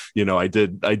like, I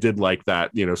did like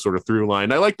that, sort of through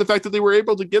line. I like the fact that they were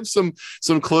able to give some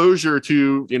closure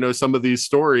to, some of these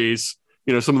stories.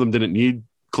 Some of them didn't need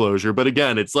closure, but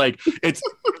again, it's like it's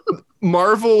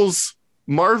Marvel's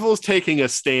taking a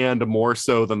stand more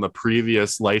so than the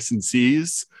previous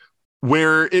licensees,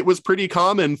 where it was pretty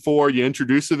common for you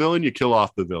introduce a villain, you kill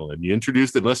off the villain. You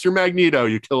introduce, unless you're Magneto,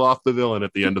 you kill off the villain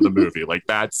at the end of the movie. Like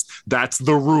that's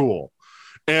the rule.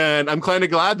 And I'm kind of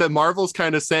glad that Marvel's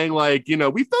kind of saying like,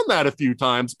 we've done that a few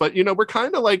times, but, we're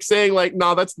kind of like saying like,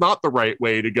 no, that's not the right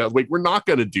way to go. Like, we're not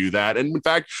going to do that. And in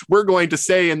fact, we're going to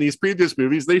say in these previous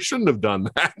movies, they shouldn't have done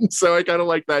that. And so I kind of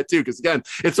like that too. Because again,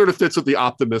 it sort of fits with the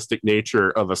optimistic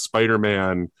nature of a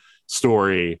Spider-Man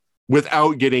story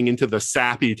without getting into the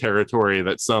sappy territory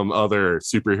that some other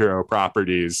superhero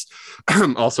properties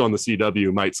also on the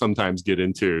CW might sometimes get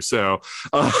into. So,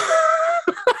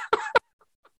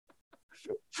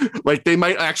 like they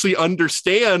might actually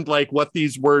understand like what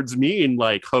these words mean,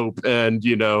 like hope and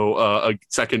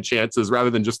second chances,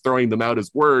 rather than just throwing them out as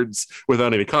words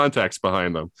without any context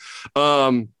behind them.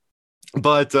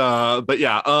 But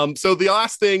yeah. So the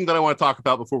last thing that I want to talk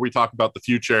about before we talk about the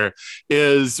future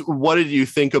is, what did you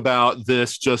think about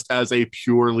this just as a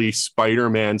purely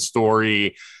Spider-Man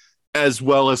story, as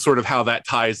well as sort of how that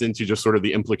ties into just sort of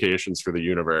the implications for the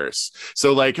universe?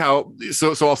 So like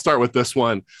so I'll start with this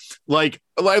one. Like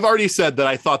I've already said that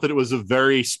I thought that it was a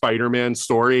very Spider-Man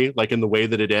story, like in the way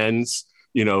that it ends,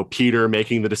 Peter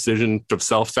making the decision of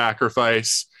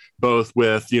self-sacrifice, both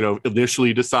with,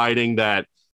 initially deciding that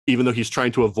even though he's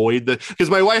trying to avoid because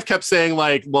my wife kept saying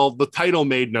like, well, the title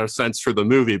made no sense for the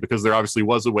movie because there obviously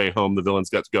was a way home. The villains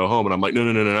got to go home. And I'm like,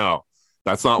 no.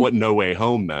 That's not what No Way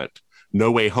Home meant.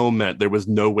 No Way Home meant there was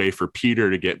no way for Peter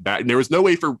to get back. There was no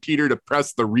way for Peter to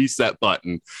press the reset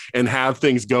button and have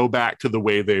things go back to the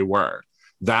way they were.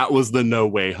 That was the No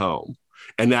Way Home.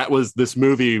 And this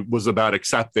movie was about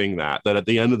accepting that at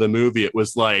the end of the movie, it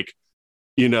was like,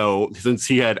 since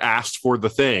he had asked for the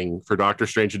thing, for Doctor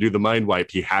Strange to do the mind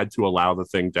wipe, he had to allow the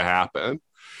thing to happen.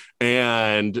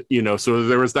 And, you know, so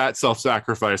there was that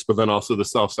self-sacrifice, but then also the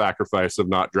self-sacrifice of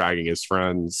not dragging his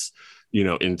friends, you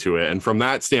know, into it. And from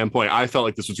that standpoint, I felt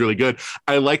like this was really good.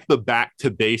 I like the back to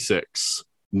basics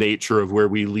nature of where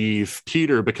we leave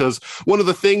Peter, because one of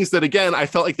the things that, again, I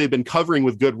felt like they've been covering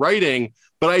with good writing,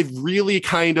 but I really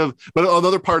but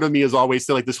another part of me is always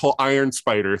like this whole Iron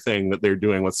Spider thing that they're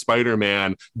doing with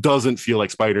Spider-Man doesn't feel like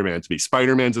Spider-Man to me.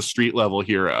 Spider-Man's a street level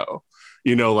hero.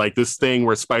 You know, like this thing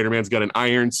where Spider-Man's got an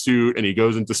iron suit and he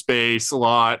goes into space a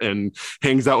lot and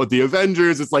hangs out with the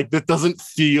Avengers. It's like, that doesn't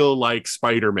feel like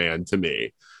Spider-Man to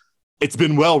me. It's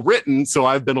been well written, so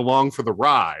I've been along for the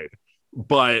ride.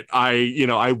 But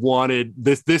I wanted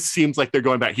this. This seems like they're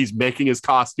going back. He's making his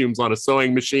costumes on a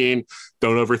sewing machine.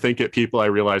 Don't overthink it, people. I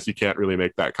realize you can't really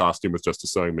make that costume with just a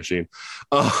sewing machine.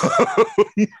 I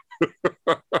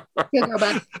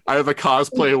have a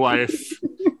cosplay wife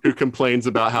who complains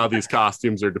about how these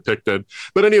costumes are depicted.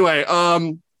 But anyway,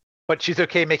 but she's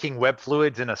okay making web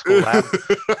fluids in a school lab.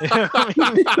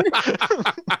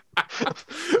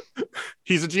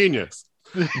 He's a genius.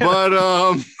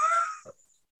 But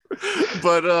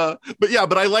but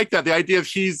I like that, the idea of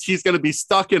he's going to be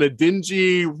stuck in a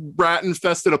dingy rat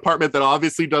infested apartment that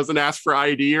obviously doesn't ask for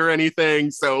ID or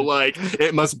anything, so like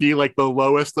it must be like the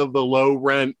lowest of the low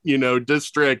rent, you know,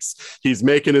 districts. He's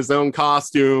making his own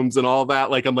costumes and all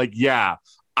that. Like, I'm like, yeah,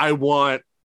 I want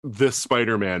this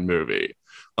Spider-Man movie.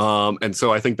 And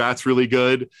so I think that's really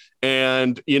good.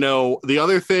 And you know, the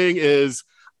other thing is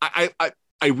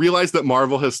I realized that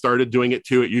Marvel has started doing it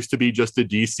too. It used to be just a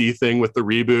DC thing with the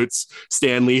reboots.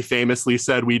 Stan Lee famously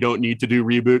said, we don't need to do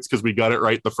reboots because we got it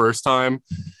right the first time.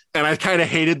 And I kind of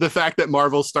hated the fact that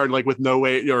Marvel started like with No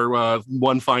Way or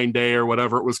One Fine Day or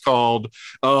whatever it was called,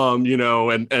 you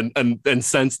know, and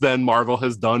since then Marvel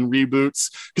has done reboots,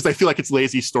 because I feel like it's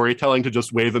lazy storytelling to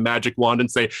just wave a magic wand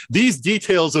and say, these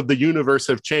details of the universe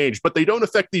have changed, but they don't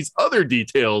affect these other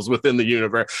details within the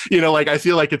universe. You know, like I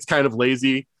feel like it's kind of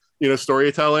lazy, you know,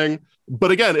 storytelling.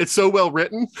 But again, it's so well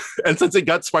written. And since it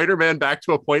got Spider-Man back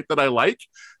to a point that I like,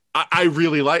 I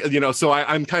really like, you know, so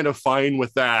I'm kind of fine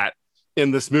with that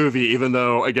in this movie, even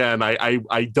though, again,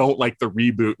 I don't like the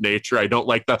reboot nature. I don't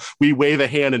like the, we wave a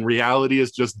hand and reality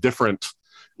is just different,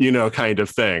 you know, kind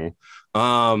of thing.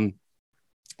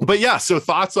 But yeah, so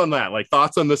thoughts on that, like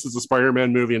thoughts on this as a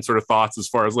Spider-Man movie, and sort of thoughts as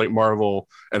far as like Marvel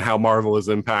and how Marvel is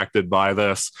impacted by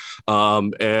this.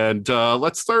 And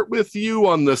let's start with you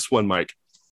on this one, Mike.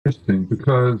 Interesting,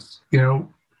 because, you know,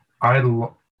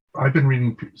 I've been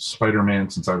reading Spider-Man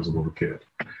since I was a little kid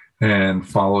and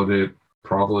followed it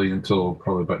probably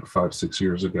about 5-6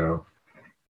 years ago.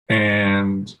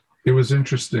 And it was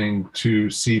interesting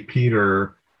to see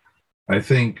Peter, I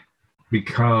think,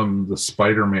 become the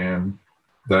Spider-Man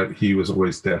that he was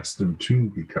always destined to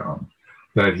become,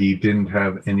 that he didn't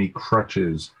have any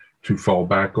crutches to fall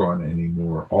back on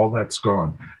anymore. All that's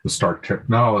gone. The Stark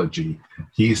technology,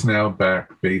 he's now back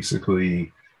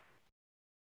basically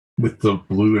with the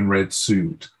blue and red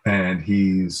suit, and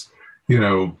he's, you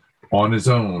know, on his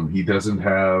own. He doesn't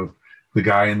have the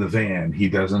guy in the van. He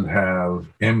doesn't have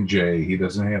MJ. He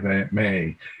doesn't have Aunt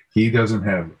May. He doesn't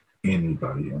have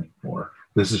anybody anymore.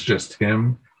 This is just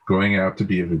him going out to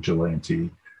be a vigilante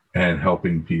and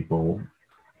helping people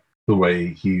the way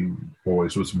he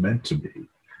always was meant to be.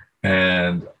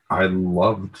 And I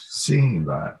loved seeing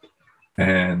that.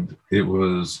 And it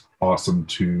was awesome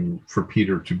for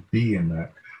Peter to be in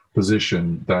that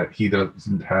position, that he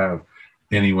doesn't have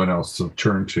anyone else to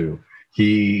turn to.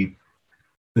 He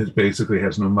basically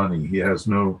has no money. He has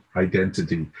no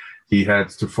identity. He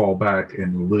has to fall back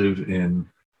and live in,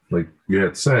 like you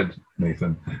had said,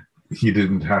 Nathan, he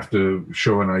didn't have to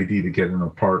show an ID to get an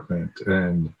apartment.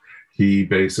 And he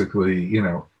basically, you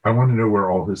know, I want to know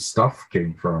where all his stuff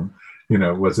came from. You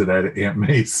know, was it at Aunt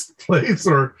May's place,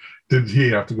 or did he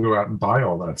have to go out and buy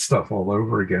all that stuff all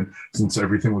over again since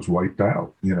everything was wiped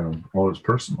out, you know, all his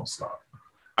personal stuff?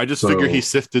 I just figure he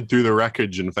sifted through the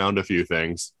wreckage and found a few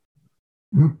things.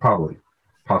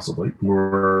 Possibly,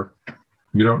 or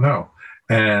you don't know.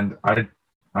 And I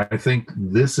think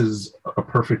this is a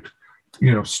perfect,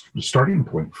 you know, starting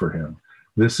point for him.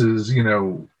 This is, you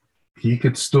know, he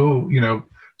could still, you know,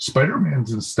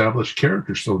 Spider-Man's an established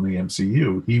character still in the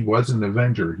MCU. He was an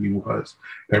Avenger.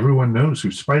 Everyone knows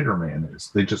who Spider-Man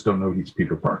is. They just don't know he's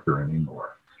Peter Parker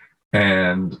anymore.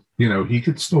 And, you know, he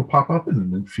could still pop up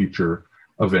in the future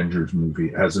Avengers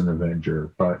movie as an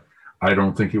Avenger, but I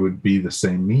don't think it would be the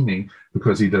same meaning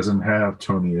because he doesn't have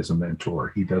Tony as a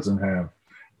mentor. He doesn't have,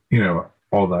 you know,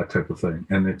 all that type of thing.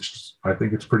 And I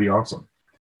think it's pretty awesome.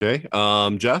 Okay.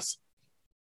 Jess?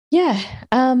 Yeah.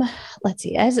 Let's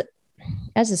see. As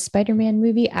a Spider-Man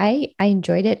movie, I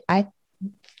enjoyed it. I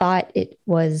thought it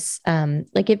was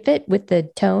like it fit with the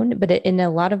tone, but in a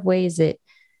lot of ways it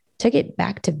took it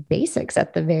back to basics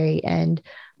at the very end,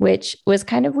 which was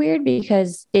kind of weird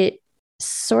because it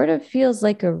sort of feels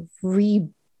like a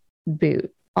reboot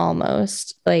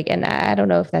almost. Like, and I don't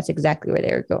know if that's exactly where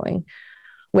they were going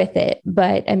with it,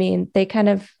 but I mean, they kind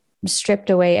of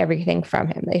stripped away everything from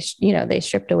him. They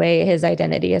stripped away his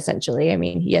identity essentially. I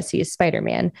mean, yes, he is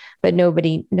Spider-Man, but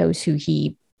nobody knows who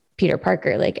Peter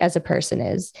Parker, like as a person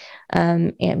is.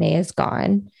 Aunt May is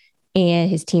gone and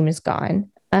his team is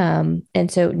gone. And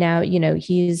so now,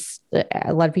 he's,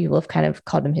 a lot of people have kind of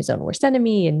called him his own worst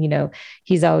enemy. And,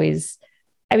 he's always,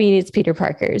 I mean, it's Peter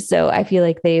Parker. So I feel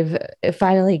like they've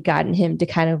finally gotten him to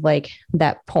kind of like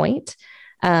that point.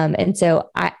 And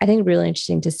so I think really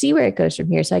interesting to see where it goes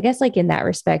from here. So I guess like in that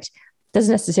respect,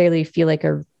 doesn't necessarily feel like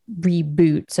a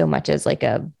reboot so much as like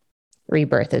a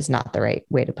rebirth is not the right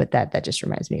way to put that. That just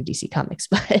reminds me of DC Comics,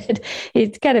 but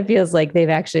it kind of feels like they've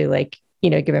actually like,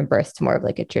 given birth to more of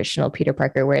like a traditional Peter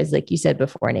Parker. Whereas like you said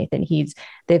before, Nathan,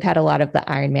 they've had a lot of the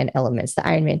Iron Man elements, the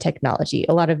Iron Man technology,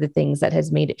 a lot of the things that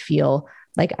has made it feel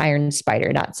like Iron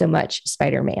Spider, not so much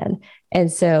Spider-Man.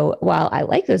 And so while I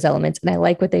like those elements and I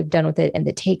like what they've done with it and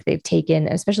the take they've taken,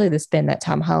 especially the spin that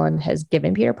Tom Holland has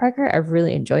given Peter Parker, I've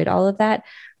really enjoyed all of that.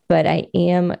 But I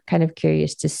am kind of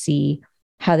curious to see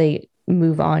how they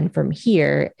move on from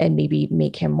here and maybe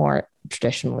make him more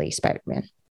traditionally Spider-Man.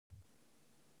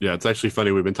 Yeah, it's actually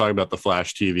funny. We've been talking about the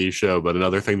Flash TV show, but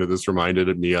another thing that this reminded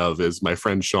me of is my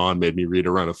friend Sean made me read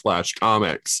a run of Flash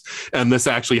comics. And this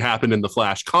actually happened in the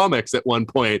Flash comics at one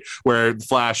point where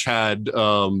Flash had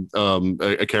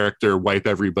a character wipe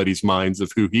everybody's minds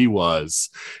of who he was.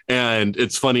 And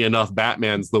it's funny enough,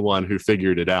 Batman's the one who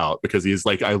figured it out because he's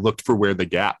like, I looked for where the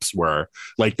gaps were.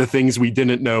 Like the things we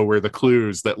didn't know were the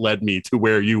clues that led me to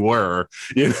where you were,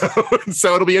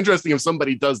 So it'll be interesting if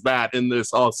somebody does that in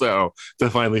this also to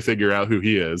finally figure out who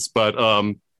he is. But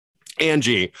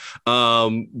Angie,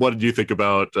 what did you think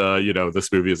about this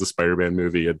movie as a Spider-Man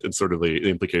movie and sort of the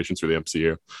implications for the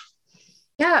MCU?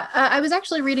 Yeah, I was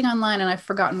actually reading online and I've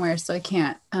forgotten where, so I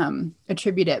can't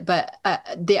attribute it. But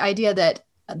the idea that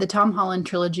the Tom Holland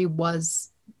trilogy was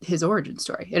his origin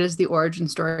story. It is the origin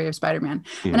story of Spider-Man.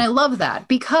 And I love that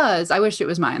because I wish it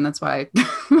was mine. That's why.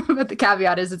 But the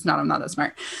caveat is it's not. I'm not that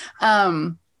smart.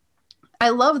 I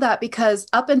love that because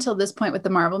up until this point with the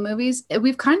Marvel movies,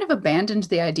 we've kind of abandoned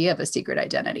the idea of a secret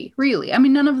identity, really. I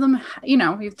mean, none of them,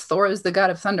 if Thor is the god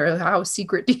of thunder, how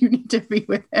secret do you need to be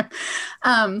with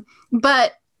him?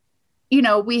 But,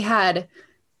 we had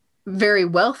very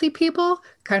wealthy people,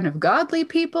 kind of godly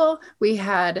people. We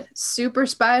had super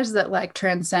spies that like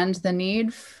transcend the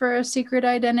need for a secret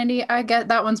identity. I get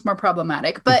that one's more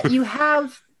problematic, but you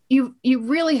have... You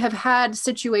really have had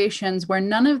situations where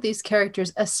none of these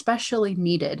characters especially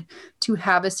needed to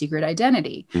have a secret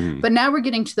identity. Mm-hmm. But now we're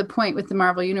getting to the point with the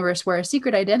Marvel Universe where a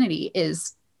secret identity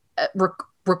is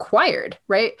required,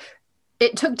 right?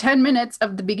 It took 10 minutes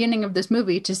of the beginning of this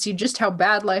movie to see just how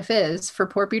bad life is for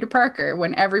poor Peter Parker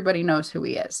when everybody knows who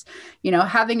he is.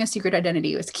 Having a secret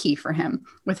identity was key for him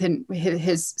within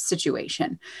his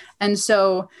situation. And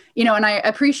so, and I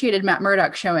appreciated Matt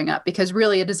Murdock showing up because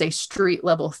really it is a street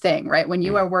level thing, right? When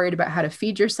you are worried about how to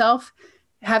feed yourself,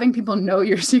 having people know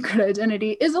your secret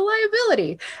identity is a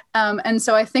liability. And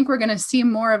so I think we're going to see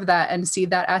more of that and see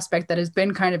that aspect that has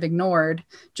been kind of ignored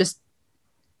just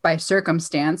by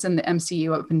circumstance in the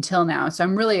MCU up until now. So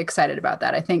I'm really excited about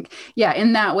that. I think,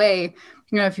 in that way,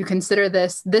 if you consider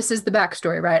this is the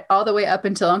backstory, right? All the way up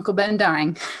until Uncle Ben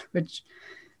dying, which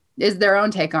is their own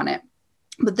take on it.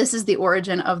 But this is the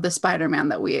origin of the Spider-Man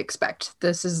that we expect.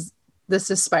 This is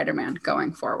Spider-Man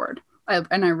going forward.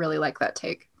 And I really like that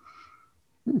take.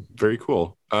 Very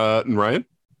cool. And Ryan?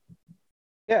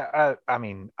 Yeah, I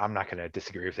mean, I'm not going to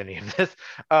disagree with any of this.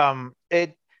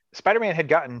 Spider-Man had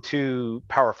gotten too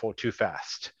powerful too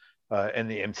fast in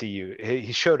the MCU.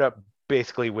 He showed up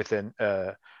basically within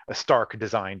a Stark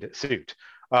designed suit.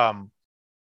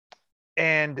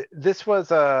 And this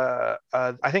was, I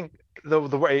think the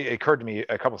way it occurred to me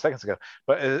a couple of seconds ago,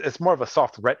 but it's more of a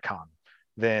soft retcon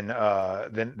than a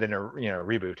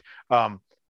reboot.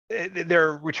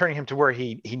 They're returning him to where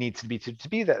he needs to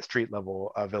be that street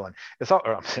level villain. It's all.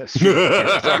 Sorry,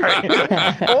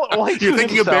 you're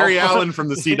thinking of Barry Allen from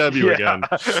the CW again.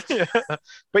 Yeah.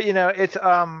 But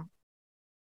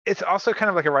it's also kind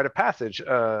of like a rite of passage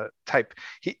type.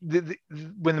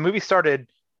 When the movie started,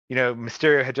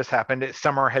 Mysterio had just happened.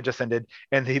 Summer had just ended,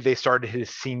 and they started his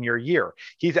senior year.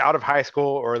 He's out of high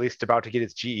school, or at least about to get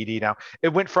his GED now. It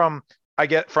went from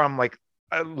like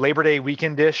Labor Day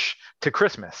weekend-ish to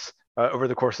Christmas over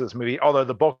the course of this movie, although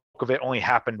the bulk of it only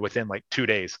happened within like 2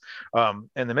 days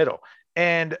in the middle.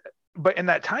 But in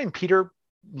that time, Peter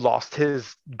lost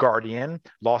his guardian,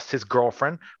 lost his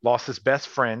girlfriend, lost his best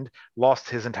friend, lost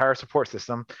his entire support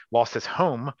system, lost his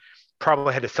home,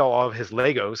 probably had to sell all of his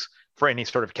Legos for any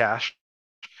sort of cash.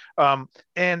 And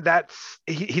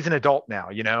he's an adult now,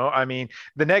 I mean,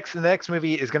 the next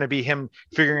movie is going to be him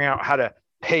figuring out how to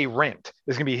pay rent.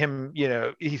 It's going to be him,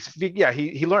 he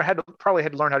probably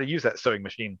had to learn how to use that sewing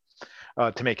machine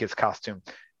to make his costume.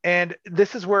 And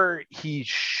this is where he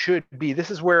should be.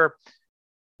 This is where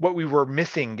what we were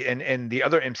missing in the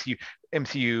other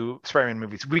MCU Spider-Man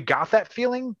movies. We got that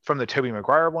feeling from the Tobey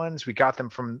Maguire ones. We got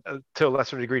them from, to a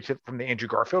lesser degree, from the Andrew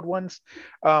Garfield ones.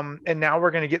 And now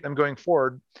we're going to get them going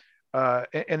forward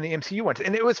in the MCU ones.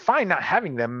 And it was fine not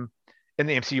having them in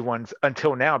the MCU ones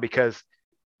until now, because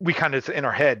we kind of, in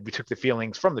our head, we took the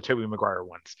feelings from the Tobey Maguire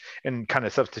ones and kind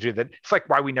of substituted that. It's like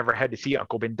why we never had to see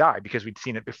Uncle Ben die, because we'd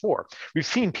seen it before. We've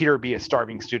seen Peter be a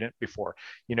starving student before.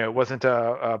 It wasn't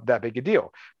that big a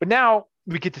deal. But now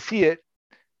we get to see it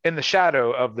in the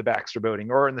shadow of the Baxter Building,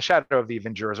 or in the shadow of the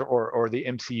Avengers, or the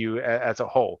MCU as a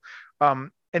whole. And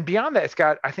beyond that, it's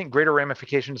got, I think, greater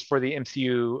ramifications for the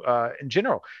MCU in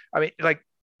general. I mean, like,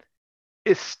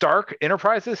 is Stark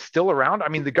Enterprises still around? I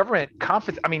mean, the government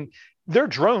their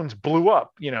drones blew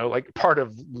up, like part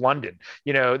of London.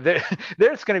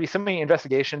 There's going to be so many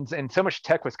investigations, and so much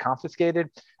tech was confiscated.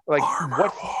 Like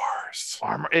Armor,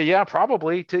 yeah,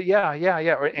 probably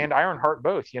and Ironheart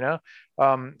both.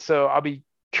 So I'll be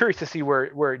curious to see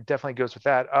where it definitely goes with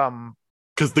that.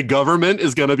 Because the government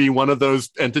is going to be one of those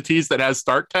entities that has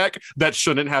Stark tech that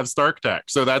shouldn't have Stark tech.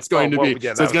 So that's going so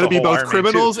it's going to be both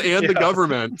criminals and the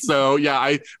government. So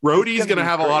Rhodey's going to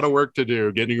have a lot of work to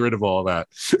do getting rid of all that.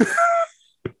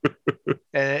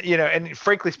 And and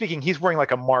frankly speaking, he's wearing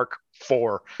like a Mark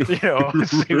IV, suit,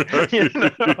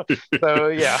 So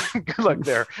yeah, good luck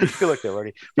there,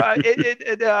 Rhodey.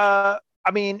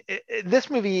 This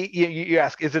movie, you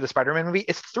ask, is it a Spider-Man movie?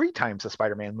 It's 3 times a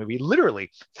Spider-Man movie,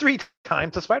 literally 3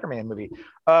 times a Spider-Man movie.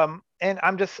 And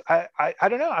I'm just, I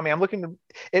don't know. I mean, I'm looking to,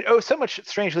 it owes so much,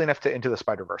 strangely enough, to Into the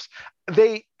Spider-Verse.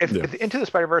 If Into the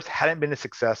Spider-Verse hadn't been a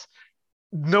success,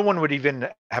 no one would even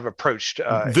have approached.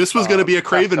 This was going to be a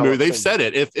Craven movie. They've said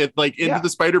it. If like Into the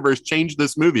Spider-Verse changed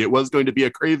this movie, it was going to be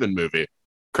a Craven movie.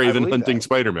 Craven hunting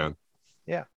Spider-Man.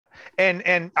 Yeah.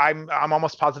 And I'm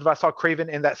almost positive I saw Craven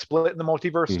in that Split in the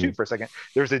Multiverse too for a second.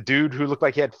 There's a dude who looked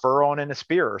like he had fur on and a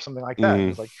spear or something like that. It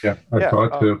was like, I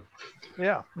thought too.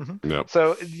 Yeah. Yep.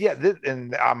 So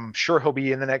and I'm sure he'll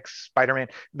be in the next Spider-Man,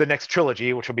 the next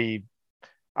trilogy, which will be,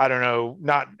 I don't know,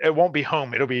 it won't be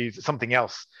Home. It'll be something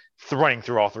else running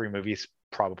through all 3 movies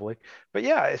probably. But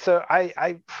so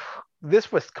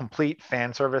this was complete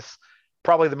fan service.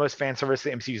 Probably the most fan service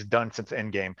the MCU's done since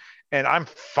Endgame, and I'm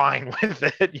fine with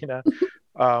it,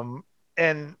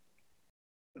 And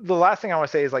the last thing I want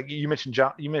to say is, like, you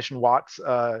mentioned Watts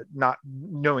not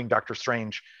knowing Doctor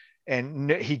Strange,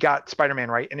 and he got Spider-Man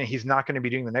right, and he's not going to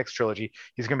be doing the next trilogy.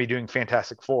 He's going to be doing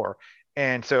Fantastic Four,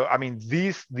 and so I mean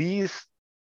these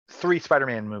 3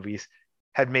 Spider-Man movies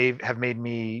have made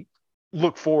me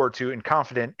look forward to and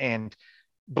confident and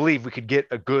believe we could get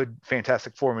a good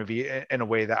Fantastic Four movie in a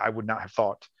way that I would not have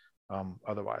thought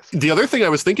otherwise. The other thing I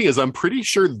was thinking is, I'm pretty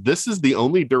sure this is the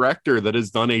only director that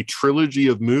has done a trilogy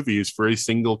of movies for a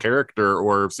single character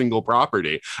or single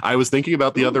property. I was thinking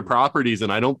about the other properties,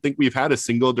 and I don't think we've had a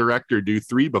single director do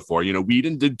 3 before.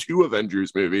 Whedon did 2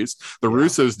 Avengers movies. The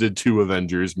Russos did 2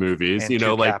 Avengers movies.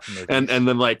 And and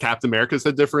then like Captain America's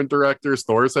had different directors,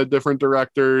 Thor's had different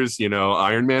directors.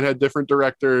 Iron Man had different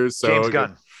directors. So James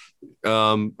Gunn.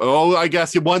 I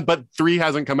guess one, but 3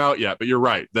 hasn't come out yet. But you're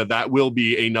right that will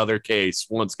be another case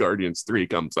once Guardians 3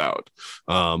 comes out.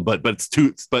 But it's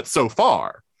 2. But so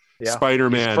far,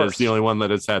 Spider-Man is the only one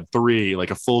that has had 3, like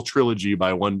a full trilogy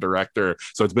by one director.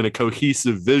 So it's been a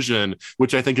cohesive vision,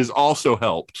 which I think has also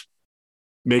helped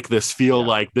make this feel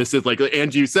like this is, like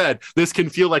Angie said, this can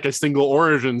feel like a single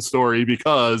origin story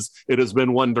because it has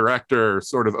been one director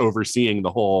sort of overseeing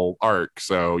the whole arc.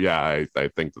 So I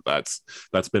think that's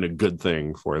been a good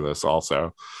thing for this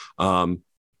also. But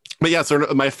so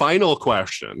my final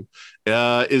question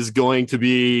is going to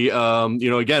be,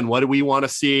 again, what do we want to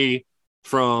see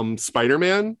from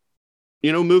Spider-Man,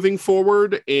 moving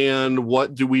forward, and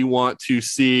what do we want to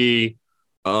see,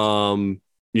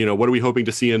 what are we hoping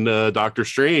to see in Doctor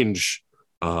Strange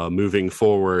moving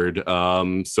forward?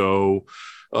 So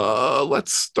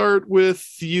let's start with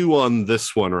you on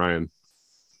this one, Ryan.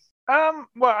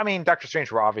 Well, I mean, Doctor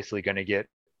Strange, we're obviously going to get,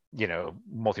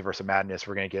 Multiverse of Madness.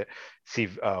 We're going to see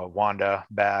Wanda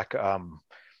back.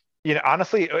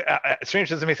 Honestly,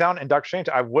 strange as it may sound, in Doctor Strange,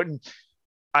 I wouldn't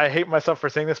I hate myself for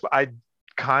saying this, but I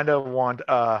kind of want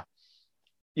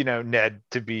Ned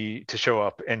to show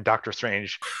up in Doctor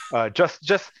Strange.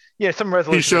 Just some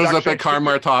resolution. He shows up at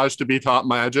Carmartage to be taught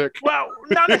magic. Well,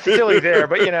 not necessarily there,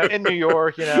 but in New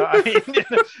York, I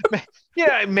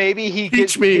mean, maybe he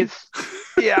teach me.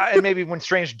 And maybe when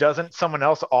Strange doesn't, someone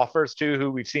else offers to, who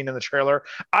we've seen in the trailer.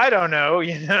 I don't know,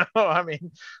 I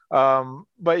mean,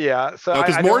 but yeah. So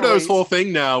because Mordo's whole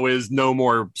thing now is no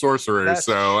more sorcerers. That's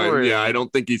so true. I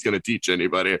don't think he's going to teach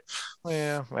anybody.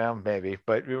 Yeah, well, maybe,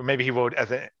 but maybe he will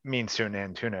as a means to an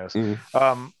end. Who knows?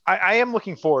 Mm. I am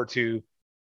looking forward to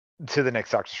the next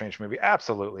Doctor Strange movie.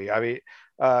 Absolutely. I mean,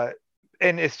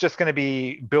 and it's just going to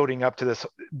be building up to the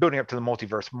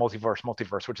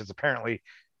multiverse, which is apparently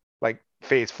like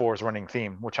Phase 4's running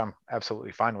theme, which I'm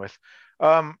absolutely fine with.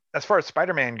 As far as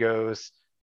Spider-Man goes,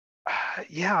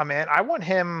 yeah, man, I want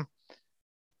him.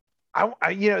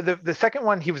 The second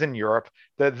one, he was in Europe.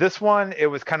 This one, it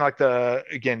was kind of like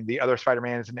the other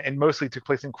Spider-Mans, and mostly took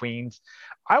place in Queens.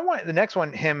 I want the next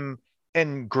one, him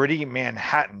in gritty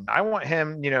Manhattan. I want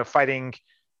him, fighting.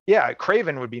 Yeah,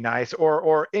 Craven would be nice,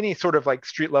 or any sort of like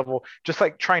street level, just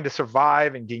like trying to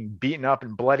survive and getting beaten up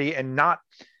and bloody, and not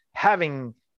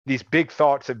having these big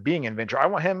thoughts of being an adventurer. I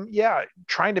want him,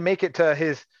 trying to make it to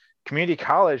his community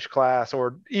college class,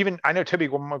 or even, I know Tobey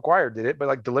Maguire did it, but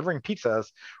like delivering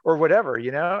pizzas or whatever,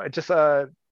 just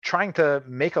trying to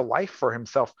make a life for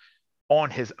himself on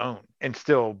his own and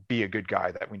still be a good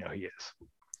guy that we know he is.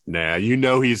 Nah,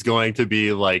 he's going to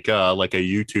be like a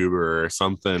YouTuber or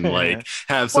something, like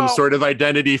have some sort of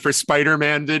identity for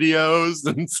Spider-Man videos.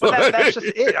 And so that's just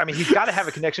it. I mean, he's got to have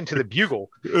a connection to the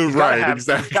Bugle. Right,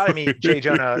 exactly. He's got to meet J.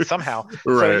 Jonah somehow.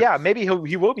 Right. So yeah, maybe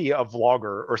he will be a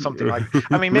vlogger or something like.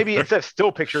 I mean, maybe instead of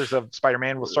still pictures of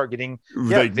Spider-Man, we'll start getting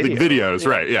videos.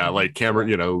 Right? Yeah, like camera.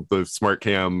 The smart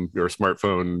cam or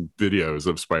smartphone videos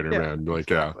of Spider-Man. Yeah,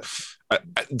 exactly.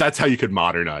 That's how you could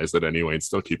modernize it anyway and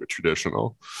still keep it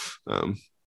traditional.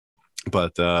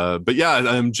 But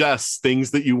yeah, Jess,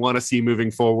 things that you want to see moving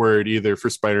forward, either for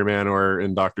Spider-Man or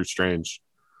in Doctor Strange.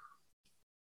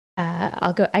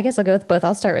 I guess I'll go with both.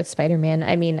 I'll start with Spider-Man.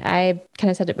 I mean, I kind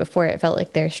of said it before. It felt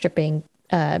like they're stripping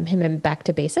him back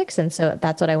to basics, and so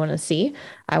that's what I want to see.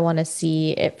 I want to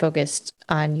see it focused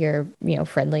on your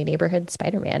friendly neighborhood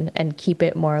Spider-Man, and keep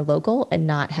it more local, and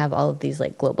not have all of these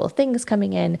like global things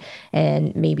coming in,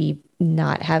 and maybe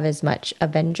not have as much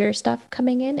Avenger stuff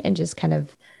coming in, and just kind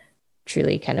of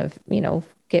truly kind of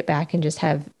get back and just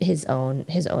have his own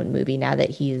movie now that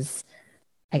he's,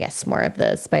 I guess, more of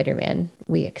the Spider-Man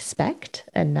we expect,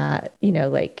 and not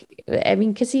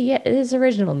because his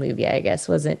original movie, I guess,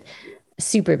 wasn't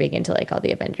super big into like all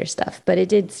the Avengers stuff, but it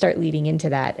did start leading into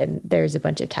that, and there's a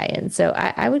bunch of tie-ins. So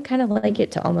I would kind of like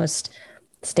it to almost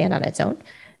stand on its own,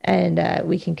 and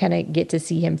we can kind of get to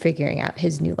see him figuring out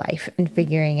his new life and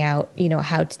figuring out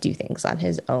how to do things on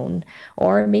his own,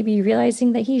 or maybe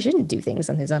realizing that he shouldn't do things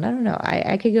on his own. I don't know.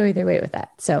 I could go either way with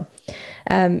that. So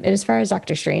and as far as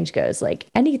Doctor Strange goes, like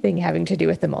anything having to do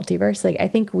with the multiverse, like I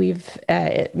think we've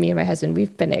me and my husband,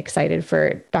 we've been excited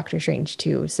for Doctor Strange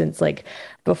 2 since like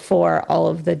before all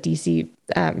of the DC,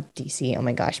 oh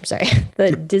my gosh, I'm sorry,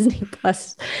 the Disney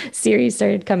Plus series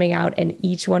started coming out, and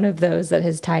each one of those that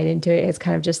has tied into it has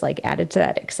kind of just like added to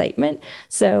that excitement.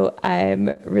 So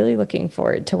I'm really looking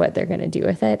forward to what they're going to do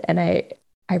with it, and I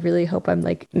really hope I'm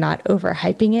like not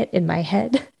overhyping it in my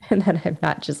head, and that I'm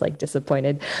not just like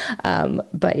disappointed.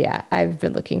 But yeah, I've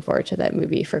been looking forward to that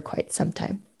movie for quite some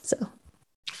time. So,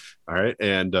 all right,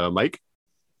 and Mike.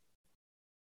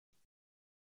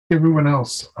 Everyone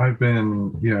else, I've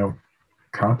been,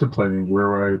 contemplating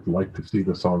where I'd like to see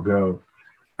this all go.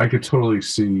 I could totally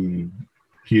see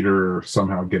Peter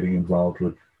somehow getting involved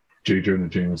with J. Jonah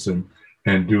Jameson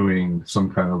and doing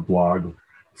some kind of blog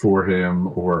for him,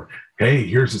 or hey,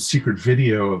 here's a secret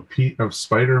video of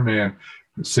Spider-Man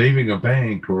saving a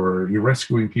bank, or you're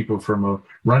rescuing people from a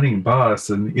running bus,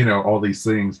 and all these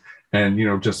things. And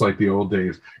just like the old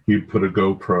days, you'd put a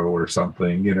GoPro or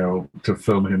something, to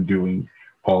film him doing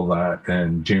all that,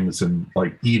 and Jameson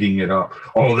like eating it up.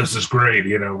 Oh, this is great.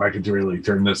 I could really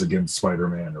turn this against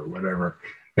Spider-Man or whatever.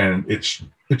 And it's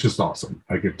just awesome.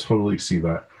 I could totally see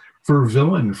that. For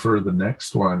villain for the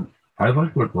next one, I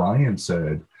like what Ryan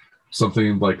said,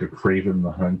 something like a Kraven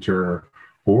the Hunter,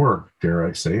 or dare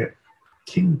I say it,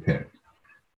 Kingpin,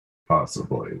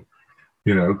 possibly,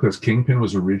 because Kingpin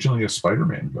was originally a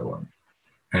Spider-Man villain.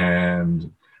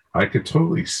 And I could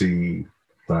totally see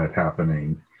that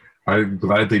happening. I'm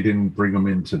glad they didn't bring him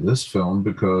into this film,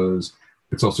 because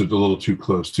it's also a little too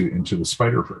close to Into the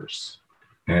Spider-Verse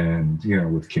and,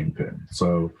 with Kingpin.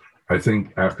 So I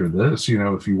think after this,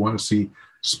 if you want to see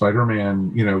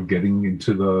Spider-Man, getting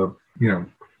into the,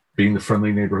 being the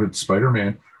friendly neighborhood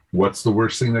Spider-Man, what's the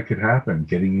worst thing that could happen?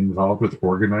 Getting involved with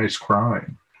organized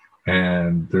crime.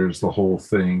 And there's the whole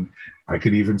thing. I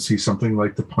could even see something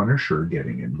like the Punisher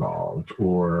getting involved,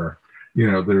 or, you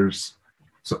had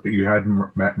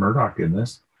Matt Murdock in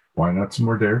this. Why not some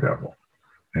more Daredevil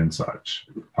and such,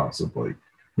 possibly?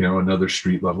 Another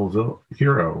street level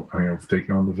hero,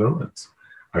 taking on the villains.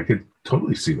 I could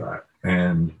totally see that.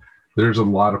 And there's a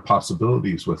lot of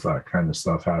possibilities with that kind of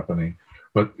stuff happening.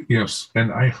 But,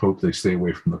 and I hope they stay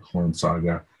away from the Clone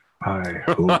Saga. I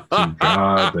hope to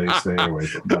God they stay away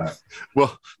from that.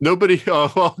 Well, nobody,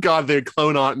 oh God, they'd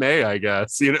clone Aunt May, I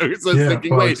guess. So I was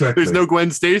thinking, wait, exactly. There's no Gwen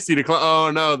Stacy to clone.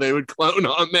 Oh no, they would clone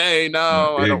Aunt May.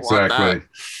 No, I don't want that.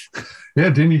 Yeah,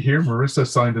 didn't you hear Marissa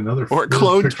signed another or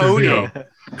clone Tony? Yeah.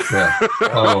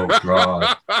 Oh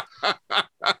God.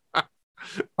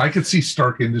 I could see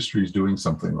Stark Industries doing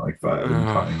something like that and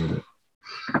tying it in.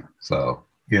 So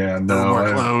yeah, no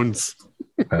more clones.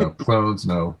 Clones,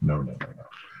 no.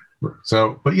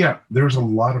 So, but yeah, there's a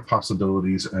lot of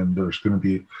possibilities, and there's going to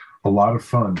be a lot of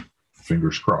fun.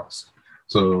 Fingers crossed.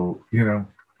 So,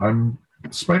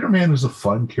 Spider-Man is a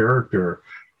fun character.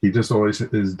 He just always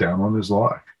is down on his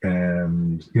luck,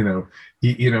 and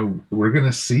we're going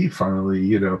to see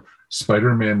finally,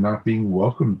 Spider-Man not being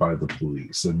welcomed by the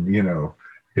police, and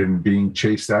and being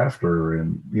chased after,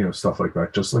 and stuff like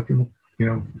that, just like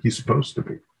he's supposed to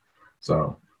be.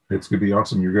 So. It's going to be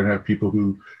awesome. You're going to have people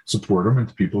who support him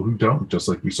and people who don't, just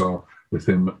like we saw with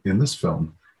him in this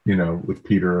film, with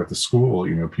Peter at the school,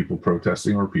 people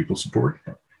protesting or people supporting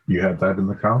him. You had that in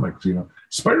the comics,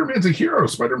 Spider-Man's a hero.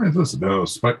 Spider-Man's this. No,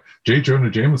 J. Jonah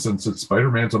Jameson said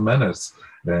Spider-Man's a menace.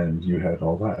 And you had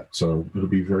all that. So it'll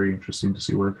be very interesting to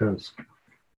see where it goes.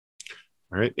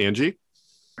 All right, Angie?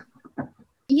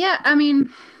 Yeah, I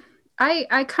mean,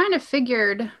 I kind of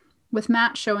figured with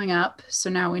Matt showing up, so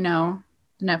now we know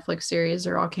Netflix series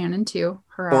are all canon too.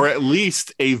 Hurrah. Or at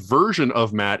least a version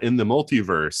of Matt in the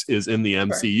multiverse is in the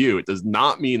MCU. Sure. It does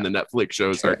not mean the Netflix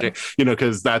shows are,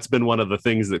 because that's been one of the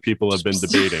things that people have been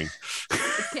debating.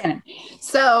 Canon.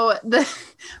 So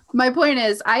my point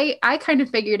is, I kind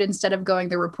of figured instead of going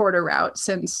the reporter route,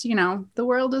 since the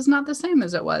world is not the same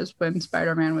as it was when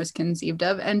Spider-Man was conceived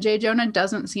of, and J. Jonah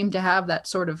doesn't seem to have that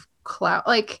sort of clout.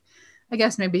 Like, I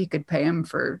guess maybe he could pay him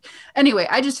for. Anyway,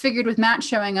 I just figured with Matt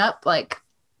showing up, like.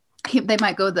 They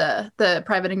might go the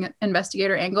private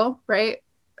investigator angle, right?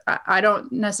 I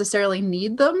don't necessarily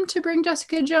need them to bring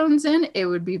Jessica Jones in. It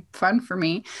would be fun for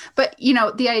me. But,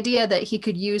 the idea that he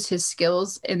could use his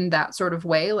skills in that sort of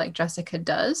way, like Jessica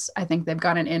does, I think they've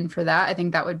got an in for that. I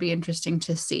think that would be interesting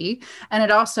to see. And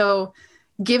it also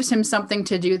gives him something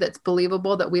to do that's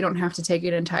believable, that we don't have to take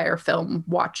an entire film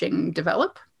watching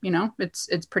develop.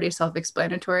 It's pretty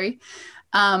self-explanatory.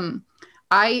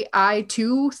 I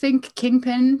too think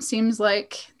Kingpin seems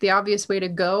like the obvious way to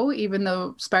go, even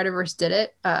though Spider-Verse did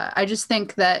it. I just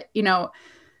think that, we're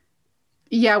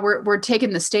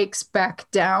taking the stakes back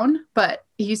down, but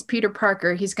he's Peter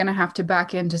Parker. He's going to have to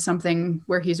back into something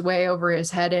where he's way over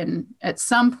his head in at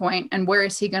some point. And where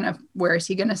is he going to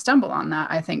stumble on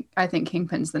that? I think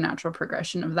Kingpin's the natural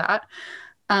progression of that.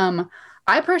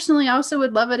 I personally also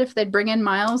would love it if they'd bring in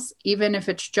Miles, even if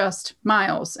it's just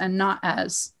Miles and not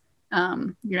as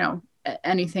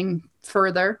anything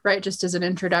further, right? Just as an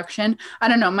introduction. I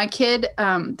don't know. My kid,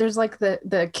 there's like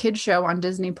the kid show on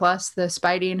Disney Plus, the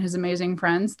Spidey and His Amazing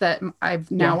Friends, that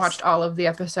I've now watched all of the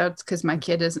episodes because my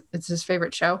kid it's his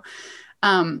favorite show.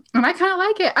 And I kind of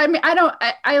like it. I mean,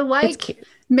 I like,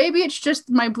 maybe it's just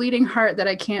my bleeding heart that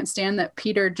I can't stand that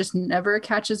Peter just never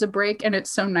catches a break, and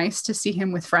it's so nice to see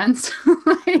him with friends.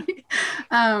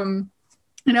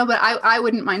 But I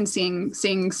wouldn't mind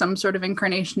seeing some sort of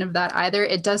incarnation of that either.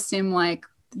 It does seem like,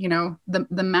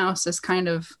 the mouse is kind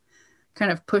of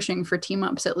pushing for team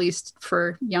ups, at least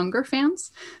for younger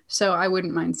fans. So I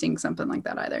wouldn't mind seeing something like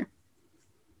that either.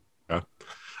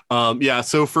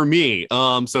 So for me,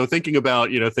 so thinking about,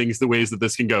 things, the ways that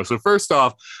this can go. So first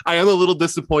off, I am a little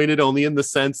disappointed only in the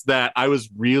sense that I was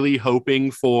really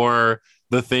hoping for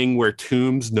the thing where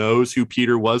Toomes knows who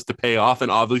Peter was to pay off. And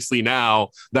obviously now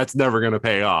that's never going to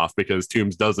pay off because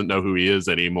Toomes doesn't know who he is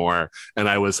anymore. And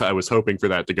I was hoping for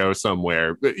that to go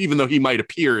somewhere, even though he might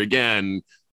appear again,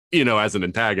 as an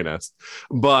antagonist.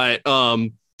 But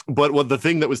what the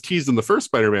thing that was teased in the first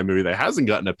Spider-Man movie that hasn't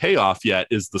gotten a payoff yet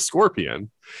is the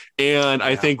Scorpion. And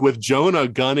I think with Jonah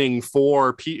gunning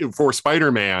for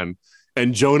Spider-Man,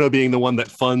 and Jonah being the one that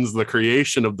funds the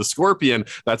creation of the Scorpion,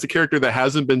 that's a character that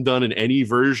hasn't been done in any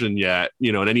version yet,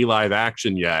 in any live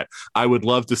action yet. I would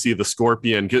love to see the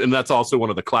Scorpion, and that's also one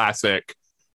of the classic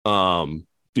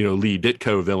Lee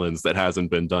Ditko villains that hasn't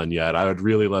been done yet. I would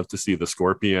really love to see the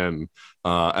Scorpion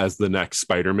as the next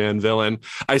Spider-Man villain.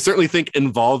 I certainly think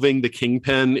involving the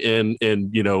Kingpin in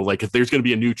like if there's going to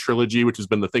be a new trilogy, which has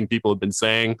been the thing people have been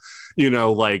saying,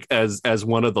 like as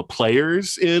one of the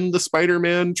players in the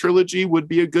Spider-Man trilogy would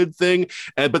be a good thing.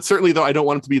 But certainly though, I don't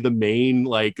want him to be the main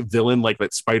like villain like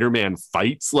that Spider-Man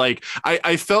fights. Like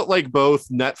I felt like both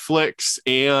Netflix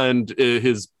and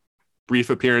his brief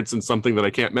appearance in something that I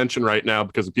can't mention right now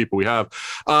because of people we have.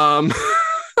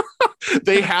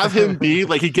 They have him be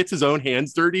like he gets his own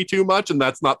hands dirty too much, and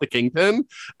that's not the Kingpin.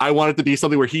 I want it to be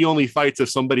something where he only fights if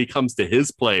somebody comes to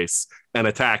his place and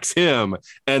attacks him,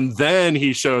 and then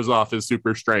he shows off his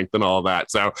super strength and all that.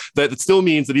 So that it still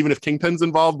means that even if Kingpin's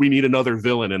involved, we need another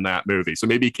villain in that movie. So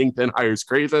maybe Kingpin hires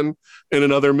Kraven in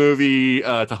another movie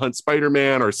to hunt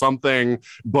Spider-Man or something.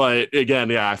 But again,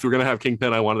 yeah, if we're gonna have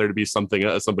Kingpin, I wanted there to be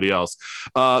somebody else.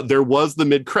 There was the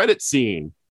mid-credit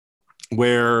scene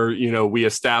where we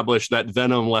established that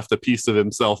Venom left a piece of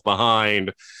himself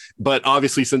behind, but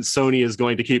obviously since Sony is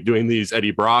going to keep doing these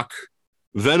Eddie Brock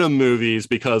Venom movies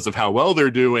because of how well they're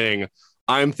doing,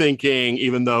 I'm thinking,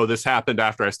 even though this happened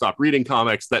after I stopped reading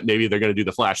comics, that maybe they're going to do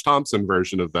the Flash Thompson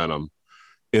version of Venom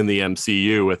in the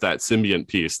MCU with that symbiont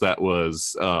piece that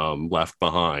was left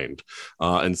behind.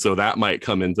 And so that might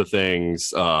come into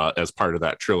things as part of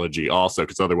that trilogy also,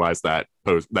 because otherwise that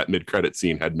mid-credit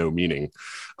scene had no meaning.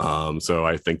 So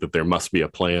I think that there must be a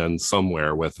plan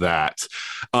somewhere with that.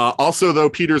 Also, though,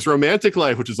 Peter's romantic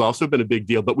life, which has also been a big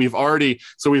deal, but we've already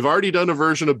done a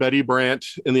version of Betty Brant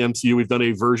in the MCU. We've done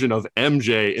a version of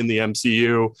MJ in the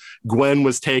MCU. Gwen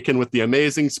was taken with the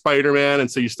Amazing Spider-Man. And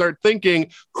so you start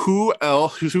thinking, who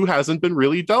hasn't been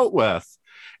really dealt with?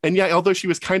 And yeah, although she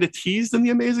was kind of teased in the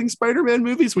Amazing Spider-Man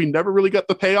movies, we never really got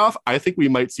the payoff. I think we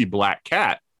might see Black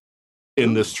Cat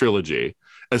in this trilogy,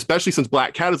 especially since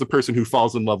Black Cat is a person who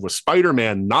falls in love with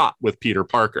Spider-Man, not with Peter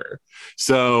Parker.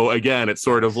 So again, it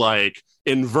sort of like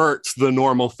inverts the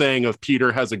normal thing of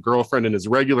Peter has a girlfriend in his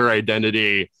regular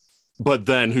identity, but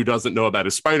then who doesn't know about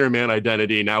his Spider-Man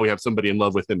identity. Now we have somebody in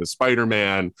love with him as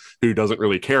Spider-Man who doesn't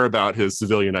really care about his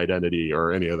civilian identity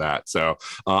or any of that. So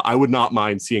I would not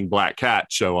mind seeing Black Cat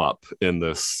show up in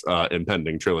this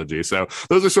impending trilogy. So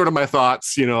those are sort of my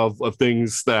thoughts, of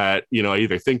things that, I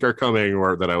either think are coming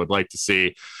or that I would like to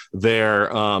see there.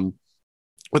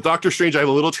 With Doctor Strange, I have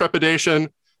a little trepidation.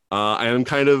 I am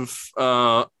kind of,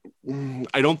 I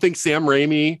don't think Sam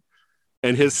Raimi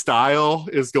and his style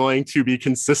is going to be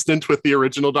consistent with the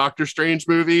original Doctor Strange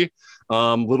movie.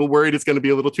 Little worried it's going to be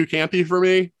a little too campy for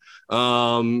me.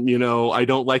 I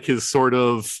don't like his sort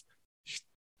of,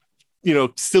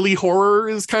 silly horror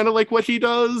is kind of like what he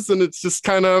does. And it's just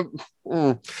kind of,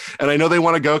 and I know they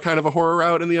want to go kind of a horror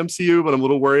route in the MCU, but I'm a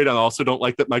little worried. I also don't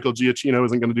like that Michael Giacchino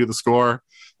isn't going to do the score.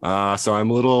 So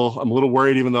I'm a little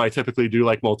worried, even though I typically do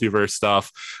like multiverse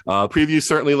stuff. Preview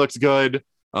certainly looks good.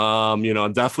 I'm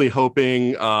definitely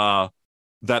hoping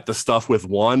that the stuff with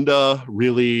Wanda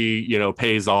really,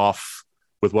 pays off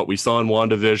with what we saw in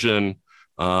WandaVision.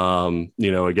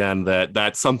 Again,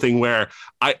 that's something where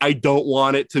I don't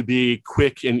want it to be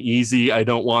quick and easy. I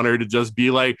don't want her to just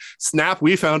be like, snap,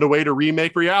 we found a way to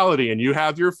remake reality and you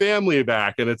have your family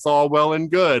back and it's all well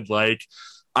and good. Like,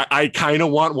 I kind of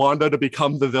want Wanda to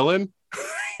become the villain.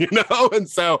 And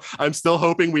so I'm still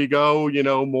hoping we go,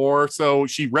 more. So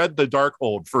she read the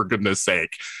Darkhold, for goodness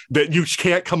sake, that you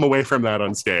can't come away from that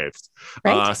unscathed.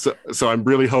 Right. So I'm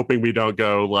really hoping we don't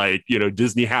go like,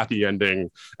 Disney happy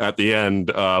ending at the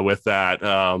end with that.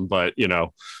 But,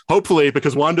 hopefully,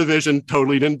 because WandaVision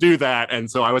totally didn't do that. And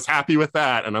so I was happy with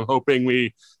that. And I'm hoping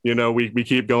we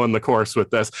keep going the course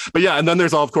with this. But yeah, and then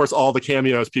there's of course, all the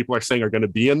cameos people are saying are going to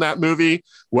be in that movie,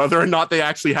 whether or not they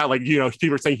actually have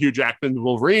people are saying Hugh Jackman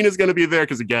Wolverine is going to be there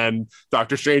because again,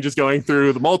 Doctor Strange is going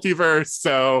through the multiverse.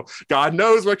 So God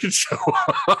knows what could show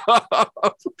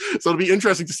up. So it'll be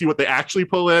interesting to see what they actually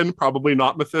pull in. Probably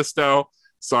not Mephisto.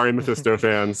 Sorry, Mephisto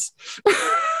fans.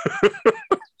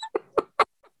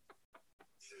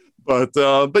 But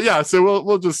yeah, so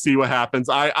we'll just see what happens.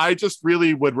 I just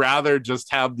really would rather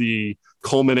just have the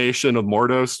culmination of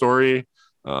Mordo's story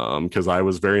because I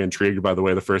was very intrigued by the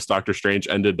way the first Doctor Strange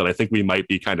ended, but I think we might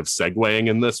be kind of segueing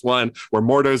in this one where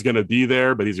Mordo's going to be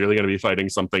there, but he's really going to be fighting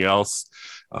something else.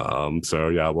 So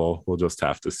yeah, we'll just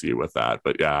have to see with that.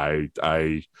 But yeah,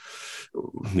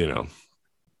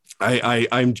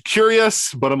 I'm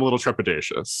curious, but I'm a little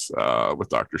trepidatious with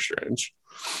Doctor Strange.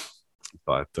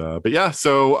 But yeah,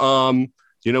 so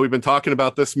we've been talking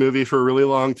about this movie for a really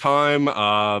long time.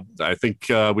 I think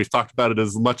we've talked about it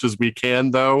as much as we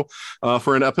can, though,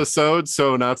 for an episode.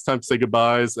 So now it's time to say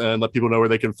goodbyes and let people know where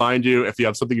they can find you. If you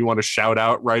have something you want to shout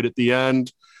out right at the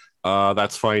end,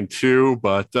 that's fine too.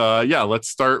 But yeah, let's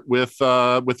start with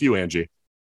you, Angie.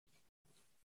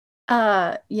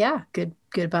 Yeah,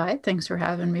 goodbye. Thanks for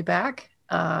having me back.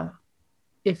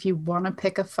 If you want to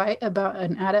pick a fight about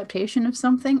an adaptation of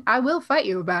something, I will fight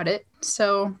you about it.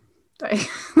 So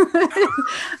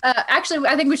actually,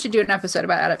 I think we should do an episode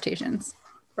about adaptations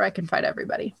where I can fight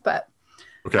everybody. But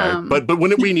okay, but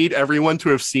wouldn't we need everyone to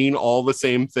have seen all the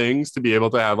same things to be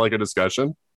able to have like a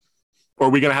discussion? Or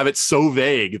are we going to have it so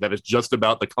vague that it's just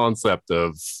about the concept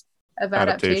of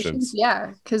adaptations?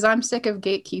 Yeah, because I'm sick of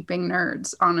gatekeeping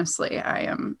nerds. Honestly, I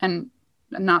am, and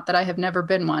not that I have never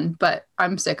been one, but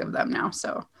I'm sick of them now.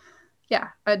 So yeah,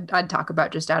 I'd talk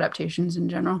about just adaptations in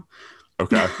general.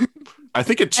 Okay. I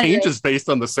think it changes based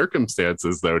on the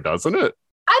circumstances, though, doesn't it?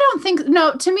 I don't think,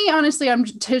 no, to me, honestly,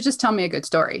 just tell me a good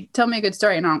story. Tell me a good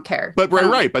story and I don't care. But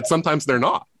right. But sometimes they're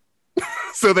not.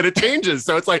 So that it changes.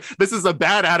 So it's like, this is a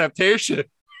bad adaptation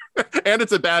and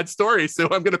it's a bad story. So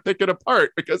I'm going to pick it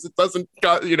apart because it doesn't,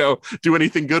 do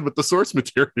anything good with the source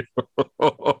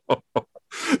material.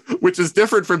 Which is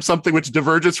different from something which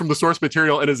diverges from the source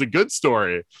material and is a good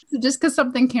story. Just because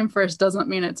something came first doesn't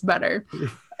mean it's better.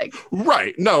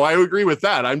 Right. No, I agree with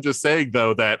that. I'm just saying,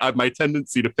 though, that my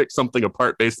tendency to pick something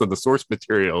apart based on the source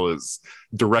material is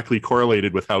directly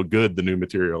correlated with how good the new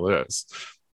material is.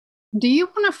 Do you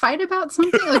want to fight about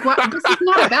something? Like, what? This is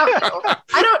not about.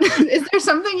 Is there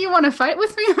something you want to fight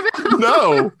with me about?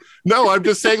 No. I'm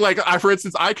just saying, like, for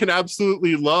instance, I can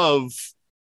absolutely love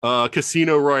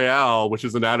Casino Royale, which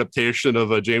is an adaptation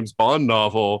of a James Bond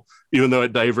novel, even though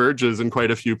it diverges in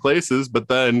quite a few places. But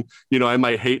then, I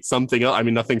might hate something else. I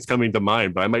mean, nothing's coming to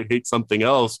mind, but I might hate something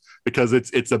else because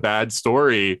it's a bad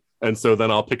story. And so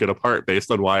then I'll pick it apart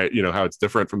based on why, how it's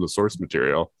different from the source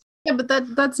material. Yeah, but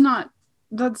that's not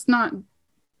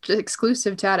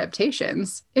exclusive to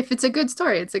adaptations. If it's a good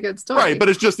story, it's a good story. Right, but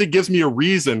it gives me a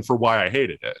reason for why I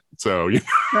hated it. So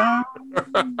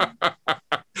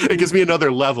it gives me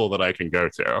another level that I can go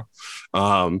to.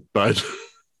 But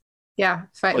yeah,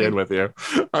 playing with you.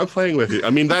 I'm playing with you. I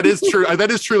mean, that is true.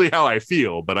 That is truly how I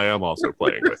feel, but I am also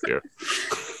playing with you.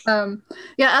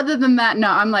 Yeah, other than that, no,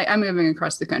 I'm moving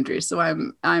across the country, so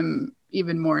I'm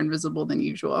even more invisible than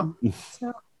usual. So.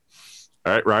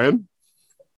 All right, Ryan?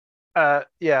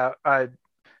 Yeah,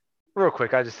 real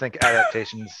quick, I just think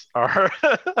adaptations are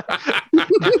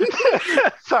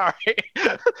sorry.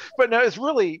 But no, it's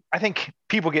really, I think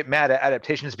people get mad at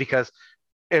adaptations because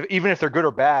even if they're good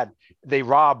or bad, they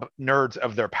rob nerds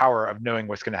of their power of knowing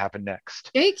what's going to happen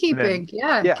next. Gatekeeping,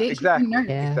 yeah, exactly. Nerd.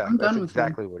 Yeah. I'm done That's with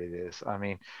exactly what it is. I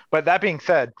mean, but that being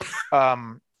said,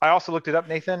 I also looked it up,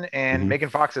 Nathan, and Megan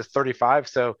Fox is 35,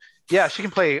 so yeah, she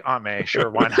can play Aunt May. Sure,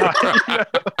 why not?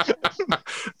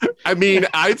 I mean,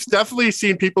 I've definitely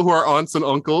seen people who are aunts and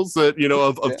uncles that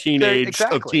of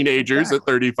teenagers at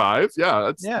 35.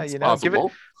 Yeah, that's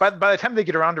possible. By the time they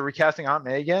get around to recasting Aunt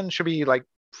May again, she'll be like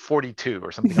 42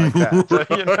 or something like that. So,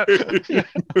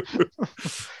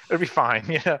 it'll be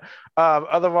fine.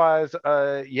 Otherwise,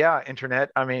 internet.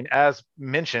 I mean, as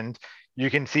mentioned, you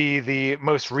can see the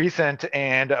most recent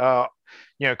and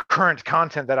current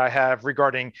content that I have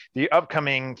regarding the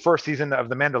upcoming first season of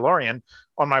The Mandalorian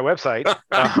on my website,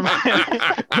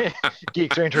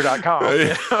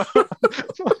 geekstranger.com.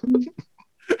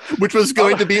 Which was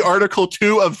going to be article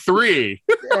 2 of 3.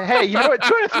 Hey, you know what?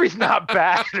 2 of 3 is not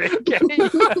bad.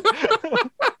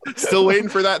 Still waiting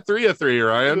for that 3 of 3,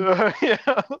 Ryan. Yeah.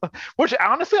 Which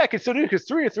honestly I could still do because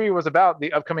 3 of 3 was about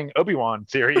the upcoming Obi-Wan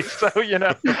series. So,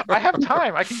 I have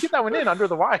time. I can get that one in under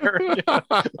the wire.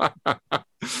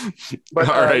 But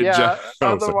all right, Jeff.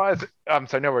 Otherwise, I'm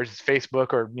sorry, no worries. It's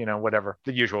Facebook or whatever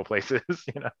the usual places.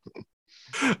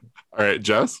 All right,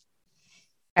 Jess.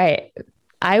 All right.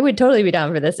 I would totally be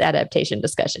down for this adaptation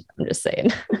discussion. I'm just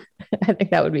saying. I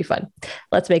think that would be fun.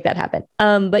 Let's make that happen.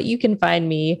 But you can find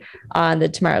me on the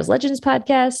Tomorrow's Legends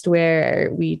podcast,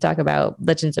 where we talk about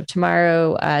Legends of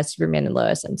Tomorrow, Superman and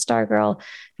Lois, and Stargirl,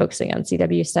 focusing on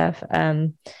CW stuff.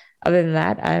 Other than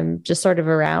that, I'm just sort of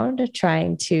around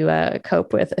trying to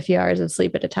cope with a few hours of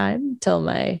sleep at a time till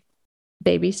my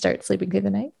baby starts sleeping through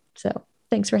the night. So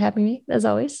thanks for having me, as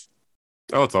always.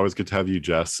 Oh, it's always good to have you,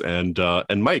 Jess. And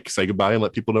Mike, say goodbye and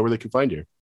let people know where they can find you.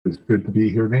 It's good to be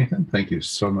here, Nathan. Thank you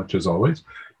so much, as always.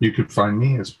 You can find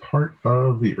me as part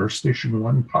of the Earth Station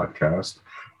 1 podcast,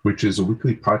 which is a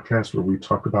weekly podcast where we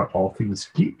talk about all things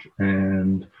geek.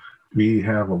 And we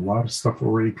have a lot of stuff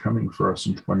already coming for us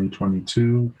in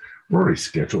 2022. We're already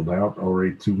scheduled out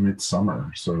already to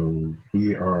midsummer. So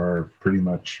we are pretty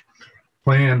much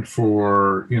planned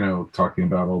for, talking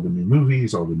about all the new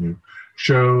movies, all the new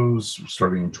shows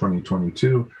starting in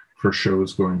 2022. First show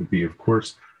is going to be, of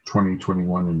course,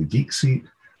 2021 in the Geek Seat.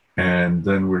 And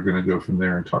then we're going to go from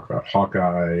there and talk about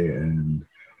Hawkeye and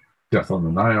Death on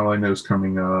the Nile, I know, is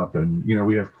coming up. And,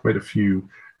 we have quite a few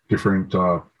different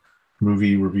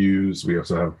movie reviews. We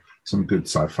also have some good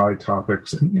sci-fi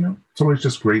topics. And, it's always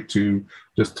just great to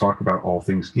just talk about all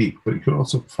things geek. But you can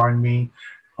also find me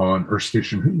on Earth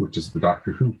Station Who, which is the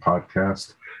Doctor Who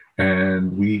podcast.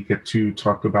 And we get to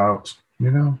talk about,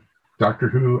 Doctor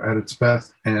Who at its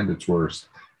best and its worst.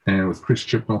 And with Chris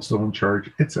Chibnall still in charge,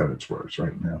 it's at its worst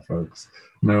right now, folks.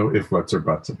 No ifs, buts, or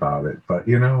buts about it. But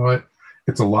you know what?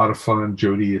 It's a lot of fun.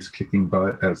 Jodie is kicking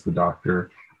butt as the Doctor.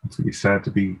 It's going to be sad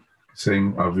to be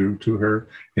saying adieu to her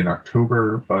in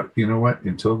October. But you know what?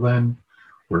 Until then,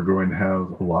 we're going to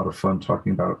have a lot of fun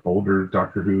talking about older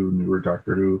Doctor Who, newer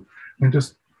Doctor Who, and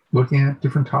just looking at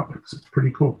different topics. It's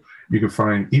pretty cool. You can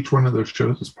find each one of those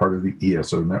shows as part of the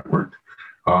ESO Network,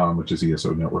 which is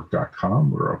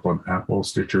esonetwork.com. We're up on Apple,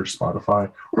 Stitcher,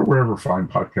 Spotify, or wherever fine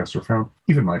podcasts are found.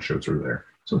 Even my shows are there.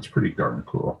 So it's pretty darn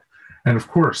cool. And of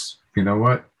course, you know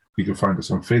what? You can find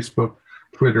us on Facebook,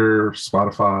 Twitter,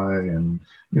 Spotify, and,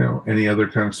 any other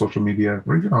kind of social media.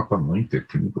 We're even up on LinkedIn.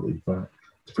 Can you believe that?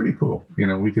 It's pretty cool.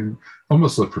 We can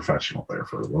almost look professional there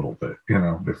for a little bit,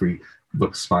 if we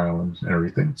look smiling and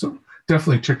everything. So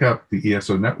definitely check out the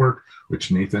ESO Network,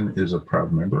 which Nathan is a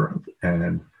proud member of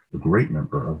and a great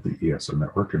member of the ESO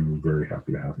Network, and we're very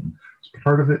happy to have him as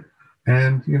part of it.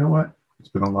 And you know what? It's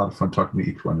been a lot of fun talking to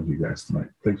each one of you guys tonight.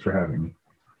 Thanks for having me.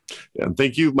 Yeah, and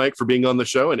thank you, Mike, for being on the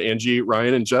show. And Angie,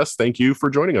 Ryan, and Jess, thank you for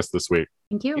joining us this week.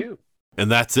 Thank you. And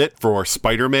that's it for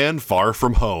Spider-Man Far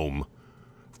From Home.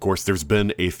 Of course, there's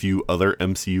been a few other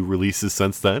MCU releases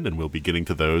since then, and we'll be getting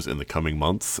to those in the coming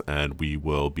months, and we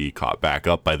will be caught back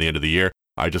up by the end of the year.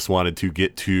 I just wanted to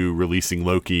get to releasing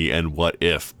Loki and What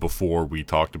If before we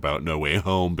talked about No Way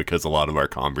Home, because a lot of our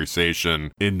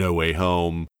conversation in No Way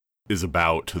Home is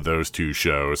about those two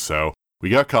shows. So we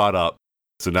got caught up.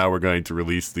 So now we're going to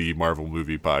release the Marvel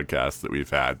movie podcast that we've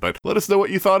had. But let us know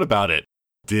what you thought about it.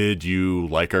 Did you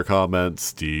like our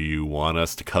comments? Do you want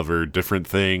us to cover different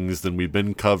things than we've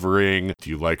been covering? Do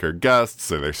you like our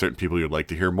guests? Are there certain people you'd like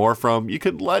to hear more from? You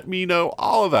can let me know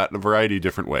all of that in a variety of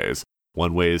different ways.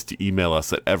 One way is to email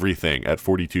us at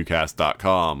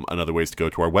everything@42cast.com. Another way is to go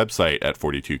to our website at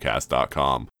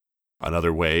 42cast.com.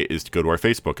 Another way is to go to our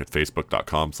Facebook at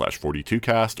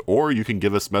facebook.com/42cast, or you can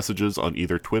give us messages on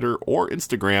either Twitter or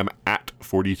Instagram at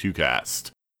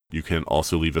 42cast. You can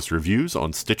also leave us reviews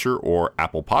on Stitcher or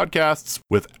Apple Podcasts.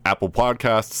 With Apple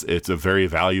Podcasts, it's very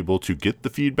valuable to get the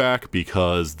feedback,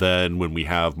 because then when we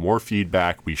have more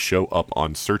feedback, we show up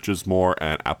on searches more,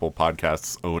 and Apple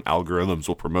Podcasts' own algorithms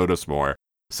will promote us more.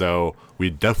 So we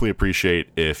definitely appreciate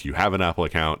if you have an Apple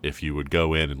account, if you would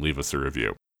go in and leave us a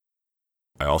review.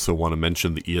 I also want to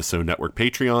mention the ESO Network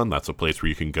Patreon. That's a place where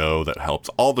you can go that helps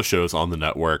all the shows on the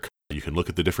network. You can look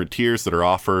at the different tiers that are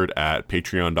offered at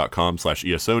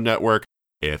patreon.com/ESO Network.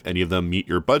 If any of them meet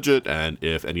your budget, and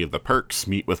if any of the perks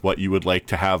meet with what you would like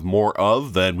to have more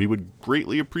of, then we would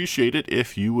greatly appreciate it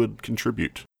if you would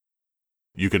contribute.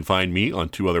 You can find me on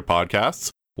two other podcasts.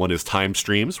 One is Time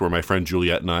Streams, where my friend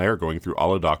Juliet and I are going through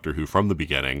all of Doctor Who from the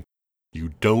beginning.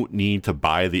 You don't need to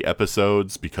buy the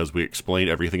episodes, because we explain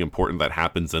everything important that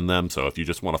happens in them. So if you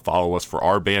just want to follow us for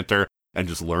our banter and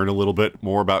just learn a little bit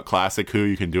more about Classic Who,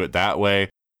 you can do it that way.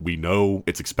 We know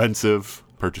it's expensive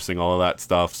purchasing all of that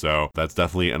stuff, so that's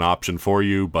definitely an option for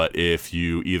you. But if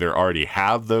you either already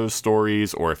have those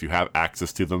stories, or if you have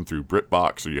access to them through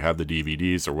BritBox, or you have the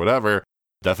DVDs or whatever,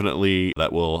 definitely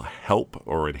that will help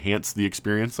or enhance the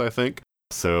experience, I think.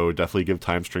 So definitely give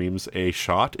Time Streams a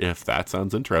shot if that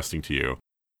sounds interesting to you.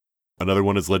 Another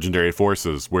one is Legendary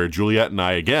Forces, where Juliet and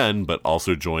I again, but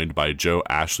also joined by Joe,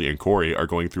 Ashley, and Corey, are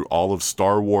going through all of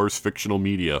Star Wars fictional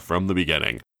media from the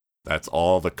beginning. That's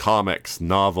all the comics,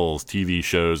 novels, TV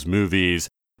shows, movies,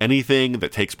 anything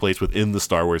that takes place within the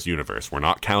Star Wars universe. We're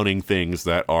not counting things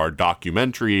that are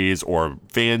documentaries or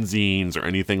fanzines or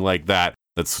anything like that.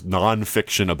 That's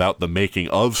non-fiction about the making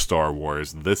of Star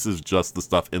Wars. This is just the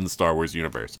stuff in the Star Wars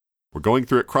universe. We're going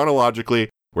through it chronologically.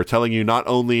 We're telling you not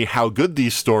only how good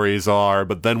these stories are,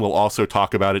 but then we'll also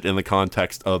talk about it in the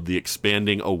context of the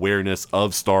expanding awareness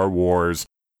of Star Wars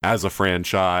as a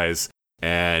franchise,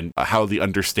 and how the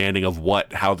understanding of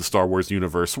how the Star Wars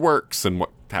universe works, and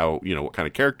what kind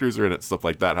of characters are in it, stuff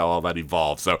like that, how all that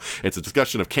evolves. So it's a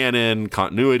discussion of canon,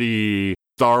 continuity,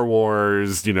 Star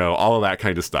Wars, all of that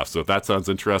kind of stuff. So if that sounds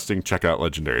interesting, check out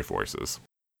Legendary Forces.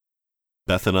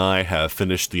 Beth and I have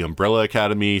finished The Umbrella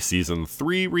Academy Season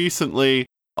 3 recently,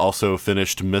 also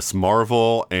finished Miss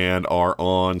Marvel, and are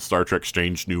on Star Trek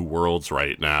Strange New Worlds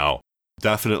right now.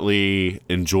 Definitely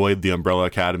enjoyed The Umbrella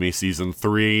Academy Season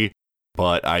 3.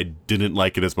 but I didn't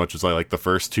like it as much as I liked the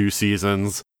first 2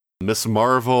 seasons. Miss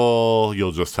Marvel,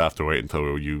 you'll just have to wait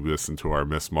until you listen to our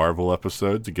Miss Marvel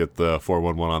episode to get the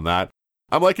 411 on that.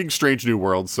 I'm liking Strange New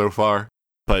Worlds so far,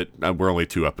 but we're only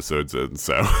 2 episodes in,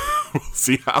 so we'll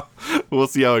see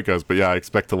how it goes. But yeah, I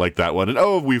expect to like that one.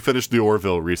 And we finished the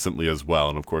Orville recently as well,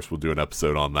 and of course we'll do an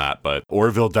episode on that. But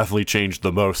Orville definitely changed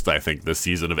the most, I think, this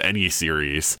season of any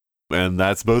series, and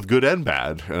that's both good and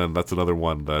bad. And that's another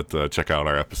one that check out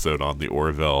our episode on the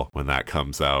Orville when that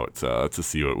comes out to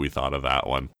see what we thought of that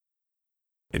one.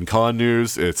 In con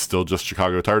news, it's still just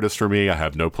Chicago TARDIS for me. I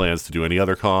have no plans to do any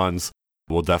other cons.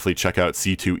 We'll definitely check out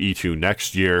C2E2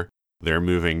 next year. They're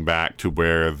moving back to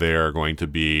where they're going to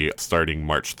be starting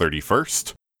March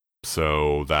 31st.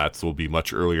 So that will be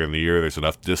much earlier in the year. There's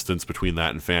enough distance between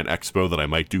that and Fan Expo that I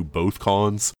might do both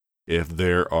cons if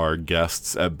there are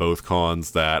guests at both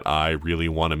cons that I really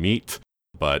want to meet.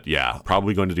 But yeah,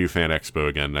 probably going to do Fan Expo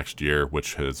again next year,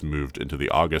 which has moved into the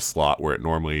August slot where it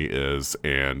normally is.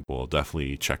 And we'll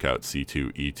definitely check out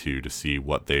C2E2 to see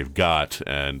what they've got.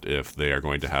 And if they are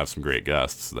going to have some great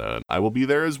guests, then I will be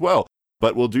there as well.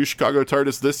 But we'll do Chicago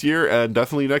TARDIS this year and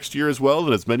definitely next year as well,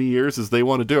 and as many years as they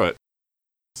want to do it.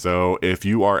 So if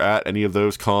you are at any of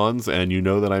those cons and you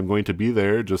know that I'm going to be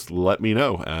there, just let me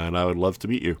know, and I would love to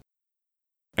meet you.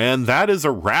 And that is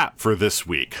a wrap for this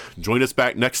week. Join us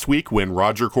back next week when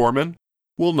Roger Corman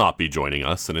will not be joining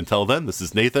us. And until then, this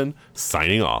is Nathan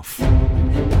signing off.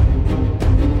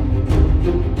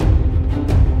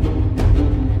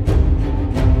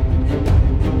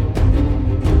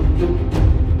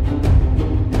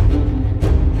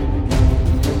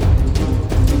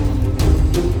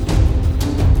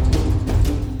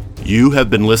 You have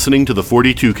been listening to the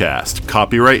 42 Cast,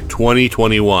 copyright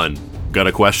 2021. Got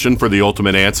a question for the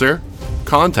ultimate answer?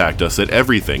 Contact us at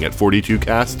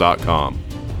everything@42cast.com.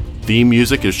 Theme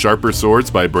music is Sharper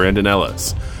Swords by Brandon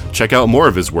Ellis. Check out more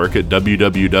of his work at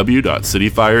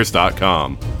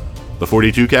www.cityfires.com. The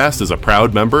 42 Cast is a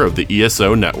proud member of the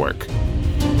ESO Network.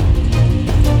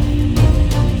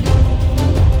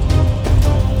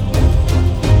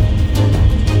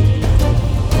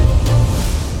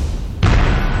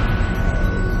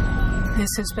 This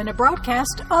has been a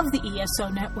broadcast of the ESO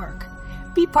Network.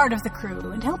 Be part of the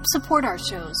crew and help support our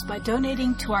shows by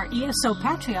donating to our ESO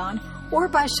Patreon or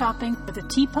by shopping at the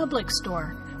TeePublic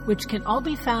store, which can all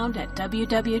be found at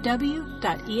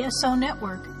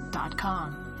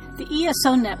www.esonetwork.com. The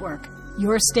ESO Network,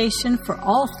 your station for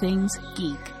all things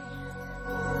geek.